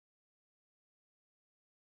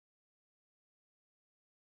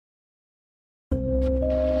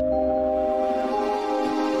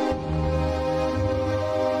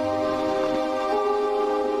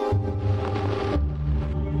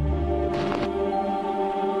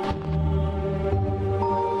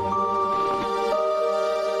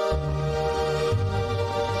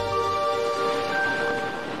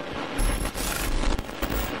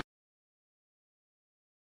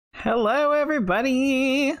Hello,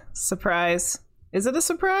 everybody. Surprise. Is it a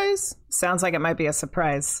surprise? Sounds like it might be a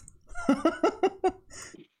surprise.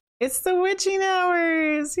 It's the witching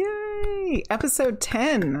hours. Yay. Episode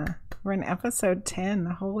 10. We're in episode 10.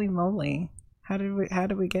 Holy moly. How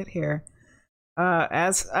did we get here?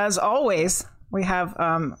 As always, we have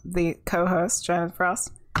the co-host, Jonathan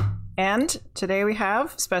Frost. And today we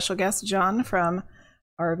have special guest John from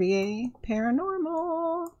RVA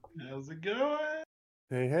Paranormal. How's it going?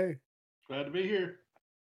 Hey. Glad to be here.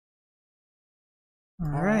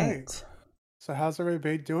 All right. So how's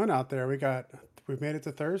everybody doing out there? We've made it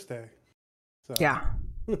to Thursday. So. Yeah.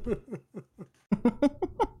 All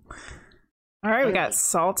right, we got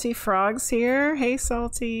Salty Frogs here. Hey,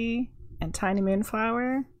 Salty. And Tiny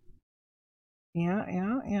Moonflower. Yeah.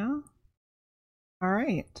 All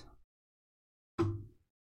right.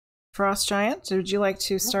 Frost Giant, would you like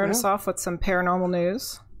to start us off with some paranormal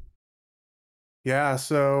news? Yeah,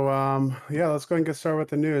 so let's go and get started with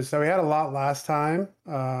the news. So we had a lot last time.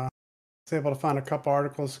 I was able to find a couple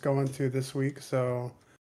articles to go into this week. So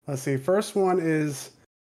let's see. First one is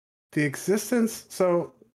the existence.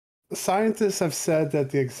 So scientists have said that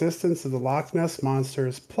the existence of the Loch Ness Monster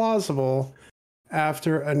is plausible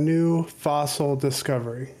after a new fossil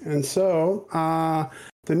discovery. And so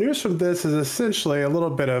the news from this is essentially a little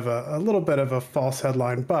bit of a false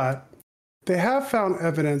headline, but they have found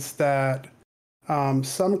evidence that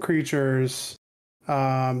some creatures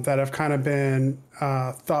that have kind of been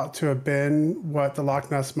thought to have been what the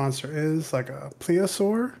Loch Ness Monster is, like a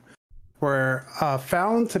plesiosaur, were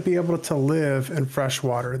found to be able to live in fresh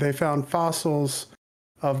water. They found fossils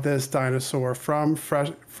of this dinosaur from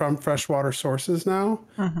freshwater sources now.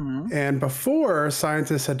 Mm-hmm. And before,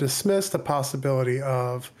 scientists had dismissed the possibility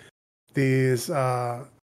of these of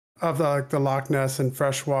the Loch Ness and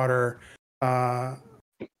freshwater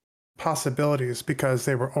possibilities because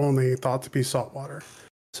they were only thought to be saltwater.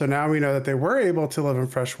 So now we know that they were able to live in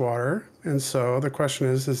freshwater. And so the question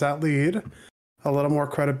is, does that lead a little more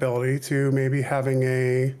credibility to maybe having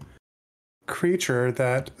a creature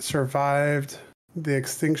that survived the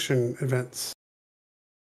extinction events?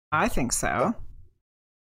 I think so.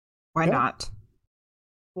 Why not?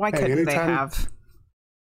 Why couldn't they have?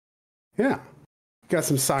 Yeah. Got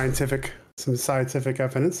some scientific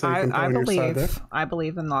evidence. So I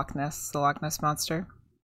believe in Loch Ness, the Loch Ness Monster.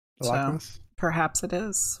 Loch Ness? Perhaps it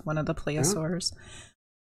is one of the plesiosaurs. Yeah.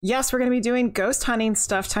 Yes, we're going to be doing ghost hunting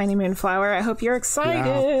stuff, Tiny Moonflower. I hope you're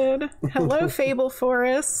excited. Yeah. Hello, Fable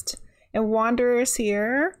Forest. And Wanderer's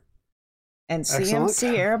here. And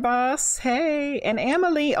CMC Airboss. Hey. And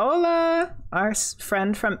Amelie. Hola. Our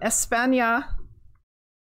friend from España.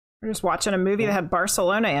 We're just watching a movie that had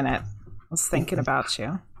Barcelona in it. I was thinking about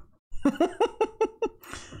you.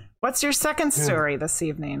 What's your second story this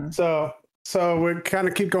evening? So we kind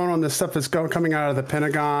of keep going on this stuff that's coming out of the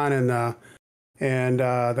Pentagon and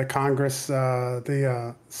the Congress,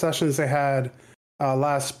 the sessions they had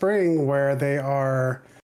last spring, where they are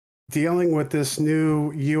dealing with this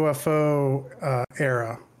new UFO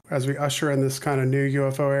era as we usher in this kind of new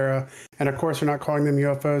UFO era. And of course, they're not calling them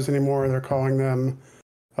UFOs anymore. They're calling them,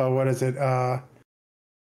 what is it?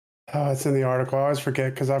 It's in the article. I always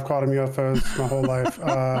forget because I've called them UFOs my whole life.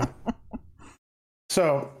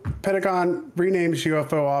 So Pentagon renames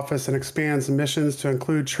UFO office and expands missions to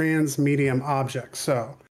include trans-medium objects.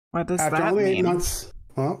 So what does after that only mean? 8 months,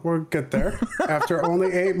 well, we'll get there. After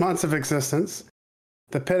only 8 months of existence,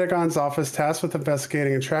 the Pentagon's office tasked with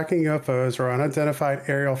investigating and tracking UFOs or unidentified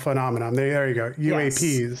aerial phenomenon. There you go.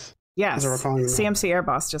 UAPs. Yes. CMC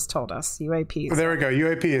Airboss just told us. UAPs. There we go.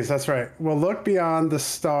 UAPs. That's right. We'll look beyond the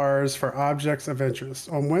stars for objects of interest.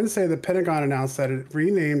 On Wednesday, the Pentagon announced that it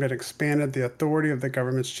renamed and expanded the authority of the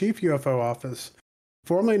government's chief UFO office,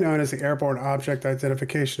 formerly known as the Airborne Object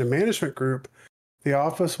Identification and Management Group. The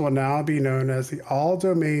office will now be known as the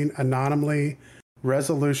All-Domain Anomaly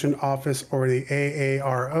Resolution Office, or the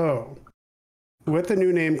AARO. With the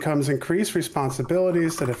new name comes increased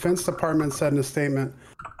responsibilities, the Defense Department said in a statement.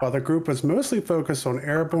 While the group was mostly focused on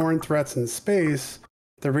airborne threats in space,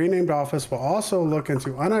 the renamed office will also look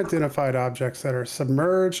into unidentified objects that are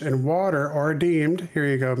submerged in water or deemed, here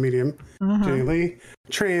you go, medium, Jenny Lee,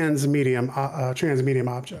 trans-medium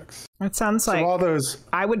objects. It sounds like all those.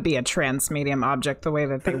 I would be a trans-medium object the way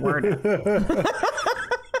that they word it.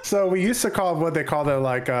 So we used to call what they call the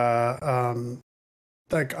like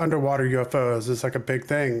underwater UFOs is like a big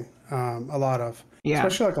thing. A lot of,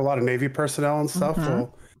 especially like a lot of Navy personnel and stuff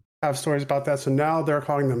will have stories about that. So now they're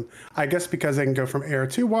calling them, I guess, because they can go from air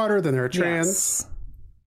to water, then they're trans.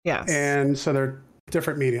 Yes. And so they're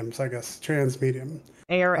different mediums, I guess. Trans medium.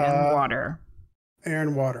 Air and water. Air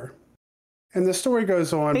and water. And the story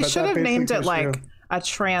goes on. They but should that have named basically it gives like a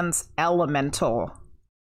trans elemental.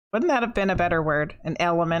 Wouldn't that have been a better word? An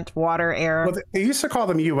element, water, air. Well, they used to call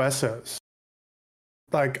them USOs,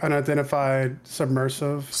 like unidentified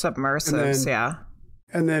submersive. Submersives, yeah.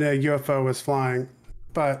 And then a UFO was flying.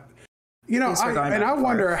 But, you know, I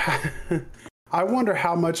wonder, I wonder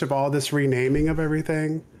how much of all this renaming of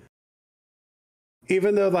everything,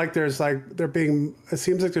 even though like there's like it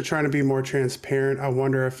seems like they're trying to be more transparent. I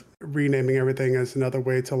wonder if renaming everything is another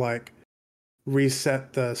way to like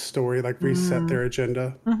reset the story, like reset their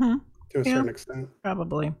agenda to a certain extent.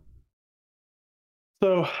 Probably.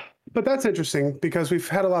 So, but that's interesting because we've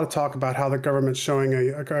had a lot of talk about how the government's showing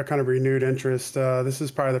a kind of renewed interest. This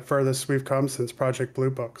is probably the furthest we've come since Project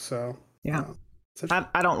Blue Book. So, yeah.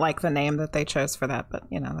 I don't like the name that they chose for that, but,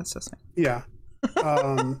 you know, that's just me. Yeah.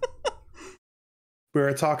 We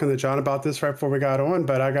were talking to John about this right before we got on,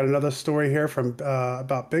 but I got another story here from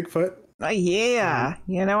about Bigfoot. Yeah.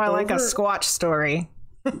 You know, I like a Squatch story.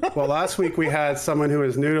 Well, last week we had someone who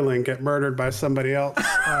was noodling get murdered by somebody else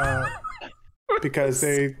because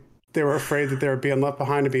they were afraid that they were being left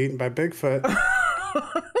behind to be eaten by Bigfoot.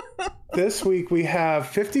 This week we have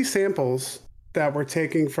 50 samples that were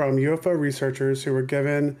taken from UFO researchers who were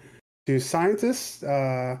given to scientists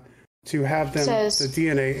to have them the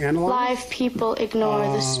DNA analyzed. Live people ignore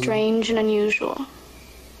the strange and unusual.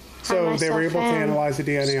 So they were able to analyze the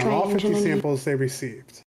DNA on all 50 samples they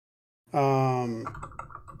received. So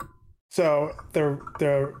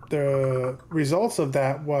the results of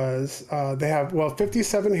that was they have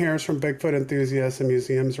 57 hairs from Bigfoot enthusiasts in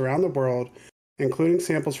museums around the world, including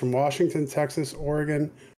samples from Washington, Texas,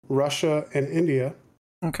 Oregon, Russia, and India.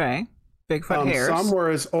 Okay. Bigfoot hairs. Some were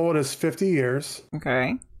as old as 50 years.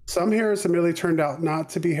 Okay. Some hairs immediately turned out not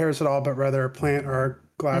to be hairs at all, but rather plant or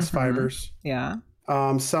glass fibers. Yeah.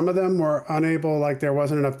 Some of them were unable, like there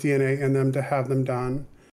wasn't enough DNA in them to have them done.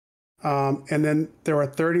 And then there were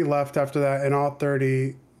 30 left after that, and all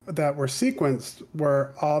 30 that were sequenced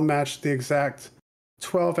were all matched the exact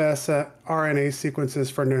 12S RNA sequences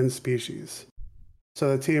for known species.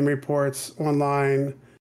 So the team reports online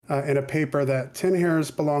in a paper that 10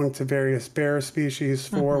 hairs belonged to various bear species,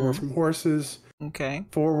 4 were from horses, 4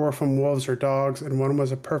 were from wolves or dogs, and 1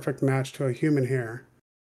 was a perfect match to a human hair.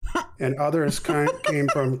 And others came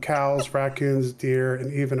from cows, raccoons, deer,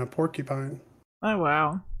 and even a porcupine. Oh,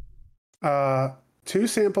 wow. 2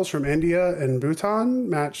 samples from India and Bhutan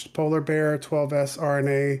matched polar bear 12S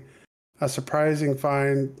RNA, a surprising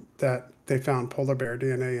find that they found polar bear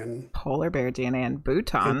DNA in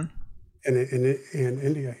Bhutan. In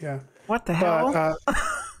India, yeah. What the hell?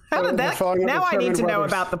 How did that? Now I need to know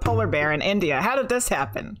about the polar bear in India. How did this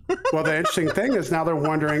happen? Well, the interesting thing is now they're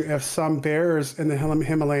wondering if some bears in the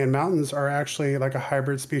Himalayan mountains are actually like a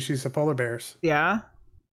hybrid species of polar bears. Yeah.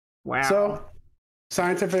 Wow. So,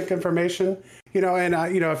 scientific information, and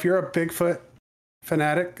if you're a Bigfoot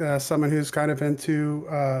fanatic, someone who's kind of into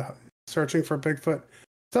searching for Bigfoot,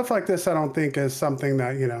 stuff like this, I don't think is something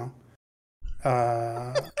that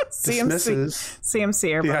dismisses.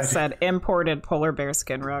 CMC Airbus said imported polar bear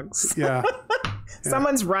skin rugs. Yeah.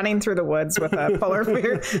 Someone's running through the woods with a polar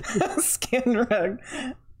bear skin rug.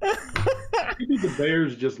 Maybe the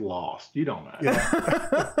bear's just lost. You don't know. Yeah.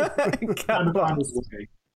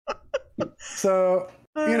 So,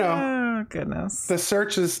 oh, goodness. The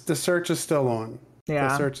search is still on. Yeah.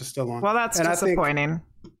 The search is still on. Well, that's disappointing.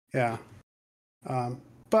 Yeah.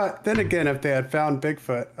 But then again, if they had found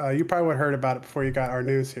Bigfoot, you probably would have heard about it before you got our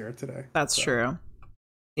news here today. That's true.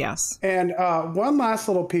 Yes. And one last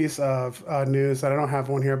little piece of news that I don't have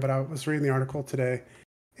one here, but I was reading the article today,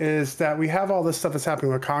 is that we have all this stuff that's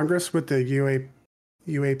happening with Congress with the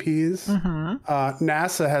UAPs.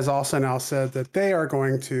 NASA has also now said that they are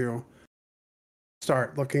going to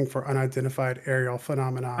start looking for unidentified aerial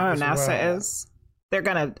phenomena. Oh, NASA is? They're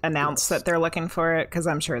going to announce that they're looking for it, because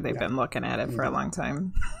I'm sure they've been looking at it for a long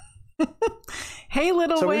time. Hey,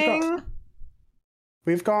 little wing.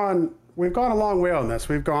 We've gone a long way on this.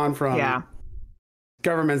 We've gone from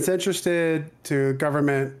government's interested to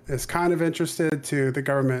government is kind of interested to the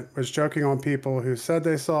government was joking on people who said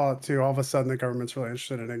they saw it to all of a sudden the government's really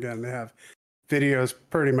interested. And again, they have videos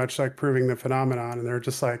pretty much like proving the phenomenon. And they're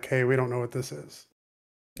just like, hey, we don't know what this is.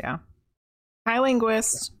 Yeah. Hi,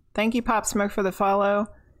 Linguist. Thank you, Pop Smoke, for the follow.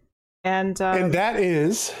 And that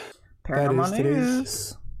is Paranormal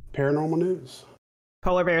News. Paranormal News.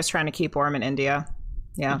 Polar bears trying to keep warm in India.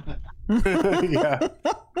 Yeah. Yeah.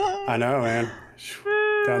 I know, man.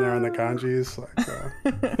 Down there on the Ganges, like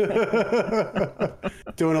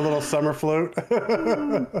doing a little summer float.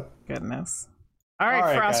 Goodness. All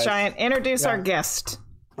right, Frost guys. Giant, introduce our guest.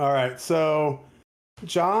 All right, so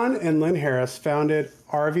John and Lynn Harris founded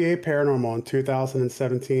RVA Paranormal in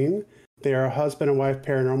 2017. They are a husband and wife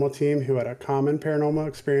paranormal team who had a common paranormal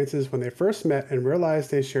experiences when they first met and realized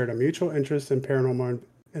they shared a mutual interest in paranormal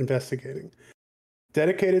investigating.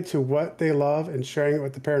 Dedicated to what they love and sharing it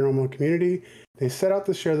with the paranormal community, they set out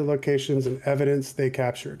to share the locations and evidence they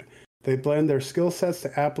captured. They blend their skill sets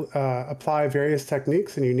to apply various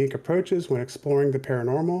techniques and unique approaches when exploring the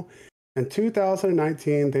paranormal. In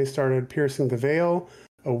 2019, they started Piercing the Veil,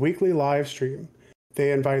 a weekly live stream.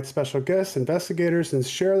 They invite special guests, investigators, and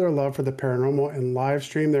share their love for the paranormal and live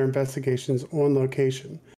stream their investigations on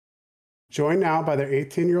location. Joined now by their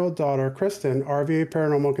 18-year-old daughter, Kristen, RVA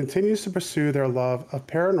Paranormal continues to pursue their love of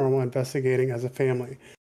paranormal investigating as a family.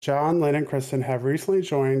 John, Lynn, and Kristen have recently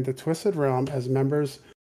joined the Twisted Realm as members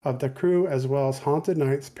of the crew, as well as Haunted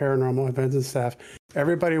Nights Paranormal Events and staff.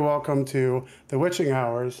 Everybody welcome to the Witching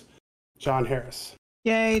Hours, John Harris.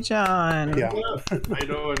 Yay, John. Yeah. How you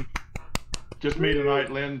doing? Just me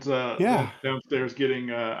tonight. Lynn's downstairs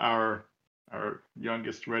getting our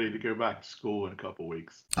youngest ready to go back to school in a couple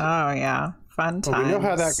weeks. Oh yeah, fun times. Well, we know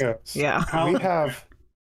how that goes. Yeah. We have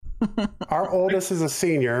our oldest is a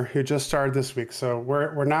senior who just started this week, so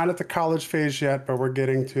we're not at the college phase yet, but we're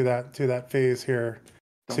getting to that phase here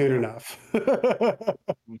soon enough.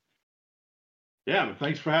 Yeah, but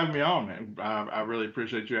thanks for having me on, man. I really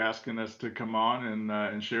appreciate you asking us to come on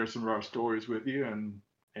and share some of our stories with you and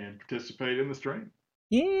participate in the stream.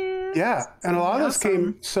 Yeah. Yeah, and a lot of this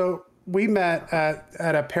came. So we met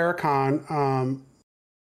at a Paracon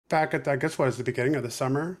back at, I guess, what was the beginning of the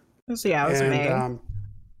summer. It was May.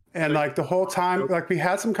 And like the whole time, like we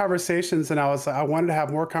had some conversations, and I wanted to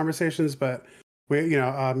have more conversations, but we,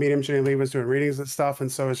 Medium Jenny Lee was doing readings and stuff,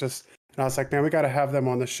 and so it's just, and I was like, man, we got to have them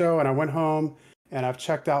on the show. And I went home and I've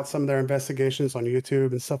checked out some of their investigations on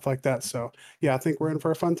YouTube and stuff like that. So yeah, I think we're in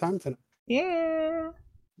for a fun time tonight. Yeah.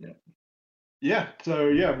 Yeah. So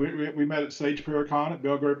yeah, we met at Sage Paracon at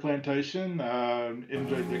Belgrade Plantation.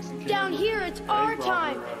 MJ Dixon. Down here, it's our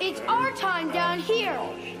time. It's our time down here.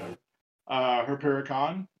 Her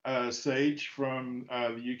Paracon, Sage from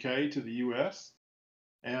the UK to the US.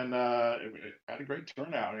 And it had a great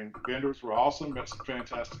turnout. And vendors were awesome. Met some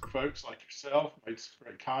fantastic folks like yourself. Made some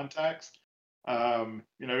great contacts. We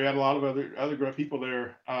had a lot of other great people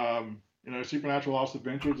there. Supernatural Lost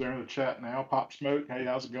Adventures. They're in the chat now. Pop Smoke. Hey,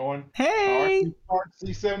 how's it going? Hey.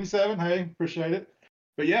 RC77. Hey, appreciate it.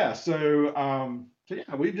 But yeah, so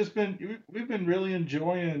yeah, we've been really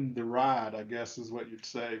enjoying the ride, I guess is what you'd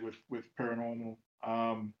say with paranormal.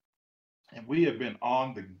 And we have been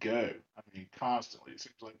on the go. I mean, constantly. It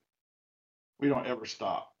seems like we don't ever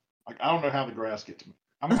stop. Like, I don't know how the grass gets me.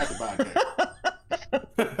 I'm going to have to buy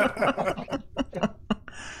a gate.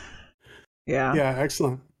 Yeah. Yeah,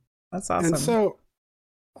 excellent. That's awesome. And so,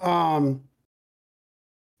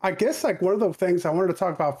 I guess like one of the things I wanted to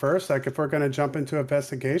talk about first, like if we're going to jump into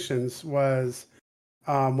investigations, was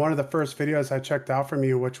one of the first videos I checked out from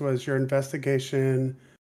you, which was your investigation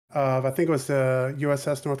of, I think it was the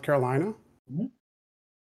USS North Carolina. Mm-hmm.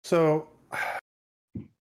 So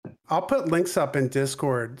I'll put links up in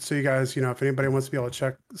Discord so you guys, if anybody wants to be able to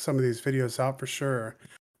check some of these videos out for sure.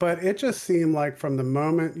 But it just seemed like from the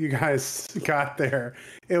moment you guys got there,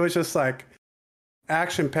 it was just like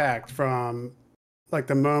action packed from like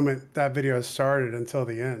the moment that video started until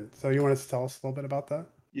the end. So you want to tell us a little bit about that?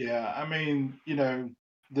 Yeah, I mean,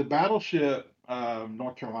 the battleship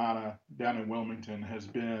North Carolina down in Wilmington has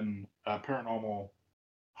been a paranormal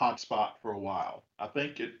hotspot for a while. I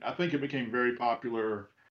think it became very popular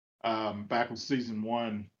back with season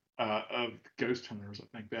 1 of Ghost Hunters. I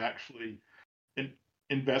think they actually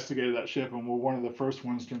investigated that ship and were one of the first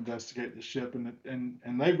ones to investigate the ship, and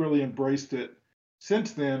they've really embraced it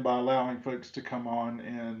since then by allowing folks to come on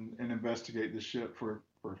and investigate the ship for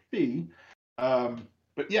a fee.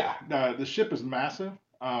 But yeah, the ship is massive.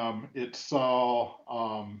 It saw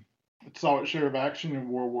its share of action in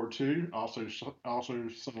World War II. Also saw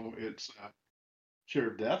its share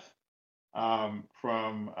of death,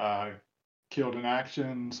 from killed in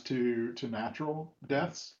actions to natural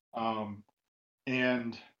deaths.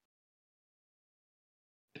 And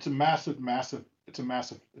it's a massive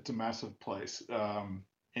place.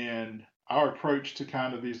 And our approach to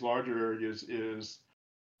kind of these larger areas is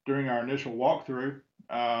during our initial walkthrough,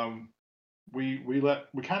 we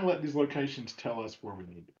kind of let these locations tell us where we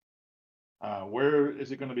need to be. Where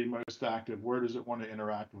is it going to be most active? Where does it want to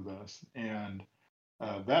interact with us? And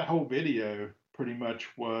that whole video pretty much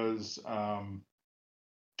was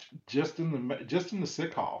just in the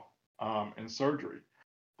sick hall and surgery.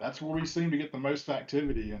 That's where we seem to get the most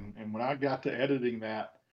activity. And when I got to editing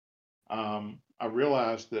that, I I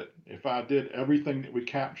realized that if I did everything that we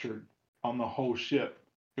captured on the whole ship,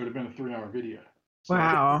 it would have been a 3-hour video. So,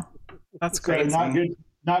 Wow, that's crazy.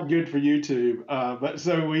 Not good for YouTube. But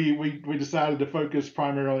so we decided to focus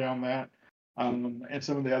primarily on that, and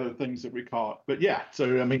some of the other things that we caught. But yeah,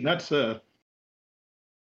 so I mean that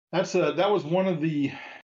was one of the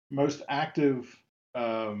most active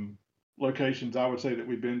locations I would say that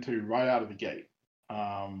we've been to right out of the gate.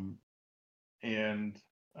 And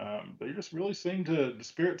they just really the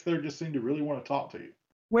spirits there just seem to really want to talk to you.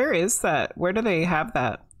 Where is that? Where do they have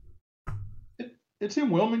that? It's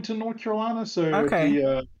in Wilmington, North Carolina. So okay.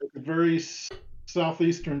 at the very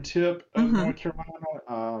southeastern tip of North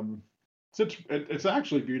Carolina. It's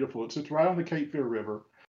actually beautiful. It sits right on the Cape Fear River,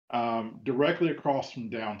 directly across from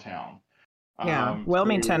downtown. Yeah,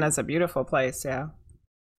 Wilmington is a beautiful place. Yeah,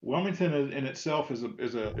 Wilmington in itself is a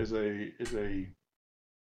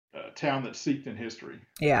town that's steeped in history.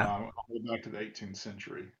 Yeah, all the way back to the 18th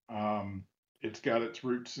century. It's got its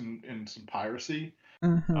roots in some piracy.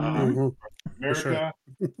 America. Sure.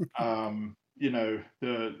 You know,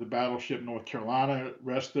 the battleship North Carolina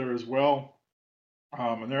rests there as well.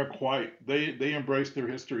 And they embrace their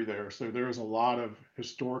history there. So there's a lot of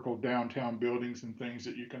historical downtown buildings and things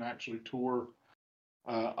that you can actually tour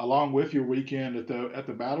along with your weekend at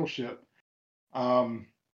the battleship. That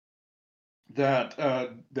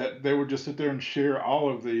they would just sit there and share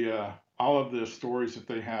all of the stories that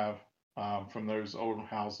they have from those old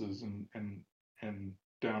houses and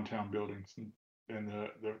downtown buildings and the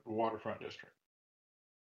waterfront district.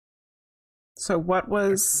 So what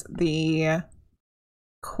was the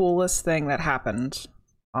coolest thing that happened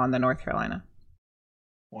on the North Carolina?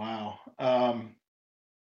 Wow.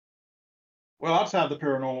 Well, outside the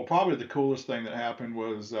paranormal, probably the coolest thing that happened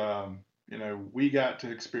was, we got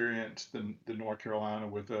to experience the North Carolina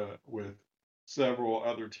with several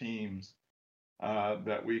other teams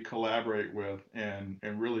that we collaborate with and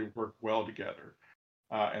really work well together.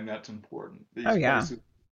 And that's important. These places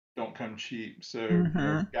don't come cheap. So we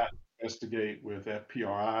got to investigate with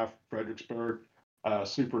FPRI, Fredericksburg,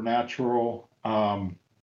 Supernatural,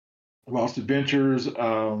 Lost Adventures,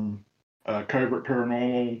 Covert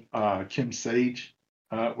Paranormal. Kim Sage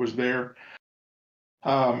was there.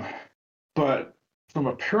 But from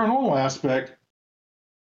a paranormal aspect,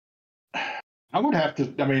 I would have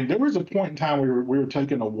to. I mean, there was a point in time we were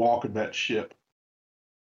taking a walk of that ship,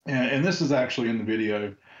 and this is actually in the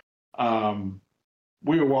video.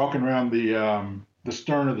 We were walking around the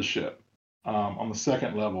stern of the ship on the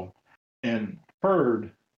second level, and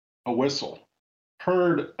heard a whistle,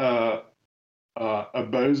 heard a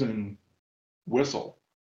bosun whistle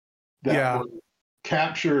that was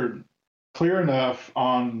captured clear enough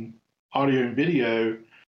on audio and video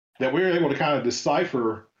that we were able to kind of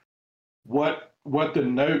decipher what the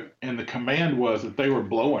note and the command was that they were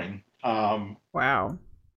blowing. Wow.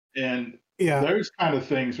 And those kind of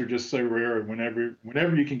things are just so rare.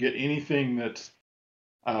 Whenever you can get anything that's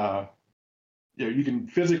you can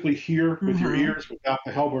physically hear with your ears without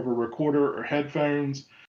the help of a recorder or headphones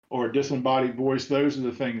or a disembodied voice, those are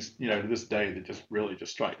the things, to this day that just really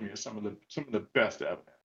just strike me as some of the best evidence.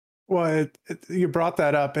 Well, you brought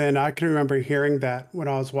that up, and I can remember hearing that when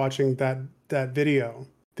I was watching that video,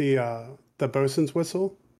 the bosun's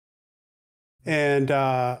whistle, and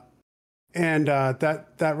that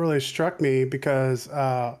really struck me because,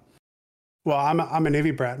 I'm a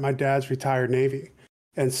Navy brat. My dad's retired Navy,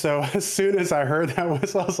 and so as soon as I heard that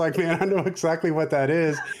whistle, I was like, man, I know exactly what that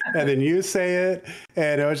is. And then you say it,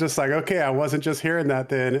 and it was just like, okay, I wasn't just hearing that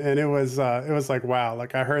then, and it was like, wow,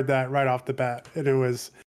 like I heard that right off the bat, and it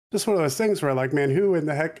was just one of those things where, like, man, who in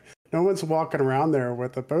the heck? No one's walking around there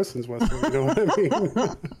with a bosun's whistle. You know what I mean?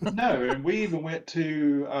 No, and we even went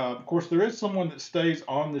to. Of course, there is someone that stays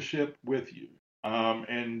on the ship with you,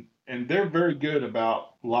 and they're very good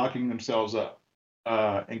about locking themselves up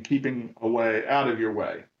and keeping out of your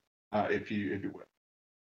way, if you will.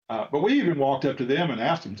 But we even walked up to them and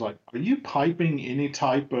asked them, like, "Are you piping any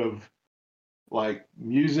type of like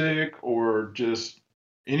music or just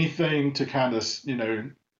anything to kind of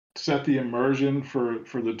set the immersion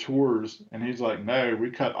for the tours?" And he's like, "No,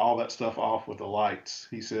 we cut all that stuff off with the lights,"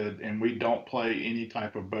 he said, "and we don't play any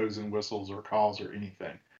type of bosun whistles or calls or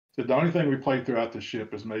anything. So the only thing we play throughout the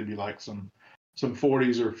ship is maybe like some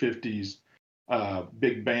 40s or 50s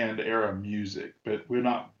big band era music, but we're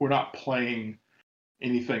not playing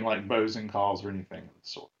anything like bosun calls or anything of the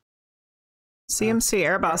sort." CMC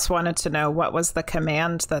Airboss wanted to know what was the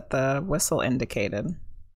command that the whistle indicated.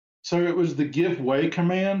 So it was the give way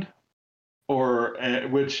command, or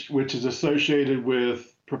which is associated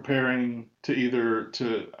with preparing to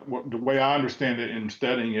the way I understand it in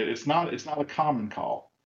studying it, it's not a common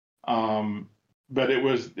call, but it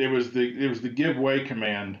was the give way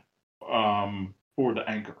command for the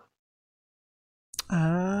anchor.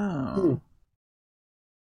 Oh,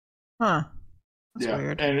 huh. That's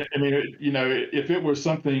weird. And I mean, if it was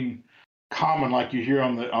something common like you hear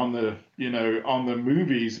on the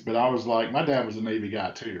movies, but I was like, my dad was a Navy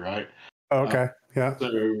guy too, right? Okay, yeah.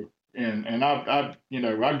 So and I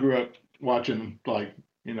grew up watching like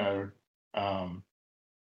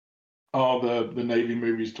all the Navy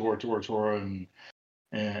movies, Tora,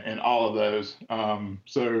 and all of those.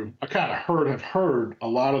 So I kind of have heard a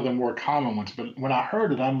lot of the more common ones, but when I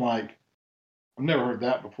heard it, I'm like, I've never heard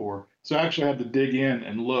that before. So I actually had to dig in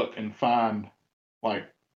and look and find like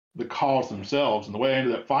the calls themselves. And the way I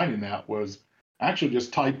ended up finding that was I actually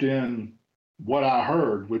just typed in what I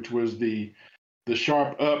heard, which was the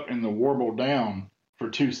sharp up and the warble down for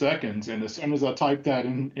 2 seconds. And as soon as I typed that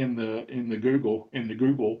in the Google in the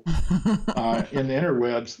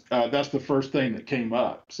interwebs, that's the first thing that came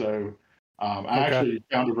up. So I actually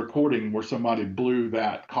found a recording where somebody blew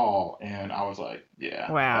that call, and I was like,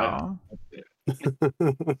 yeah. Wow.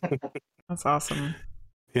 That's awesome.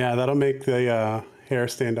 Yeah, that'll make the hair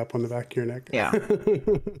stand up on the back of your neck. Yeah.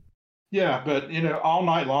 Yeah, but all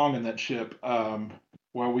night long in that ship,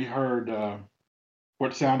 where we heard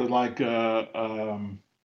what sounded like the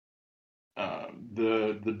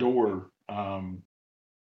door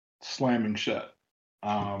slamming shut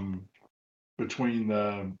between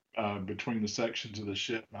the sections of the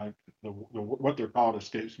ship. What they're called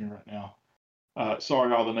escapes me right now.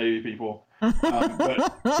 Sorry, all the Navy people.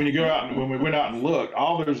 But when you go out and when we went out and looked,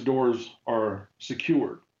 all those doors are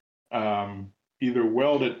secured, either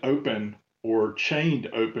welded open or chained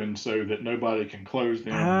open so that nobody can close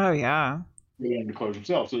them. Oh yeah. For them to close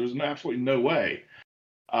themselves. So there's absolutely no way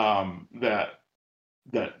that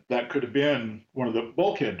could have been one of the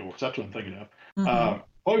bulkhead doors. That's what I'm thinking of.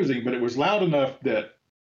 Closing, but it was loud enough that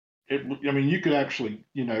you could actually,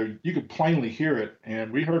 you could plainly hear it,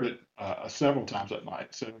 and we heard it several times that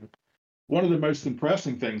night. So one of the most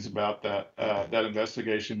impressive things about that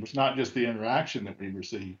investigation was not just the interaction that we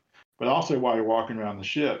received, but also while you're walking around the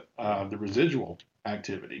ship, the residual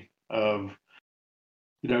activity of,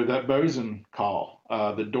 that bosun call,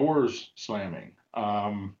 the doors slamming,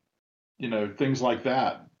 things like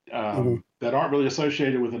that, that aren't really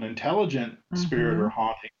associated with an intelligent spirit or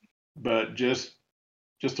haunting, but just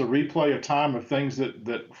a replay of time of things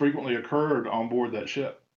that frequently occurred on board that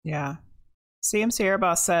ship. Yeah. CMC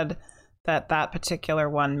Airboss said that particular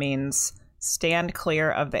one means stand clear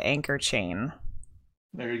of the anchor chain.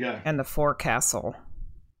 There you go. And the forecastle.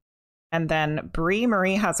 And then Bree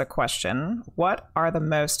Marie has a question. What are the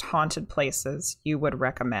most haunted places you would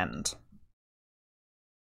recommend?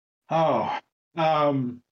 Oh,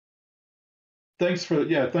 thanks for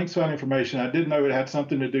that information. I did know it had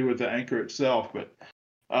something to do with the anchor itself, but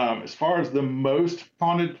as far as the most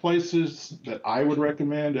haunted places that I would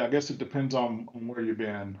recommend, I guess it depends on where you've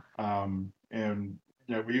been, and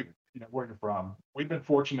where you're from. We've been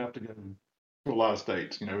fortunate enough to go to a lot of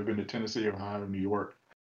states. We've been to Tennessee, Ohio, New York,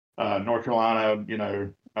 North Carolina,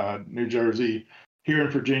 New Jersey, here in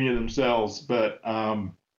Virginia themselves. But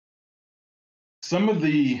some of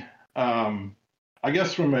the, I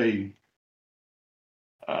guess, from a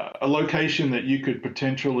location that you could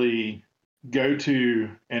potentially go to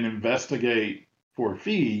and investigate for a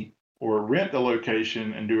fee, or rent the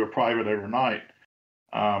location and do a private overnight.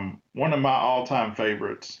 One of my all-time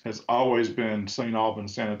favorites has always been St.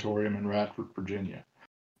 Albans Sanatorium in Radford, Virginia.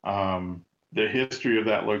 The history of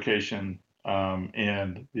that location,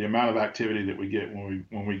 and the amount of activity that we get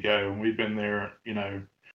when we go, and we've been there,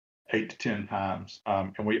 8 to 10 times,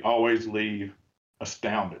 and we always leave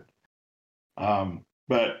astounded.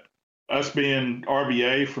 But us being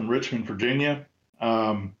RBA from Richmond, Virginia,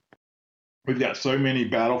 we've got so many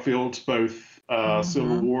battlefields, both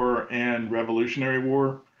Civil War and Revolutionary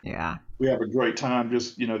War. Yeah. We have a great time.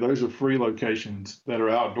 Just, those are free locations that are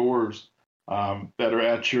outdoors, that are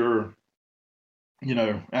at your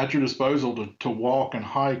disposal to walk and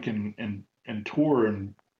hike and tour.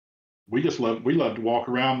 And we love to walk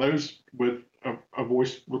around those with a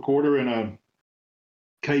voice recorder and a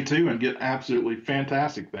K2 and get absolutely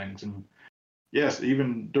fantastic things. And yes,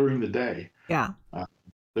 even during the day. Yeah.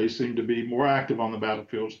 They seem to be more active on the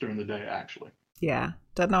battlefields during the day, actually. Yeah.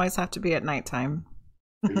 Doesn't always have to be at nighttime.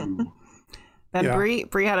 Then Bree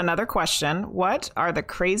had another question. What's the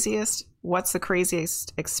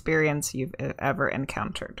craziest experience you've ever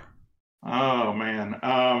encountered? Oh,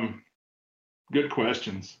 man. Good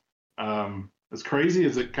questions. As crazy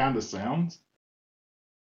as it kind of sounds,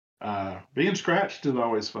 Being scratched is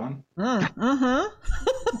always fun. Mm-hmm.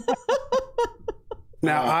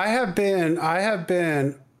 Now, I have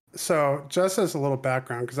been, so just as a little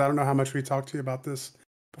background, because I don't know how much we talked to you about this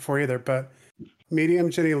before either, but Medium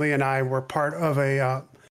Jenny Lee and I were part of a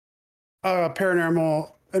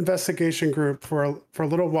paranormal investigation group for a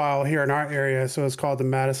little while here in our area. So it's called the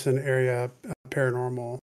Madison Area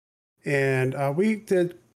Paranormal. And we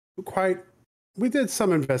did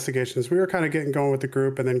some investigations. We were kind of getting going with the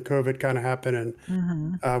group, and then COVID kind of happened,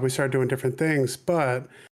 and we started doing different things. But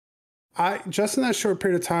I just in that short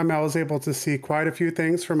period of time, I was able to see quite a few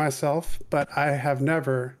things for myself, but I have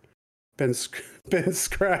never been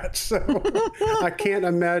scratched. So I can't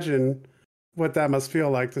imagine what that must feel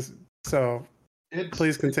like. So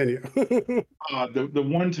please continue. The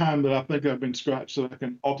one time that I think I've been scratched that I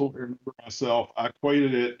can ultimately remember myself, I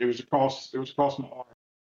equated it. It was across my arm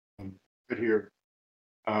right here,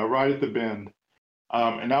 right at the bend,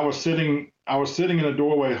 and I was sitting in a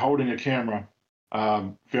doorway holding a camera,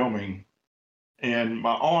 filming, and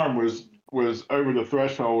my arm was over the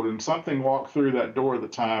threshold, and something walked through that door at the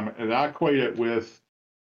time, and I equate it with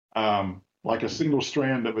like a single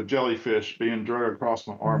strand of a jellyfish being dragged across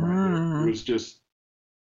my arm right there. It was just,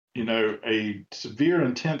 a severe,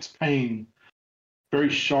 intense pain, very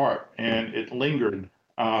sharp, and it lingered,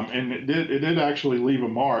 and it did actually leave a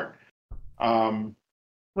mark.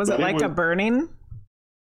 Was it like a burning?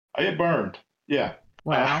 It burned, yeah.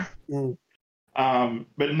 Wow.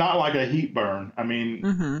 But not like a heat burn. I mean,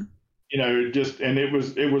 it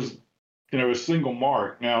was a single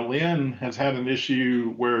mark. Now, Lynn has had an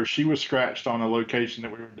issue where she was scratched on a location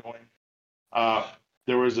that we were doing.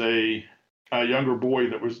 There was a younger boy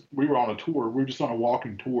we were on a tour. We were just on a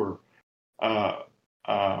walking tour of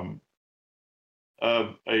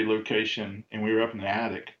a location, and we were up in the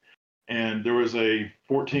attic. And there was a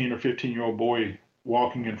 14 or 15-year-old boy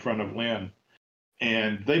walking in front of Lynn.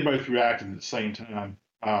 And they both reacted at the same time.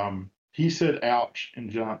 He said, ouch, and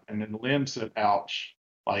jumped. And then Lynn said, ouch,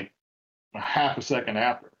 like a half a second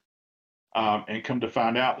after. And come to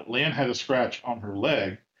find out that Lynn had a scratch on her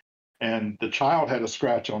leg, and the child had a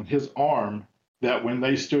scratch on his arm that when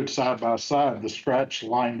they stood side by side, the scratch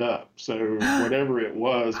lined up. So whatever it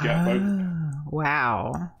was got both of them.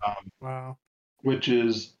 Wow. Wow. Which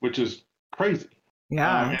is crazy.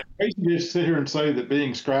 Yeah. It's crazy to sit here and say that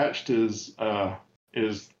being scratched is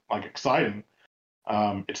like exciting.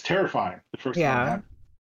 It's terrifying the first time,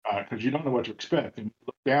 because you don't know what to expect, and you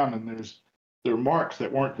look down and there are marks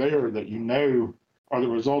that weren't there that are the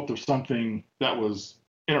result of something that was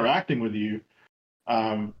interacting with you.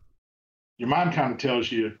 Your mind kind of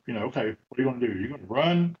tells you, okay, what are you going to do? Are you going to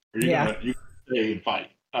run, or are you going to stay and fight?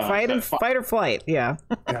 Fight or flight. Yeah.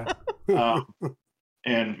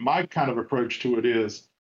 And my kind of approach to it is,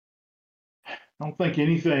 I don't think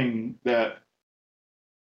anything that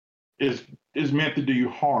is meant to do you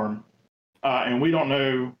harm, and we don't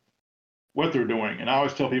know what they're doing. And I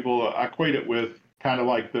always tell people, I equate it with kind of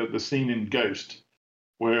like the scene in Ghost,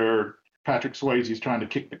 where Patrick Swayze's trying to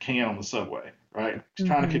kick the can on the subway, right? He's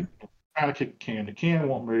trying to kick the can. The can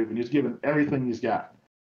won't move, and he's giving everything he's got.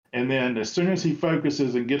 And then as soon as he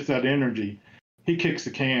focuses and gets that energy, he kicks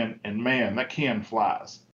the can, and man, that can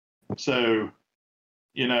flies. So,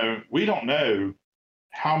 we don't know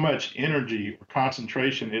how much energy or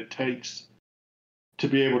concentration it takes to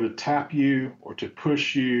be able to tap you or to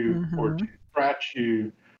push you or to scratch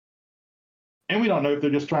you. And we don't know if they're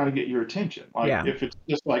just trying to get your attention. Like if it's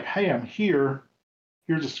just like, hey, I'm here,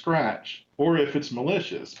 here's a scratch, or if it's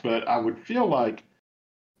malicious. But I would feel like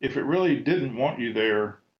if it really didn't want you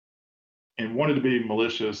there and wanted to be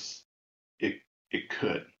malicious, it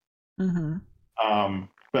could.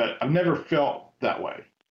 But I've never felt that way.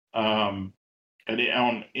 And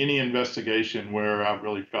on any investigation where I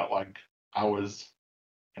really felt like I was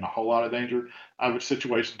in a whole lot of danger, I have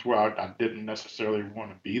situations where I didn't necessarily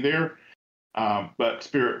want to be there. But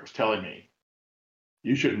Spirit was telling me,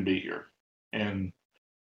 you shouldn't be here. And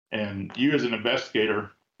you as an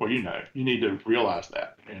investigator, well, you need to realize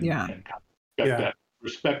that and kind of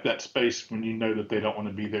respect that space when you know that they don't want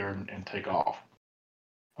to be there and take off.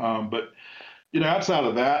 But, outside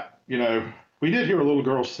of that, we did hear a little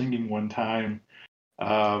girl singing one time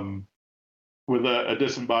with a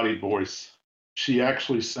disembodied voice. She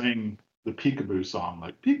actually sang the Peekaboo song,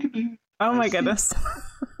 like Peekaboo. Oh my goodness.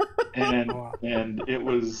 and it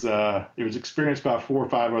was experienced by 4 or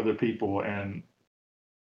 5 other people, and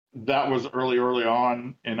that was early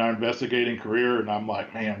on in our investigating career. And I'm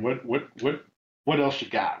like, man, what else you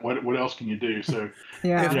got? What else can you do? So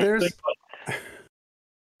if there's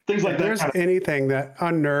things like that. If there's anything that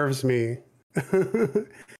unnerves me,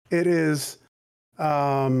 it is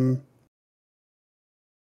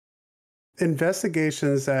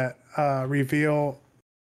investigations that reveal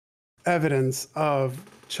evidence of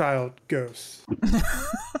child ghosts.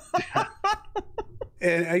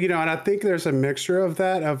 And and I think there's a mixture of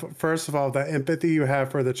that, of first of all the empathy you have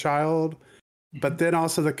for the child, but then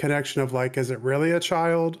also the connection of like, is it really a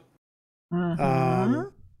child?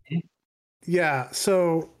 Yeah.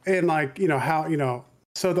 So, and like, how,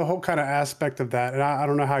 so the whole kind of aspect of that, and I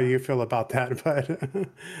don't know how you feel about that, but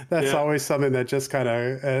that's always something that just kind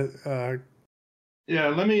of Yeah,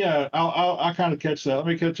 let me. I'll kind of catch that. Let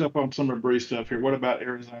me catch up on some of Bree's stuff here. What about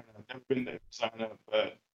Arizona? I've never been to Arizona,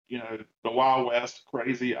 but the Wild West,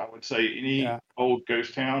 crazy. I would say any old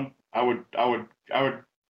ghost town. I would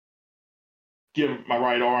give my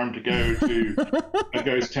right arm to go to a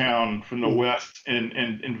ghost town from the West and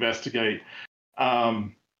investigate.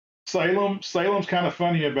 Salem's kind of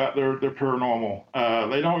funny about their paranormal.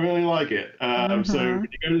 They don't really like it. So when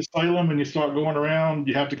you go to Salem and you start going around,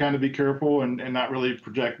 you have to kind of be careful and not really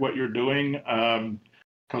project what you're doing.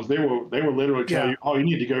 Because they will literally tell you, oh, you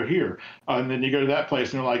need to go here, and then you go to that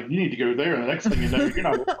place and they're like, you need to go there, and the next thing you know, you're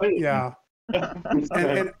not going to yeah.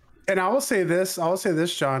 And I will say this,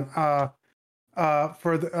 John.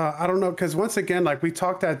 For the I don't know, because once again, like we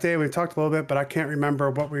talked that day, we talked a little bit, but I can't remember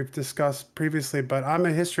what we've discussed previously. But I'm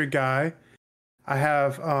a history guy. I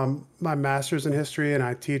have my master's in history, and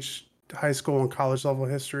I teach high school and college level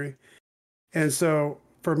history. And so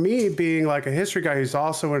for me, being like a history guy who's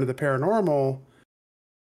also into the paranormal,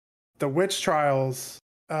 the witch trials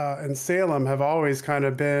in Salem have always kind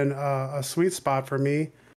of been a sweet spot for me.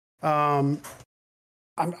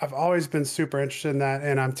 I've always been super interested in that,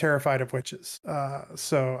 and I'm terrified of witches.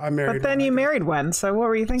 So I married. But then you married one. So what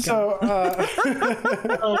were you thinking? So,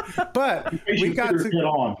 but we got to get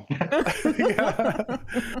on. Yeah.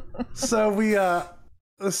 So we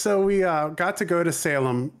got to go to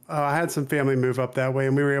Salem. I had some family move up that way,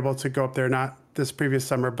 and we were able to go up there not this previous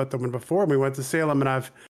summer, but the one before. We went to Salem, and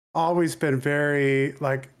I've always been very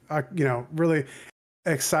really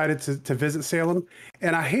excited to visit Salem.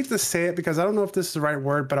 And I hate to say it because I don't know if this is the right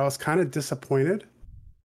word, but I was kind of disappointed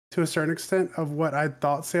to a certain extent of what I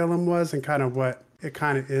thought Salem was and kind of what it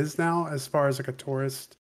kind of is now as far as like a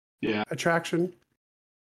tourist attraction.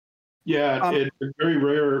 Yeah, it's very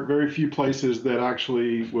rare, very few places that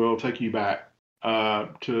actually will take you back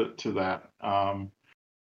to that.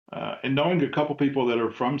 And knowing a couple people that are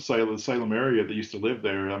from Salem area that used to live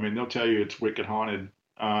there, I mean, they'll tell you it's wicked haunted.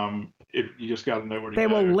 If you just got to know where to go. They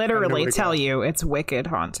will literally tell you it's wicked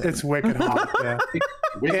haunted. It's wicked haunted, yeah.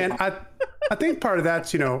 And I think part of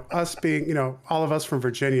that's, us being, all of us from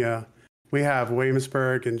Virginia, we have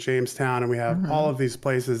Williamsburg and Jamestown, and we have all of these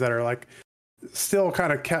places that are like still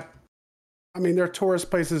kind of kept. I mean, they're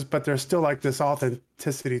tourist places, but there's still like this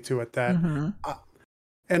authenticity to it that.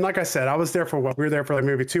 And like I said, I was there for we were there for like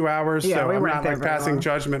maybe 2 hours. Yeah, so we I'm weren't not like passing long.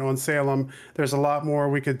 judgment on Salem. There's a lot more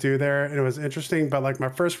we could do there, and it was interesting. But like my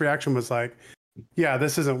first reaction was like, yeah,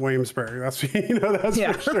 this isn't Williamsburg. That's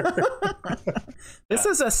that's for sure. This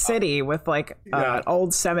is a city with like an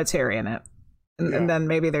old cemetery in it, and then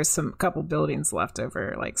maybe there's some couple buildings left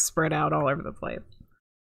over, like spread out all over the place.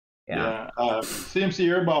 CMC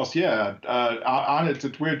Air Boss. On it,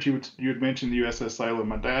 it's weird you had mentioned the USS Salem.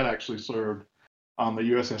 My dad actually served on the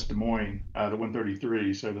USS Des Moines, the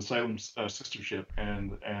 133, so the Salem's sister ship,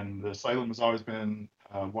 and the Salem has always been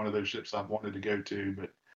one of those ships I've wanted to go to,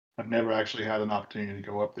 but I've never actually had an opportunity to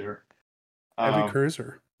go up there. Heavy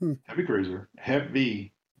cruiser. Heavy cruiser.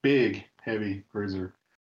 Big, heavy cruiser.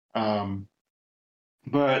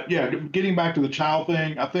 But yeah, getting back to the child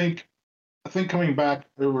thing, I think coming back,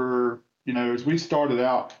 there were, as we started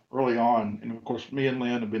out early on, and of course, me and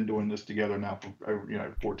Lynn have been doing this together now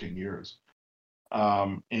for, 14 years.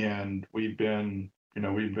 And we've been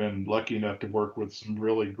lucky enough to work with some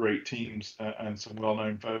really great teams and some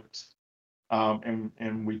well-known folks.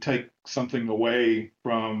 And we take something away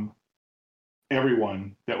from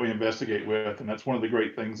everyone that we investigate with. And that's one of the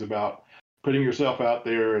great things about putting yourself out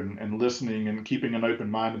there and listening and keeping an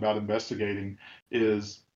open mind about investigating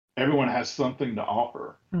is everyone has something to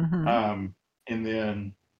offer. And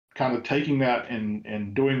then kind of taking that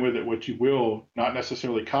and doing with it what you will, not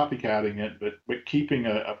necessarily copycatting it, but keeping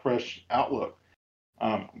a fresh outlook.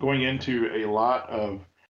 Going into a lot of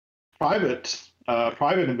private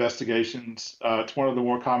investigations, it's one of the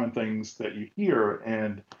more common things that you hear.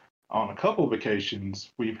 And on a couple of occasions,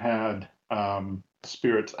 we've had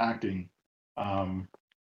spirits acting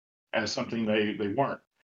as something they weren't.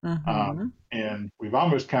 And we've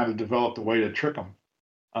almost kind of developed a way to trick them.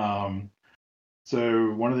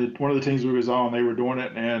 So one of the teams we was on, they were doing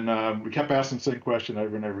it, and we kept asking the same question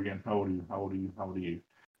over and over again. How old are you? How old are you? How old are you?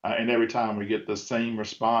 And every time we get the same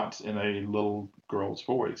response in a little girl's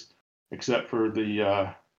voice, except for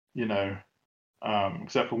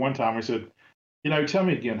except for one time we said, tell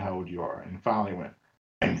me again how old you are, and finally went,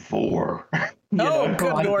 I'm 4.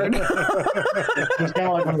 Good Lord. It was kind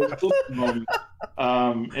of like one of those moments.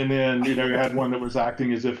 And then we had one that was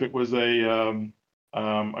acting as if it was a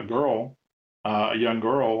girl, a young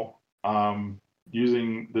girl,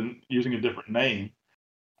 using a different name,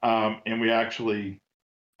 and we actually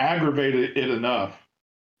aggravated it enough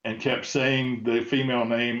and kept saying the female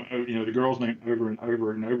name, the girl's name over and over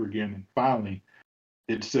and over again, and finally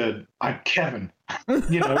it said, I'm Kevin.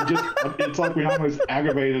 Just it's like we almost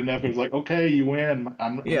aggravated enough. It was like, okay, you win.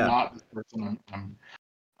 I'm not this person.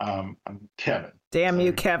 I'm Kevin. Damn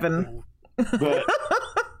you, Kevin. But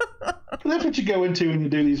that's what you go into when you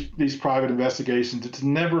do these private investigations. It's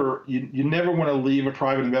never you never want to leave a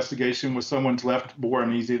private investigation with someone's left more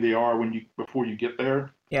uneasy they are before you get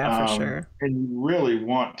there. Yeah, for sure. And you really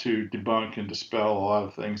want to debunk and dispel a lot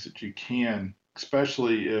of things that you can,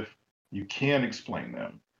 especially if you can explain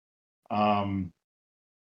them.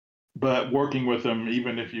 But working with them,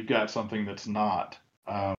 even if you've got something that's not,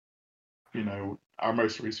 our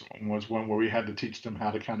most recent one was one where we had to teach them how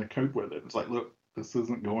to kind of cope with it. It's like, look, this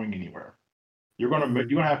isn't going anywhere. You're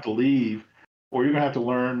gonna have to leave, or you're gonna have to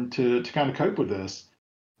learn to kind of cope with this.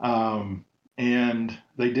 And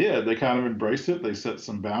they did. They kind of embraced it. They set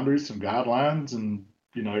some boundaries, some guidelines, and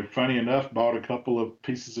funny enough, bought a couple of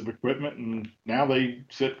pieces of equipment, and now they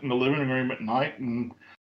sit in the living room at night and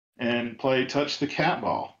play touch the cat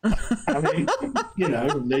ball. I mean,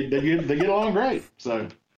 they get along great. So,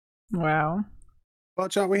 wow. Well,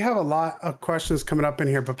 John, we have a lot of questions coming up in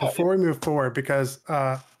here, but before we move forward, because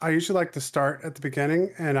I usually like to start at the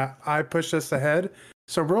beginning, and I push this ahead.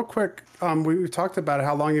 So real quick, we talked about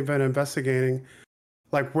how long you've been investigating.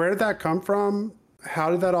 Like, where did that come from?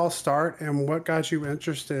 How did that all start, and what got you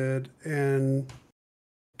interested in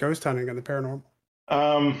ghost hunting and the paranormal?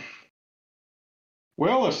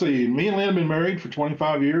 Well, let's see. Me and Lynn have been married for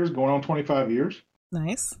 25 years, going on 25 years.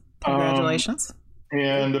 Nice. Congratulations.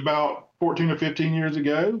 And about 14 or 15 years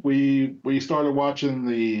ago, we started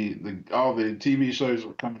watching all the TV shows that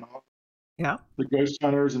were coming off. Yeah. The ghost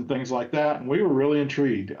hunters and things like that, and we were really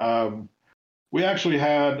intrigued. We actually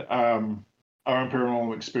had our own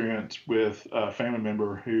paranormal experience with a family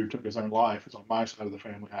member who took his own life. It's on my side of the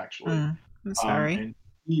family, actually. I'm sorry. And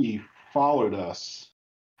he followed us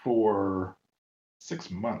for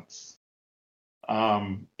 6 months.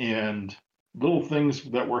 And little things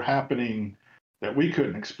that were happening that we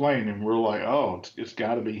couldn't explain, and we're like, oh, it's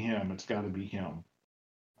got to be him. It's got to be him.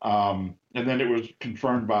 And then it was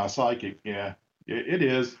confirmed by a psychic. Yeah, it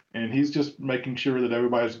is. And he's just making sure that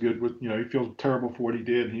everybody's good with, he feels terrible for what he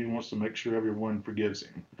did, and he wants to make sure everyone forgives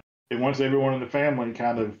him. And once everyone in the family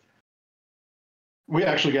we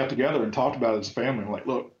actually got together and talked about it as a family. Like,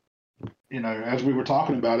 look, as we were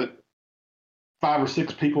talking about it, 5 or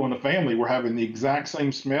 6 people in the family were having the exact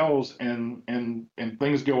same smells and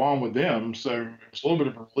things go on with them. So it's a little bit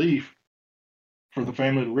of a relief for the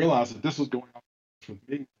family to realize that this is going on with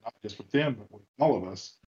me, not just with them, but with all of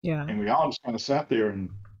us. Yeah. And we all just kind of sat there and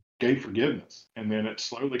gave forgiveness, and then it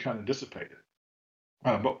slowly kind of dissipated.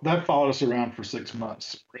 But that followed us around for 6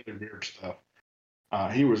 months. Really weird stuff.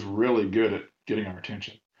 He was really good at getting our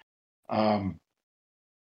attention.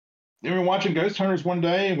 They were watching Ghost Hunters one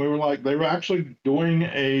day, and we were like, they were actually doing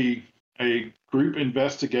a group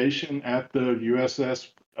investigation at the USS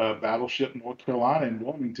Battleship North Carolina in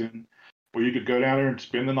Wilmington, where you could go down there and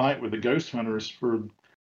spend the night with the Ghost Hunters for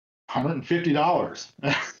 $150.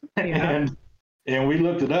 Yeah. And we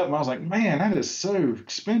looked it up, and I was like, man, that is so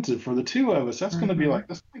expensive for the 2 of us. That's going to be like,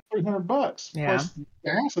 that's like $300 Yeah. plus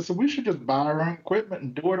gas. I said, we should just buy our own equipment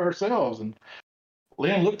and do it ourselves. And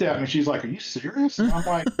Lynn looked at me, she's like, are you serious? And I'm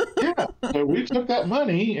like, yeah. So we took that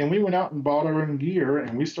money and we went out and bought our own gear,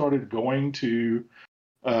 and we started going to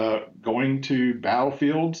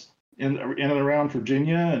battlefields in and around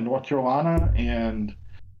Virginia and North Carolina, and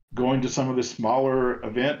going to some of the smaller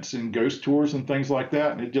events and ghost tours and things like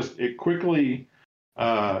that. And it quickly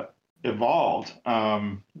evolved.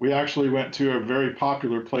 We actually went to a very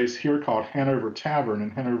popular place here called Hanover Tavern in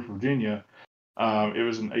Hanover, Virginia. It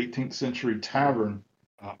was an 18th century tavern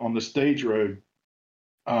on the stage road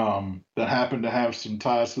that happened to have some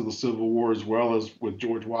ties to the Civil War, as well as with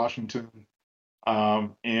George Washington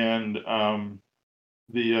and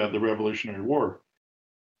the Revolutionary War.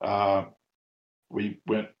 We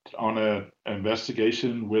went on an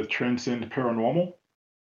investigation with Transcend Paranormal,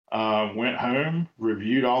 went home,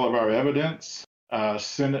 reviewed all of our evidence,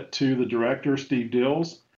 sent it to the director, Steve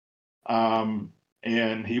Dills,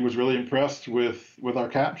 and he was really impressed with our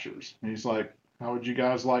captures. And he's like, "How would you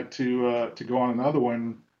guys like to go on another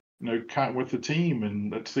one? Kind of with the team,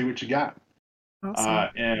 and let's see what you got." Awesome.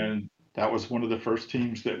 And that was one of the first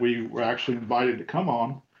teams that we were actually invited to come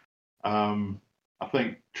on. I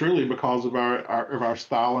think truly because of our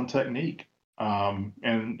style and technique, and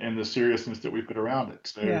the seriousness that we put around it.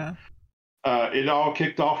 So yeah. It all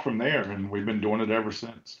kicked off from there, and we've been doing it ever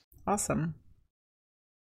since. Awesome.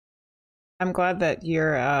 I'm glad that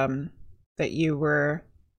you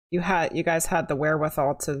guys had the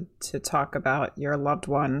wherewithal to talk about your loved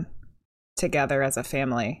one together as a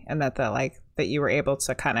family, and that you were able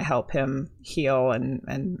to kind of help him heal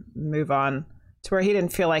and move on to where he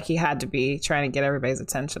didn't feel like he had to be trying to get everybody's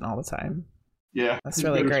attention all the time. Yeah, that's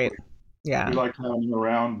really great. Yeah, we like to have him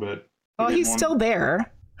around, but he's still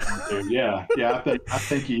there. Yeah, I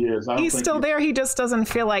think he is. He's still there. He just doesn't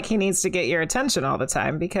feel like he needs to get your attention all the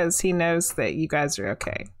time because he knows that you guys are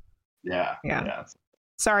okay. Yeah.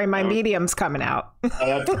 Sorry, my medium's coming out. You're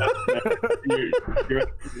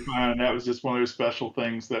fine. That was just one of those special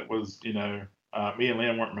things that was, me and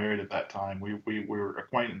Lynn weren't married at that time. We were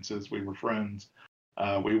acquaintances. We were friends.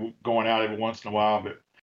 We were going out every once in a while, but,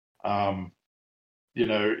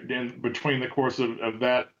 in between the course of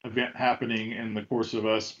that event happening and the course of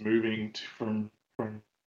us moving from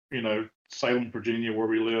Salem, Virginia, where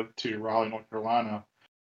we lived, to Raleigh, North Carolina,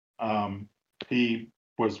 he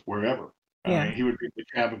was wherever. Yeah. I mean, he would be in the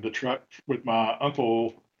cab of the truck with my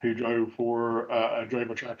uncle, who drove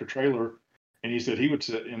a tractor trailer, and he said he would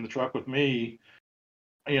sit in the truck with me,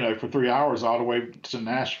 for 3 hours all the way to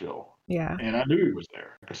Nashville. Yeah. And I knew he was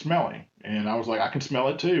there. I could smell him. And I was like, I can smell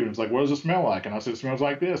it too. And it's like, what does it smell like? And I said, it smells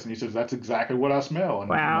like this. And he says, that's exactly what I smell. And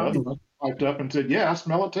wow. The other one piped up and said, yeah, I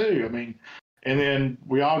smell it too. I mean, and then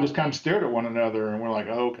we all just kind of stared at one another and we're like,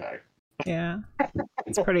 oh, okay. Yeah.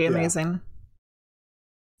 It's pretty amazing.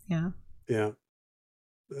 Yeah. Yeah.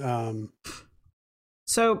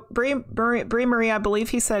 So Bree Marie, I believe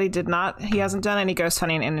he said he hasn't done any ghost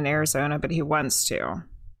hunting in Arizona, but he wants to.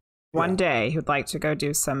 One day he would like to go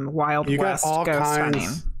do some Wild West ghost hunting.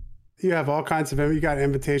 You have all kinds of, you got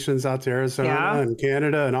invitations out to Arizona and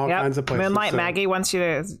Canada and all kinds of places. Moonlight Maggie wants you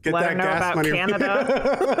to let her know about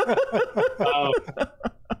Canada.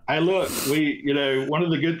 Hey, look, one of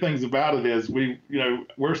the good things about it is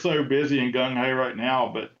we're so busy and gung ho right now,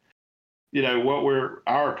 but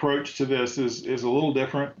our approach to this is a little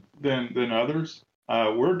different than others.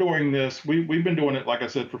 We're doing this. We've been doing it, like I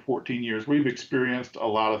said, for 14 years. We've experienced a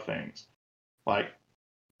lot of things. Like,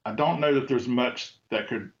 I don't know that there's much that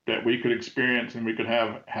we could experience and we could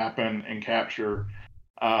have happen and capture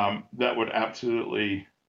that would absolutely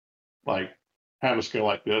have us go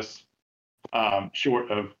like this. Short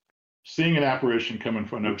of seeing an apparition come in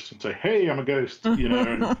front of us and say, "Hey, I'm a ghost,"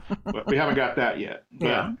 but we haven't got that yet.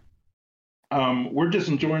 But we're just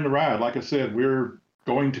enjoying the ride. Like I said, we're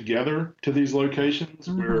going together to these locations.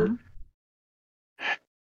 Mm-hmm.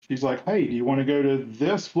 She's like, "Hey, do you want to go to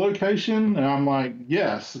this location?" And I'm like,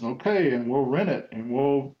 "Yes." Okay, and we'll rent it and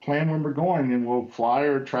we'll plan when we're going and we'll fly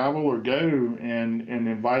or travel or go and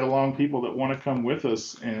invite along people that want to come with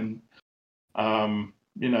us. And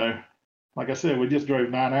like I said, we just drove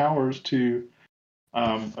 9 hours to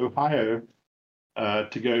Ohio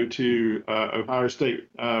to go to Ohio State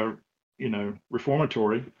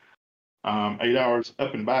Reformatory. 8 hours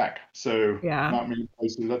up and back, so not many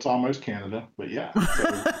places. That's almost Canada, but yeah.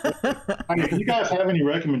 So, if you guys have any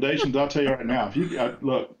recommendations, I'll tell you right now. If you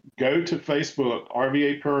look, go to Facebook,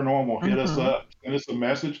 RVA Paranormal, hit us up, send us a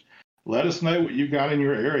message, let us know what you've got in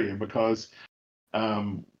your area, because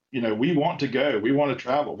we want to go, we want to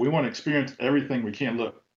travel, we want to experience everything we can.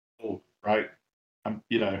 Look, right? I'm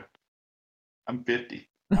 50.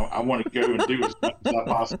 I want to go and do as much as I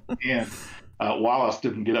possibly can. While I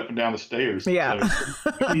still can get up and down the stairs. Yeah.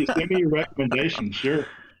 So, send me your recommendations, sure.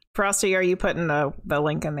 Frosty, are you putting the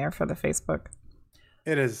link in there for the Facebook?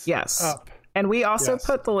 It is. Yes. Up. And we also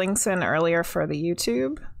put the links in earlier for the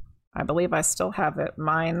YouTube. I believe I still have it.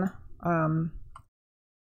 Mine.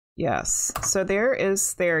 Yes. So there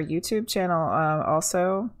is their YouTube channel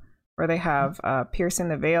also, where they have Piercing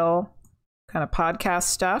the Veil kind of podcast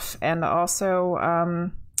stuff. And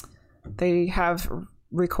also they have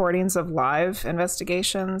recordings of live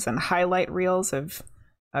investigations and highlight reels of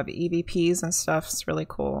EVPs and stuff. It's really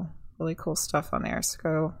cool stuff on there. So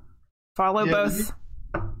go follow both.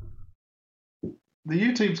 The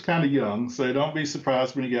YouTube's kind of young, so don't be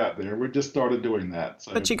surprised when you get there. We just started doing that.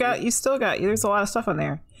 So. But there's a lot of stuff on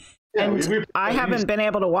there. Yeah, and I haven't been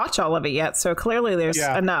able to watch all of it yet, so clearly there's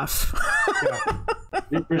enough.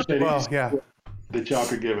 We appreciate it. Well, yeah. that y'all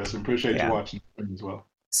could give us. And appreciate Yeah. you watching as well.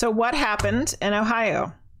 So what happened in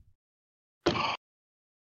Ohio?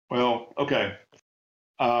 Well, okay.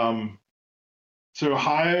 So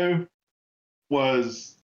Ohio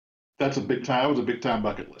that's a big time. That was a big time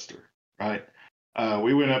bucket lister, right?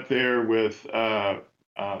 We went up there with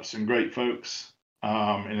some great folks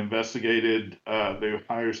and investigated the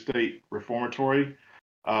Ohio State Reformatory.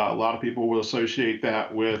 A lot of people will associate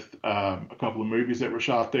that with a couple of movies that were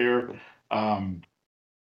shot there.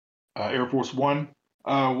 Air Force One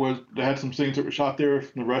they had some scenes that were shot there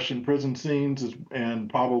from the Russian prison scenes, and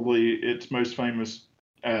probably it's most famous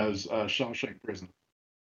as Shawshank Prison.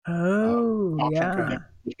 Yeah.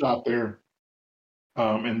 Shot there,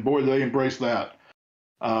 and boy, they embrace that.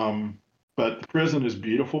 But the prison is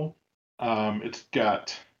beautiful. It's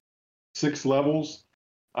got 6 levels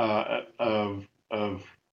of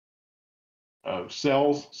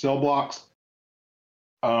cell blocks.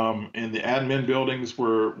 And the admin buildings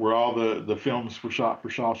where all the films were shot for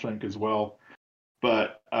Shawshank as well.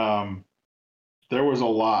 But there was a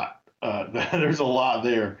lot. There's a lot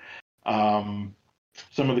there.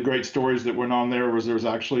 Some of the great stories that went on there was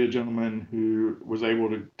actually a gentleman who was able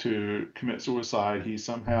to commit suicide. He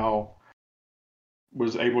somehow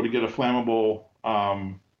was able to get a flammable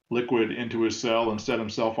liquid into his cell and set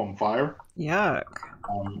himself on fire. Yuck.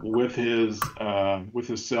 With his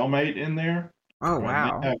cellmate in there. Oh,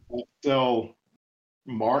 wow. They have that cell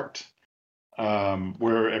marked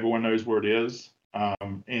where everyone knows where it is.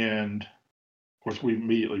 And of course, we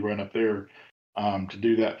immediately ran up there to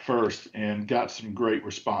do that first and got some great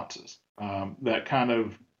responses that kind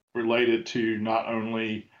of related to not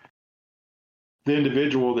only the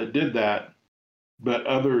individual that did that, but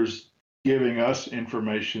others giving us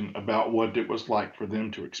information about what it was like for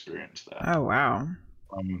them to experience that. Oh, wow.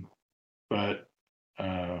 But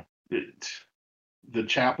the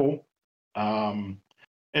chapel, and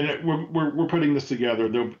we're putting this together.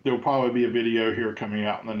 There'll probably be a video here coming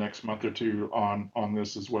out in the next month or two on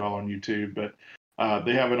this as well on YouTube. But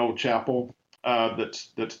they have an old chapel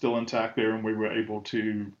that's still intact there, and we were able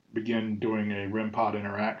to begin doing a REM pod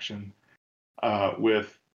interaction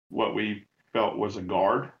with what we felt was a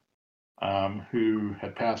guard who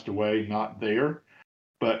had passed away, not there,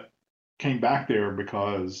 but came back there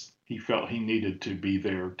because he felt he needed to be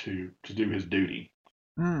there to do his duty.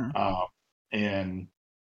 And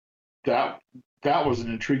that was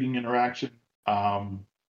an intriguing interaction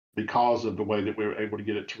because of the way that we were able to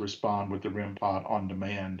get it to respond with the REM pod on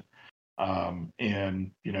demand.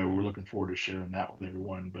 And we're looking forward to sharing that with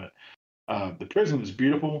everyone. But the prison is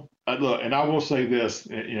beautiful. Look, and I will say this,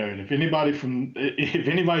 and if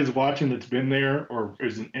anybody's watching that's been there or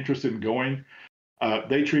is interested in going,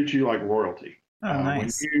 they treat you like royalty. Oh,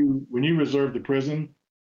 nice. When you reserve the prison,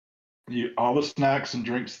 all the snacks and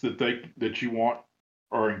drinks that you want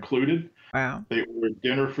are included. Wow. They order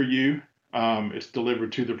dinner for you. It's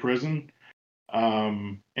delivered to the prison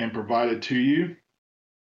and provided to you.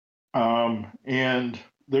 And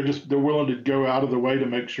they're willing to go out of the way to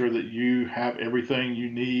make sure that you have everything you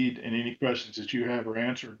need and any questions that you have are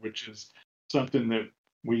answered, which is something that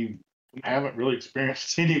we haven't really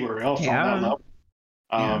experienced anywhere else on that level.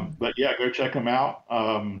 But yeah, go check them out.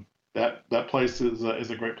 That place is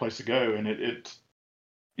a great place to go, and it's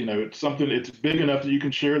something. It's big enough that you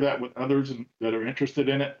can share that with others that are interested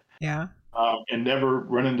in it. Yeah. And never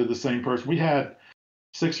run into the same person. We had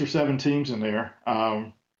 6 or 7 teams in there,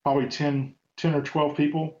 probably 10 or 12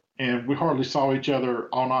 people, and we hardly saw each other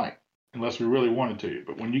all night unless we really wanted to.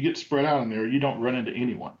 But when you get spread out in there, you don't run into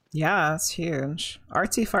anyone. Yeah, it's huge.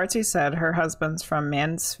 Artsy Fartsy said her husband's from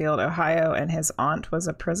Mansfield, Ohio, and his aunt was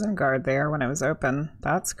a prison guard there when it was open.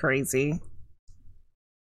 That's crazy.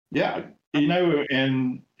 Yeah,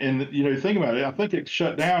 and think about it. I think it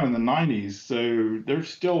shut down in the 90s, so there's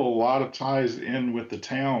still a lot of ties in with the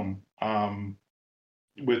town,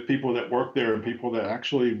 with people that work there and people that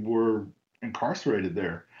actually were incarcerated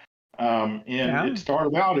there. It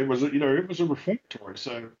started out, it was a reformatory,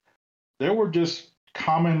 so there were just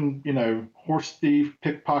common, horse thief,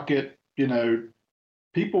 pickpocket,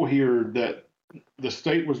 people here that the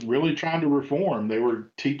state was really trying to reform. They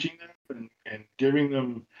were teaching them and giving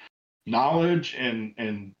them knowledge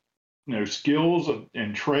and skills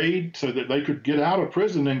and trade so that they could get out of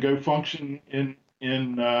prison and go function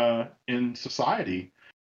in society.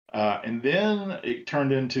 And then it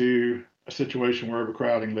turned into a situation where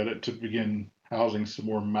overcrowding led it to begin housing some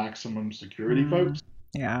more maximum security folks.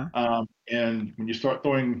 Yeah. And when you start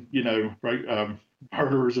throwing,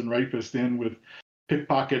 murderers and rapists in with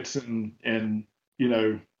pickpockets and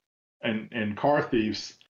car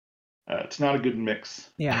thieves, it's not a good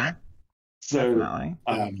mix. Yeah. So,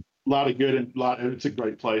 definitely. lot of good and it's a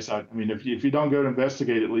great place. I mean, if you don't go to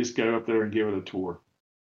investigate, at least go up there and give it a tour.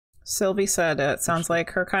 Sylvie said it sounds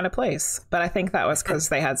like her kind of place, but I think that was because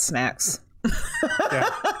they had snacks. Yeah.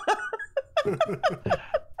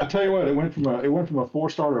 I tell you what, it went from a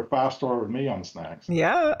 4-star to a 5-star with me on snacks.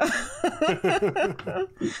 Yeah.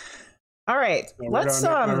 All right, So let's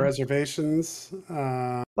my reservations.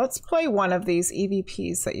 let's play one of these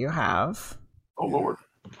EVPs that you have. Oh Lord.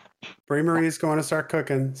 Brie Marie's going to start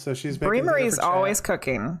cooking, so she's making Brie dinner Marie's for Chad. always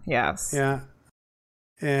cooking. Yes. Yeah.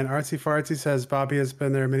 And Artsy Fartsy says Bobby has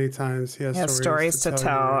been there many times. He has stories to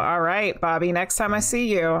tell. you. All right, Bobby. Next time I see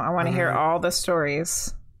you, I want to hear all the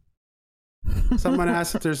stories. Someone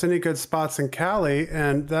asked if there's any good spots in Cali,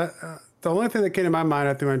 and that the only thing that came to my mind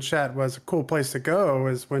I threw in chat was a cool place to go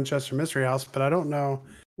is Winchester Mystery House, but I don't know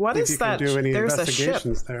What if is you that? can do any There's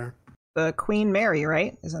investigations there. The Queen Mary,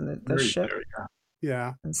 right? Isn't the ship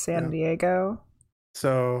Yeah. in San Diego?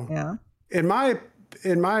 So Yeah. in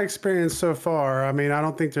my experience so far, I mean, I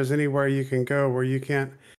don't think there's anywhere you can go where you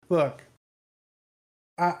can't look.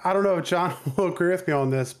 I don't know if John will agree with me on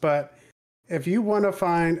this, but if you want to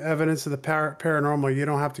find evidence of the paranormal, you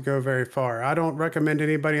don't have to go very far. I don't recommend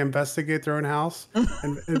anybody investigate their own house.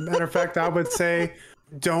 And matter of fact, I would say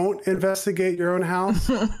don't investigate your own house.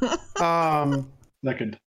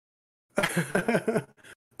 Second.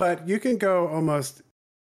 But you can go almost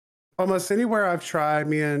anywhere I've tried.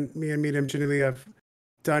 Me and Medium Ginny Lee have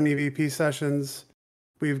done EVP sessions.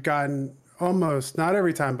 We've gotten not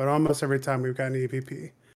every time, but almost every time we've gotten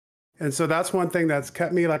EVP. And so that's one thing that's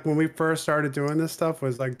kept me, like when we first started doing this stuff,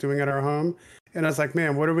 was like doing it at our home. And I was like,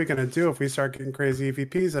 man, what are we going to do if we start getting crazy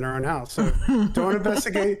EVPs in our own house? So don't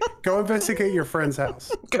investigate, go investigate your friend's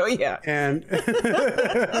house. Go, yeah. And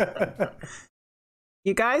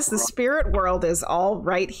you guys, the spirit world is all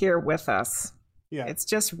right here with us. yeah, It's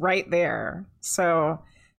just right there. So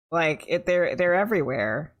like they're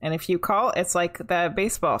everywhere. And if you call, it's like the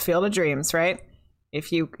baseball Field of Dreams, right?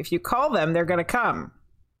 If you call them, they're going to come.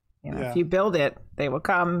 You know, if you build it, they will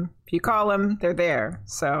come. If you call them, they're there.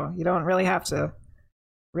 So you don't really have to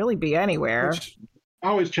really be anywhere. I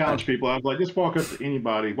always challenge people. I was like, just walk up to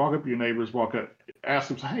anybody, walk up to your neighbors, ask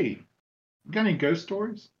them, hey, you got any ghost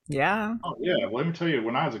stories? Yeah. Oh yeah, well, let me tell you,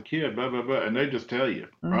 when I was a kid, blah blah blah, and they just tell you,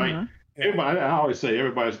 right? Mhm. Yeah. Everybody, I always say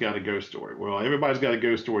everybody's got a ghost story. Well, everybody's got a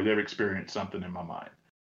ghost story. They've experienced something in my mind.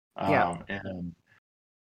 And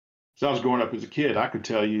so I was growing up as a kid. I could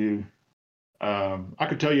tell you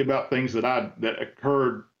about things that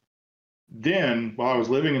occurred then while I was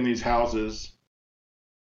living in these houses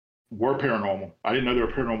were paranormal. I didn't know they were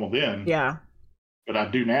paranormal then. Yeah. But I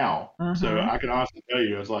do now. So Mhm. I can honestly tell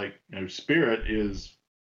you, it's like, spirit is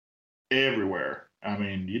everywhere. I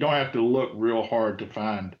mean, you don't have to look real hard to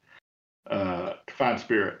find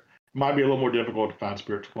spirit. It might be a little more difficult to find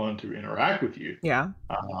spirits one to interact with you. Yeah.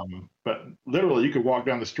 But literally, you could walk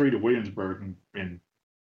down the street of Williamsburg and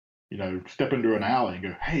step into an alley and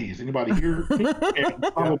go, "Hey, is anybody here?" And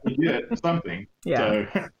probably get something. Yeah.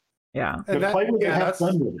 So, Yeah. but play with it, have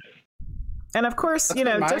fun with it. And of course,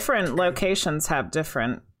 different locations have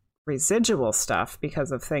different residual stuff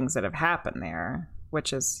because of things that have happened there,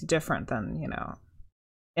 which is different than,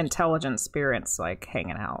 intelligent spirits like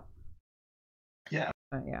hanging out. Yeah.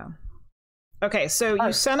 Yeah. Okay, so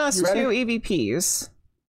you sent us You ready? 2 EVPs.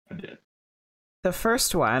 I did. The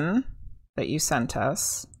first one that you sent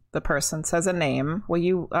us, the person says a name. Will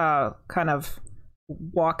you kind of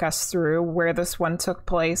walk us through where this one took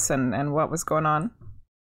place and what was going on?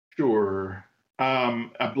 Sure.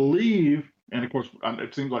 I believe, and of course,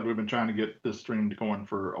 it seems like we've been trying to get this stream going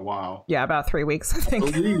for a while. Yeah, about 3 weeks, I I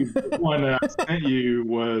think. believe the one that I sent you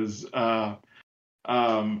was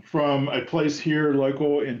from a place here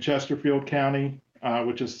local in Chesterfield County,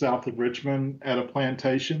 which is south of Richmond, at a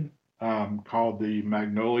plantation called the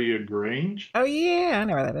Magnolia Grange. Oh, yeah, I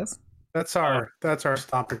know where that is. that's our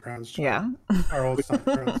stomping grounds. Yeah. Our old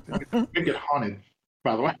stomping grounds. Yeah. Wicked haunted,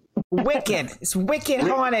 by the way. Wicked. It's wicked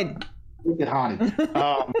haunted. Wicked haunted.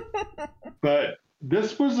 But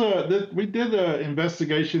this was we did an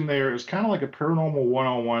investigation there. It was kind of like a paranormal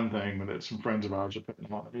one-on-one thing that some friends of ours are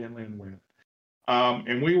putting on in with.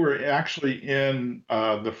 And we were actually in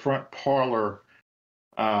the front parlor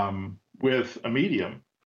with a medium.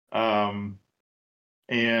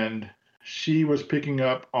 And she was picking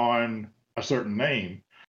up on a certain name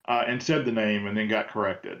and said the name and then got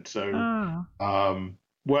corrected. So and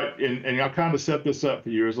I kind of set this up for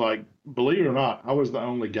you. It's like, believe it or not, I was the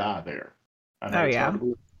only guy there. Oh, yeah.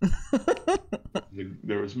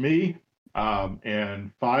 There was me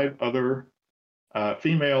and 5 other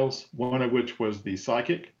females, one of which was the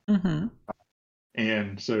psychic. Mm-hmm.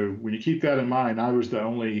 And so when you keep that in mind, I was the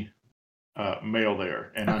only male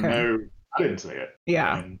there, and Okay. I know I didn't say it.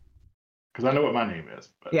 Yeah. Because I know what my name is.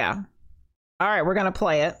 But. Yeah. All right, we're gonna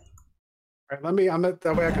play it. All right,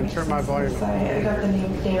 that way I can turn my volume up. I got the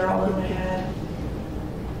name Daryl in my head.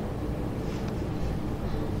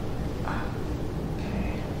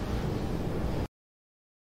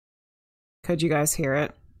 Could you guys hear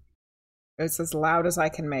it? It's as loud as I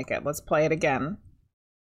can make it. Let's play it again.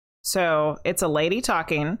 So it's a lady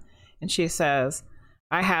talking, and she says,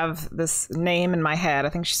 I have this name in my head. I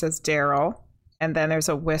think she says Daryl. And then there's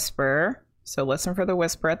a whisper. So listen for the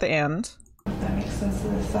whisper at the end. That makes sense to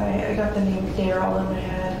this. I got the name Daryl in my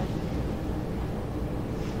head.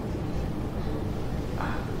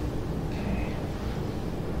 Okay.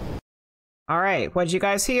 All right, what'd you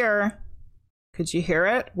guys hear? Could you hear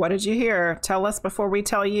it? What did you hear? Tell us before we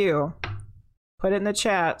tell you. Put it in the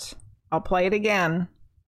chat. I'll play it again.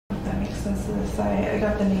 That makes sense to this. I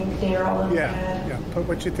got the name Daryl in my head. Yeah. Put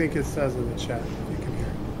what you think it says in the chat if you can hear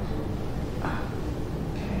it. Okay.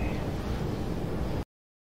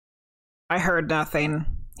 I heard nothing.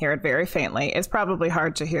 Hear it very faintly. It's probably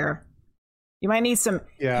hard to hear. You might need some.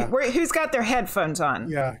 Yeah. Who's got their headphones on?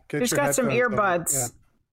 Yeah. Who's got some earbuds?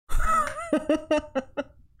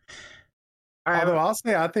 All right. Although I'll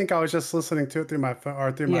say, I think I was just listening to it through my phone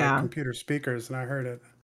or through my computer speakers, and I heard it.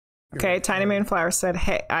 Okay, Tiny Moonflower said,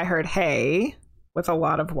 "Hey," I heard "hey" with a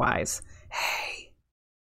lot of Y's. Hey.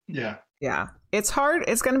 Yeah. Yeah. It's hard.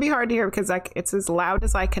 It's going to be hard to hear because it's as loud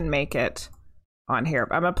as I can make it on here.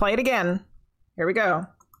 I'm going to play it again. Here we go.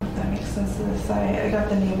 That makes sense to this. I got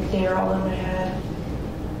the name Daryl in my head.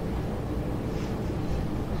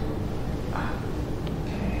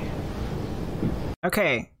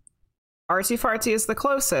 Okay. Artsy Fartsy is the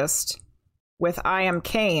closest with I am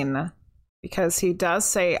Kane because he does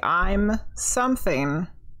say I'm something,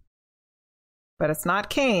 but it's not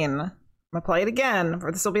Kane. I'm going to play it again.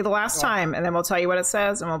 This will be the last time, and then we'll tell you what it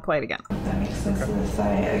says, and we'll play it again. That makes sense to this.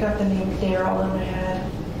 I got the name Daryl in my head.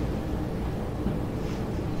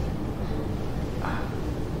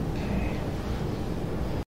 Okay.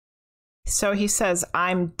 So he says,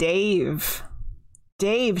 I'm Dave.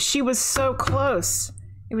 Dave, she was so close.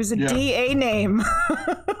 It was a DA name.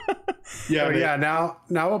 Now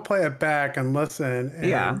we'll play it back and listen.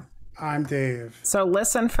 And I'm Dave. So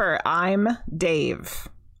listen for I'm Dave.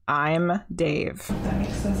 I'm Dave. That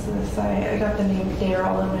makes sense to this. I got the name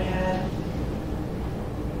Daryl in my head.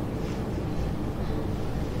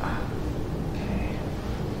 Okay.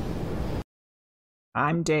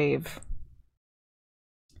 I'm Dave.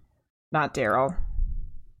 Not Daryl.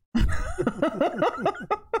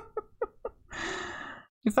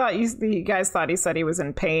 You guys thought he said he was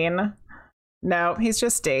in pain. No, he's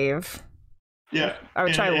just Dave. Yeah.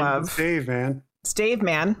 Which I love. It's Dave, man. It's Dave,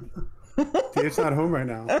 man. Dave's not home right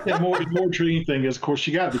now. The more intriguing thing is, of course,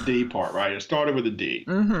 she got the D part, right? It started with a D.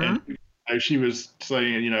 Mm-hmm. And she was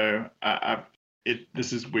saying,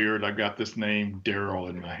 this is weird. I've got this name Daryl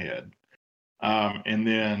in my head. And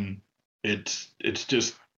then it's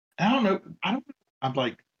just, I don't know. I'm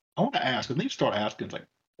like, I want to ask, and they start asking, it's like,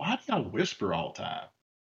 why do y'all whisper all the time?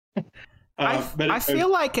 I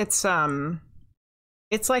feel like it's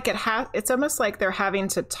almost like they're having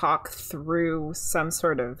to talk through some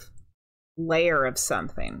sort of layer of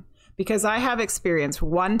something, because I have experienced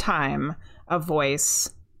one time a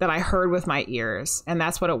voice that I heard with my ears, and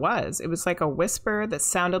that's what it was. It was like a whisper that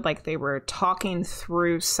sounded like they were talking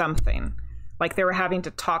through something, like they were having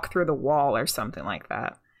to talk through the wall or something like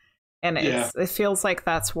that. And it feels like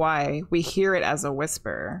that's why we hear it as a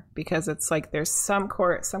whisper, because it's like there's some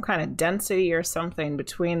kind of density or something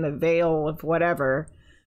between the veil of whatever,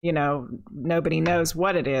 nobody knows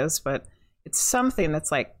what it is, but it's something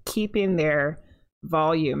that's like keeping their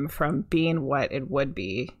volume from being what it would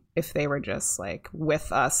be if they were just like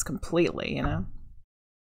with us completely,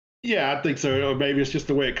 Yeah, I think so. Or maybe it's just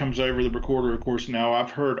the way it comes over the recorder. Of course, now I've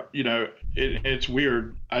heard, it's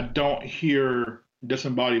weird. I don't hear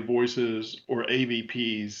disembodied voices or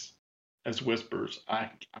EVPs as whispers.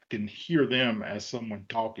 I can hear them as someone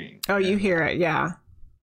talking. Oh, you hear it, yeah.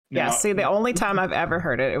 Now, See, the only time I've ever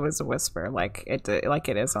heard it was a whisper, like it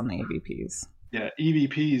is on the EVPs. Yeah,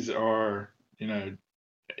 EVPs are,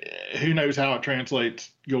 who knows how it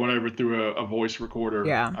translates going over through a voice recorder.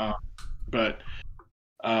 Yeah. But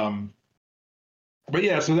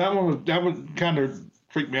yeah, so that one kind of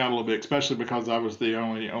freaked me out a little bit, especially because I was the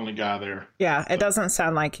only guy there. Yeah, it doesn't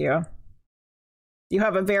sound like you. You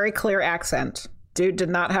have a very clear accent. Dude did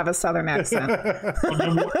not have a Southern accent.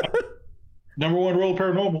 Number one rule of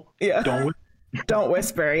paranormal. Yeah. Don't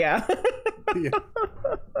whisper, yeah. Yeah.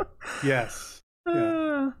 Yes.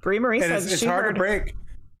 Yeah. Bree Marie And said it's she hard heard. to break.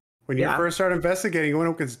 When you first start investigating, you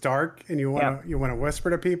want to it's dark and you want to whisper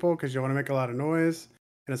to people because you want to make a lot of noise,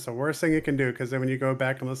 and it's the worst thing you can do because then when you go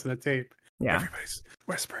back and listen to tape, everybody's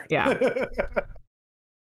whispering. Yeah.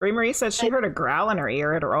 Bree Marie said she heard a growl in her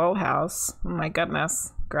ear at her old house. Oh my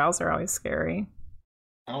goodness, growls are always scary.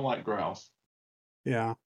 I don't like growls.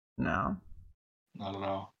 Yeah. No. Not at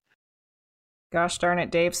all. Gosh darn it,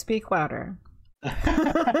 Dave, speak louder.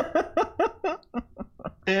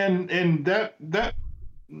 and that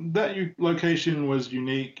location was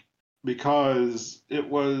unique because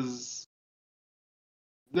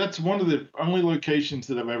that's one of the only locations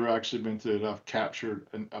that I've ever actually been to that I've captured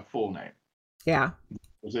a full name. Yeah. I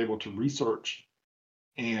was able to research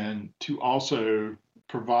and to also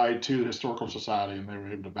provide to the Historical Society, and they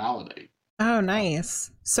were able to validate. Oh,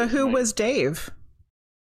 nice. So who was Dave?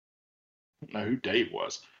 I don't know who Dave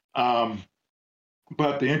was.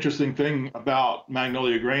 But the interesting thing about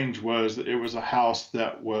Magnolia Grange was that it was a house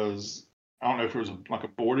that was, I don't know if it was like a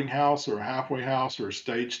boarding house or a halfway house or a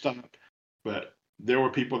stage stop, but there were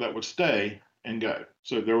people that would stay and go.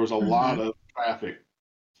 So there was a lot of traffic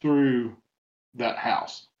through that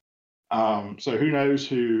house. So who knows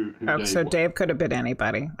who Dave so was. Dave could have been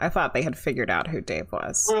anybody. I thought they had figured out who Dave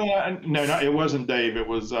was. Well, no, it wasn't Dave. It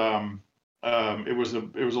was it was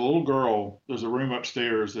a little girl. There's a room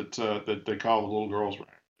upstairs that they call the little girl's room.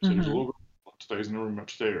 So there's a little girl that stays in the room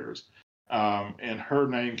upstairs, and her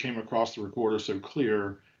name came across the recorder so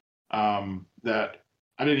clear that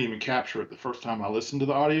I didn't even capture it the first time I listened to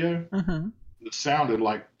the audio. It sounded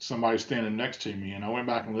like somebody standing next to me, and I went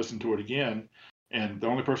back and listened to it again, and the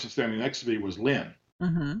only person standing next to me was Lynn.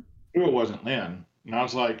 It wasn't Lynn, and I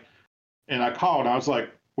was like, and I called. And I was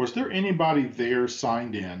like, was there anybody there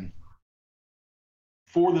signed in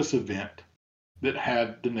for this event that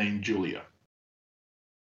had the name Julia?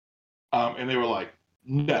 And they were like,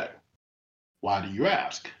 no. Why do you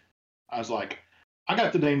ask? I was like, I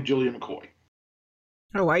got the name Julia McCoy.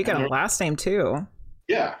 Oh, wow, you got a last name too.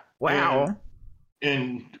 Yeah. Wow.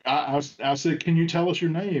 And I said, can you tell us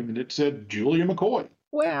your name? And it said Julia McCoy.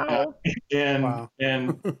 Wow. And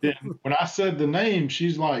then when I said the name,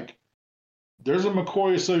 she's like, there's a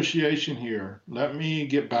McCoy association here. Let me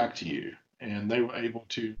get back to you. And they were able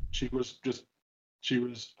to. She was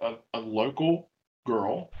a local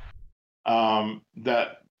girl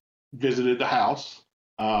that visited the house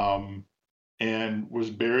and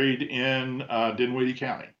was buried in Dinwiddie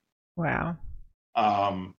County. Wow.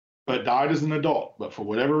 But died as an adult. But for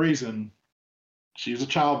whatever reason, she was a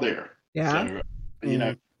child there. Yeah. So, you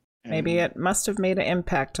know. Maybe it must have made an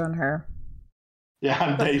impact on her.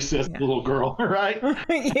 Yeah, and Dave says little girl, right?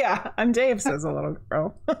 Yeah, and Dave says a little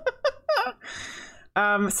girl.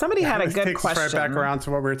 Somebody had a good question. Right back around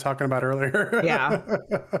to what we were talking about earlier. Yeah.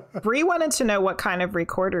 Bree wanted to know what kind of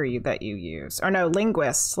recorder that you use. Or no,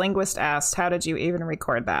 Linguist. Linguist asked, how did you even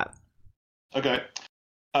record that? Okay.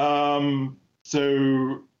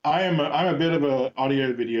 So I'm a bit of an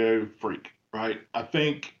audio video freak, right? I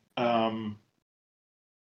think I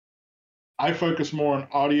focus more on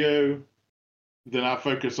audio than I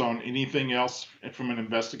focus on anything else from an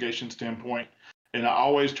investigation standpoint. And I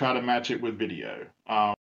always try to match it with video,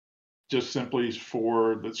 just simply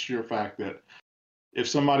for the sheer fact that if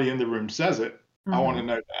somebody in the room says it, I want to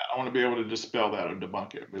know that. I want to be able to dispel that or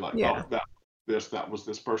debunk it. Be like, oh, that was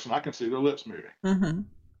this person. I can see their lips moving.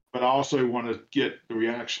 But I also want to get the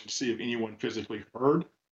reaction to see if anyone physically heard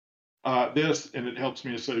this, and it helps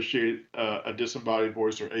me associate a disembodied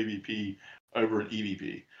voice or AVP over an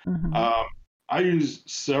EVP. I use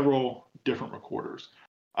several different recorders.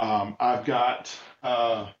 I've got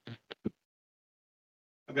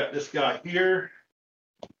this guy here,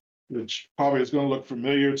 which probably is going to look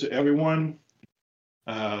familiar to everyone.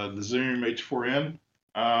 The Zoom H4n.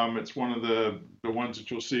 It's one of the ones that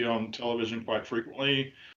you'll see on television quite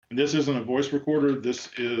frequently. And this isn't a voice recorder. This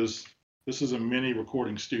is a mini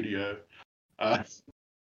recording studio.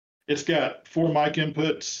 It's got 4 mic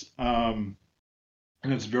inputs, and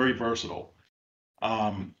it's very versatile.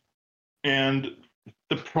 And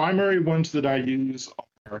the primary ones that I use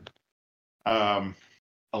are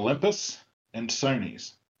Olympus and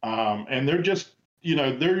Sony's. And they're just,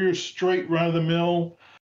 they're your straight run-of-the-mill,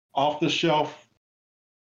 off-the-shelf,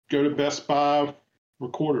 go to Best Buy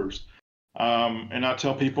recorders. And I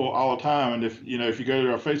tell people all the time, and if you go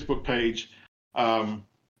to our Facebook page,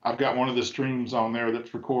 I've got one of the streams on there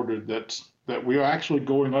that's recorded that we are actually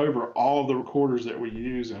going over all of the recorders that we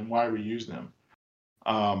use and why we use them.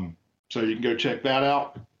 So you can go check that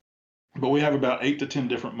out. But we have about 8 to 10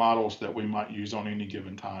 different models that we might use on any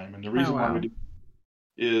given time. And the reason why we do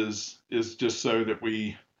is just so that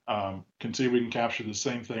we can see we can capture the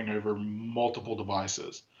same thing over multiple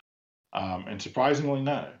devices. And surprisingly,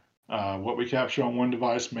 no. What we capture on one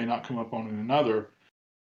device may not come up on another,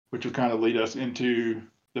 which will kind of lead us into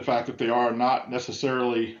the fact that they are not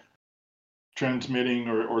necessarily transmitting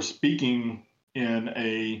or speaking in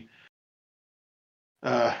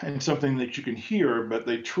in something that you can hear, but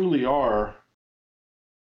they truly are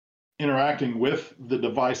interacting with the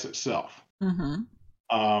device itself. Mm-hmm.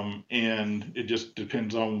 And it just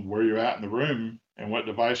depends on where you're at in the room and what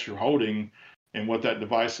device you're holding and what that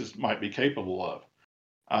device might be capable of.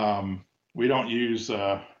 We don't use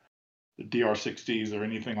the DR60s or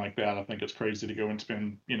anything like that. I think it's crazy to go and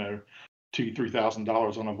spend,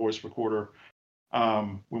 $2,000-$3,000 on a voice recorder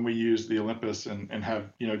when we use the Olympus and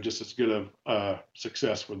have, just as good of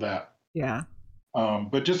success with that. Yeah.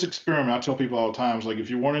 But just experiment. I tell people all the time, like if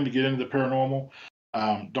you're wanting to get into the paranormal,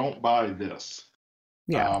 don't buy this.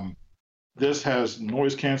 Yeah. This has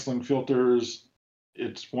noise canceling filters.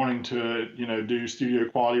 It's wanting to, do studio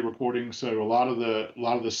quality recording. So a lot of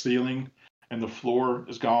the ceiling and the floor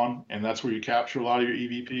is gone, and that's where you capture a lot of your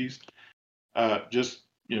EVPs.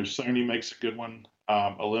 Sony makes a good one.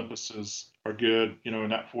 Olympuses are good, in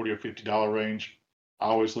that $40 or $50 range. I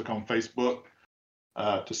always look on Facebook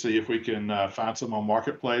to see if we can find some on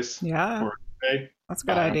Marketplace. Yeah. That's a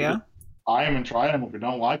good idea. Buy them and try them. If we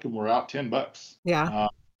don't like them, we're out $10. Yeah.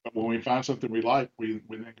 But when we find something we like, we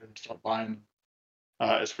then can start buying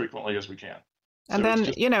as frequently as we can. And then,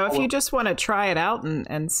 if you just want to try it out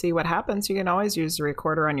and see what happens, you can always use the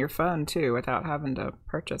recorder on your phone too without having to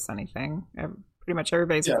purchase anything. Pretty much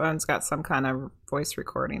everybody's phone's got some kind of voice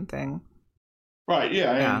recording thing. Right,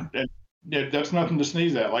 yeah. And that's nothing to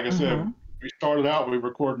sneeze at. Like I said, we started out, we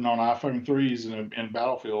recording on iPhone 3s in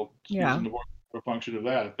Battlefield using the voice function of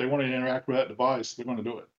that. If they want to interact with that device, they're going to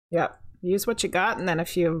do it. Yeah. Use what you got, and then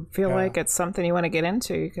if you feel like it's something you want to get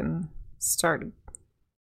into, you can start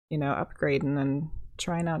upgrading and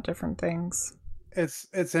trying out different things. It's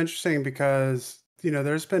interesting because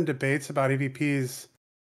there's been debates about EVPs.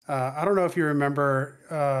 I don't know if you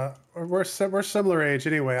remember. We're similar age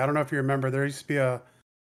anyway. I don't know if you remember. There used to be a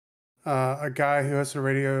guy who has a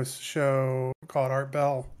radio show called Art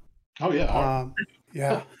Bell. Oh yeah.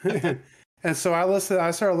 Yeah. And so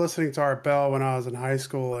I started listening to Art Bell when I was in high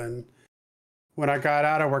school, and when I got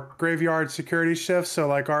out, I worked graveyard security shifts. So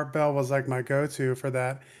like Art Bell was like my go-to for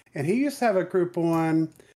that. And he used to have a group on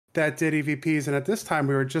that did EVPs. And at this time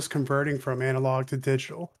we were just converting from analog to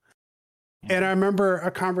digital. And I remember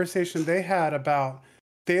a conversation they had about,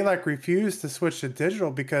 they like refused to switch to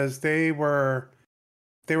digital because they were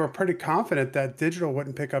pretty confident that digital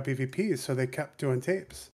wouldn't pick up EVPs. So they kept doing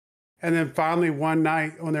tapes. And then finally one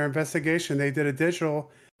night on their investigation, they did a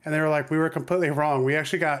digital and they were like, we were completely wrong. We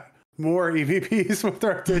actually got more EVPs with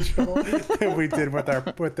our digital than we did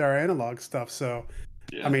with our analog stuff. So,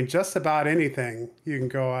 I mean, just about anything you can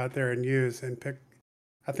go out there and use and pick.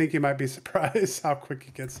 I think you might be surprised how quick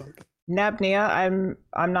you get something. Nabnia,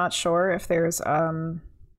 I'm not sure if there's a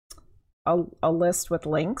list with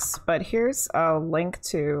links, but here's a link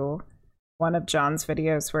to one of John's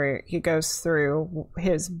videos where he goes through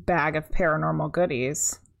his bag of paranormal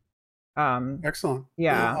goodies. Excellent.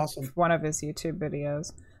 Yeah, awesome. One of his YouTube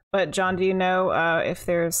videos. But John, do you know if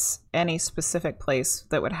there's any specific place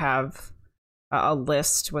that would have a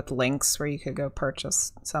list with links where you could go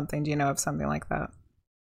purchase something? Do you know of something like that?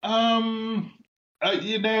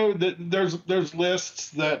 There's lists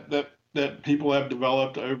that people have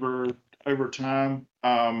developed over time.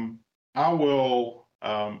 I'll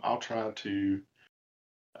try to.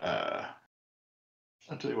 I'll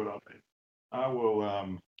tell you what I'll do.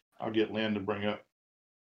 I'll get Lynn to bring up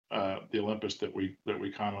the Olympus that we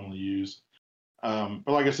commonly use. But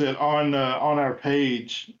like I said, on our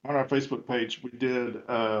page, on our Facebook page, we did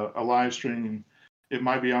a live stream. It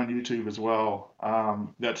might be on YouTube as well.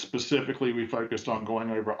 That specifically we focused on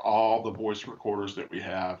going over all the voice recorders that we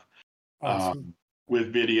have. Awesome.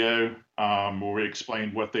 With video, where we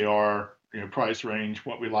explained what they are, price range,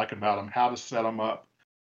 what we like about them, how to set them up,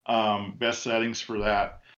 best settings for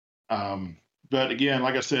that. But again,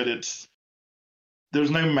 like I said, there's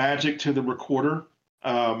no magic to the recorder.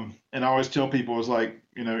 And I always tell people, it's like,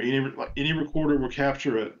 any recorder will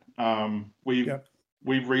capture it.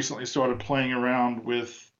 We've recently started playing around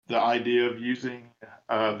with the idea of using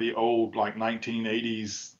the old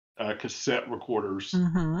 1980s cassette recorders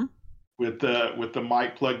with the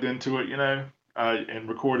mic plugged into it, and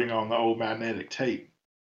recording on the old magnetic tape.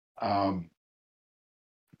 But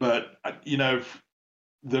like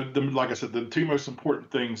I said, the two most important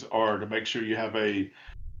things are to make sure you have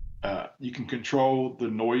you can control the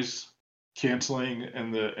noise canceling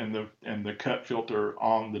and the cut filter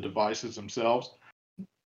on the devices themselves,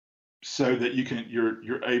 so that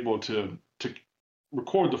you're able to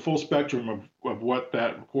record the full spectrum of what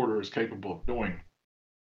that recorder is capable of doing,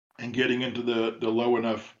 and getting into the low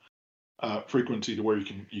enough frequency to where you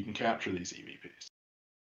can capture these EVPs.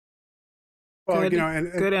 Well, Good,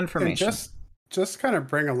 and good information. And just kind of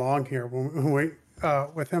bring along here when we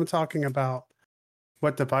with him talking about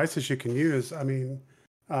what devices you can use. I mean,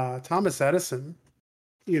 Thomas Edison,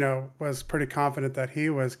 was pretty confident that he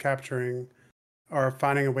was capturing or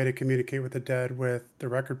finding a way to communicate with the dead with the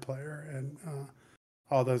record player and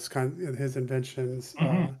all those kinds of his inventions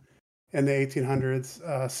in the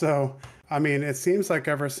 1800s. So, I mean, it seems like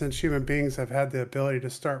ever since human beings have had the ability to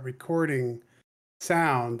start recording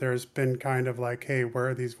sound, there's been kind of like, hey, where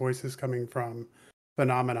are these voices coming from?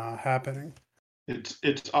 Phenomena happening.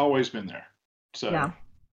 It's always been there. So Yeah.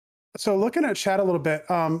 So looking at chat a little bit,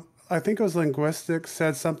 I think it was Linguistics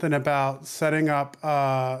said something about setting up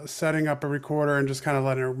a recorder and just kind of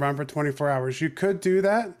letting it run for 24 hours. You could do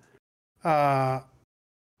that, but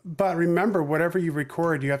remember, whatever you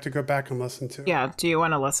record, you have to go back and listen to. Yeah. Do you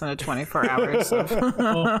want to listen to 24 hours of...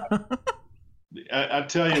 I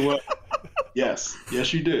tell you what, yes,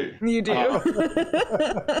 you do. You do.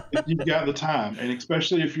 If you've got the time, and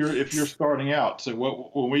especially if you're starting out. So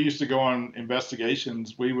when we used to go on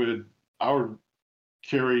investigations, I would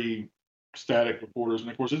carry static recorders, and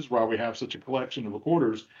of course this is why we have such a collection of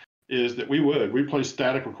recorders, is that we place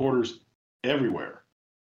static recorders everywhere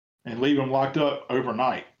and leave them locked up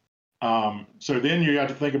overnight. So then you have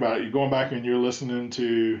to think about it. You're going back and you're listening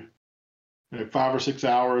to 5 or 6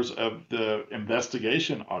 hours of the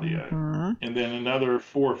investigation audio, and then another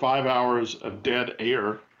 4 or 5 hours of dead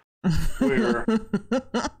air. Where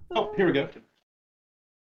oh, here we go.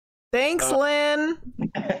 Thanks, Lynn.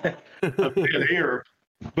 Of dead air.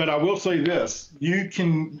 But I will say this: you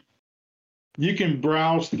can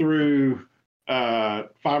browse through 5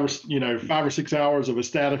 or 6 hours of a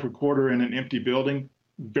static recorder in an empty building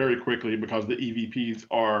very quickly, because the EVPs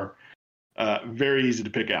are very easy to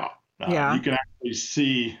pick out. Yeah. You can actually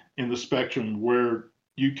see in the spectrum where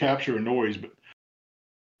you capture a noise, but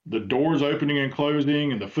the doors opening and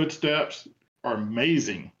closing and the footsteps are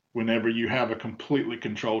amazing whenever you have a completely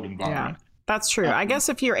controlled environment. Yeah, that's true. I guess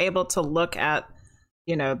if you're able to look at,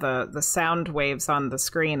 the sound waves on the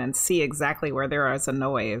screen and see exactly where there is a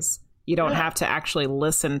noise, you don't have to actually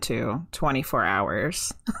listen to 24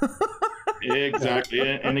 hours. Exactly.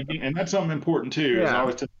 And that's something important too. Yeah. Is I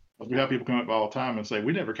always we have people come up all the time and say,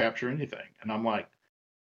 we never capture anything. And I'm like,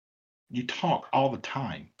 you talk all the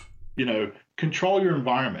time. Control your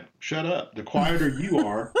environment. Shut up. The quieter you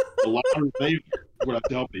are, the louder they what I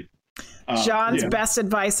tell people. John's best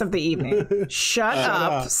advice of the evening. Shut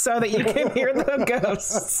up so that you can hear the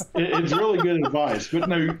ghosts. It's really good advice. But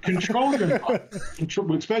no, control your environment.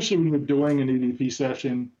 Especially when you're doing an EVP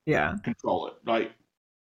session. Yeah. Control it. Like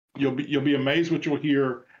you'll be amazed what you'll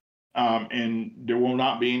hear. And there will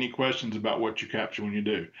not be any questions about what you capture when you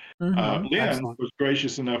do. Lynn was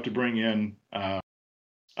gracious enough to bring in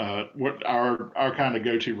what our kind of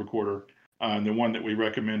go-to recorder, and the one that we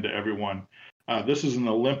recommend to everyone. This is an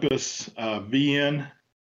Olympus VN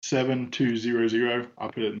 7200. I'll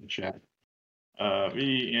put it in the chat.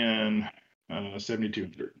 VN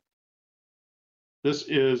 7200. This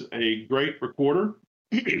is a great recorder.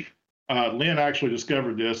 Lynn actually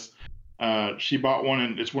discovered this. She bought one,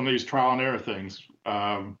 and it's one of these trial and error things.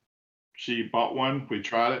 She bought one, we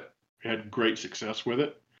tried it, we had great success with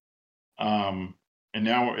it. And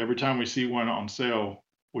now every time we see one on sale,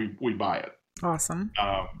 we buy it. Awesome.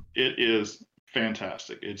 It is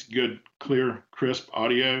fantastic. It's good, clear, crisp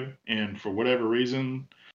audio, and for whatever reason,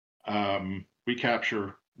 we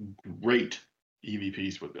capture great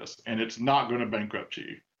EVPs with this, and it's not going to bankrupt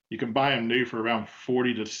you. You can buy them new for around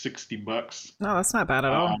 $40 to $60. No, that's not bad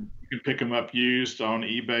at all. You can pick them up used on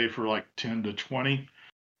eBay for like 10 to 20.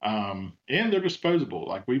 And they're disposable.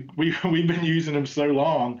 Like we've been using them so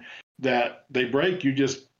long that they break, you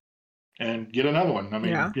just and get another one. I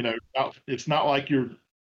mean, it's not like you're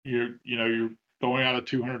throwing out a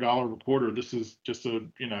 $200 recorder. This is just a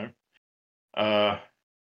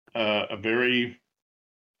very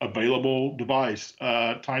available device.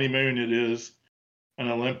 Tiny Moon, it is an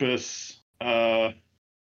Olympus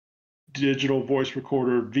digital voice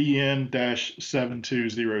recorder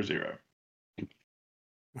VN-7200.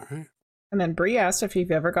 All right. And then Bree asked if you've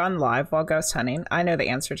ever gone live while ghost hunting. I know the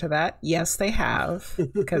answer to that. Yes, they have,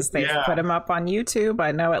 because they've put them up on YouTube.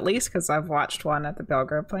 I know at least because I've watched one at the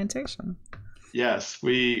Belgrove Plantation. Yes,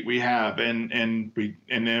 we have, and then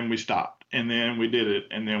we stopped, and then we did it,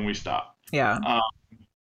 and then we stopped. Yeah.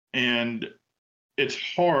 And it's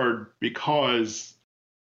hard because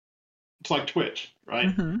it's like Twitch, right?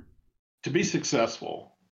 Mm-hmm. To be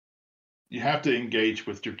successful, you have to engage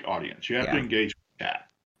with your audience. You have to engage with chat,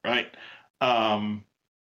 right?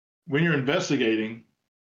 When you're investigating,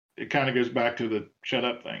 it kind of goes back to the shut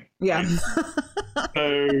up thing. Yeah. Right?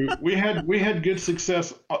 So we had good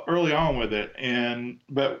success early on with it,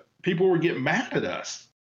 but people were getting mad at us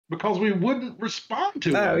because we wouldn't respond to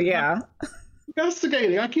Oh, them. yeah.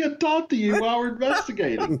 Investigating. I can't talk to you while we're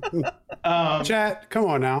investigating. Chat, come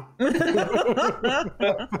on now.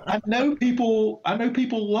 I know people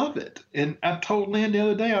love it. And I told Lynn the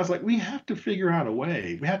other day, I was like, we have to figure out a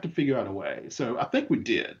way. So I think we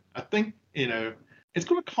did. I think, it's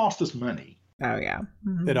going to cost us money. Oh, yeah.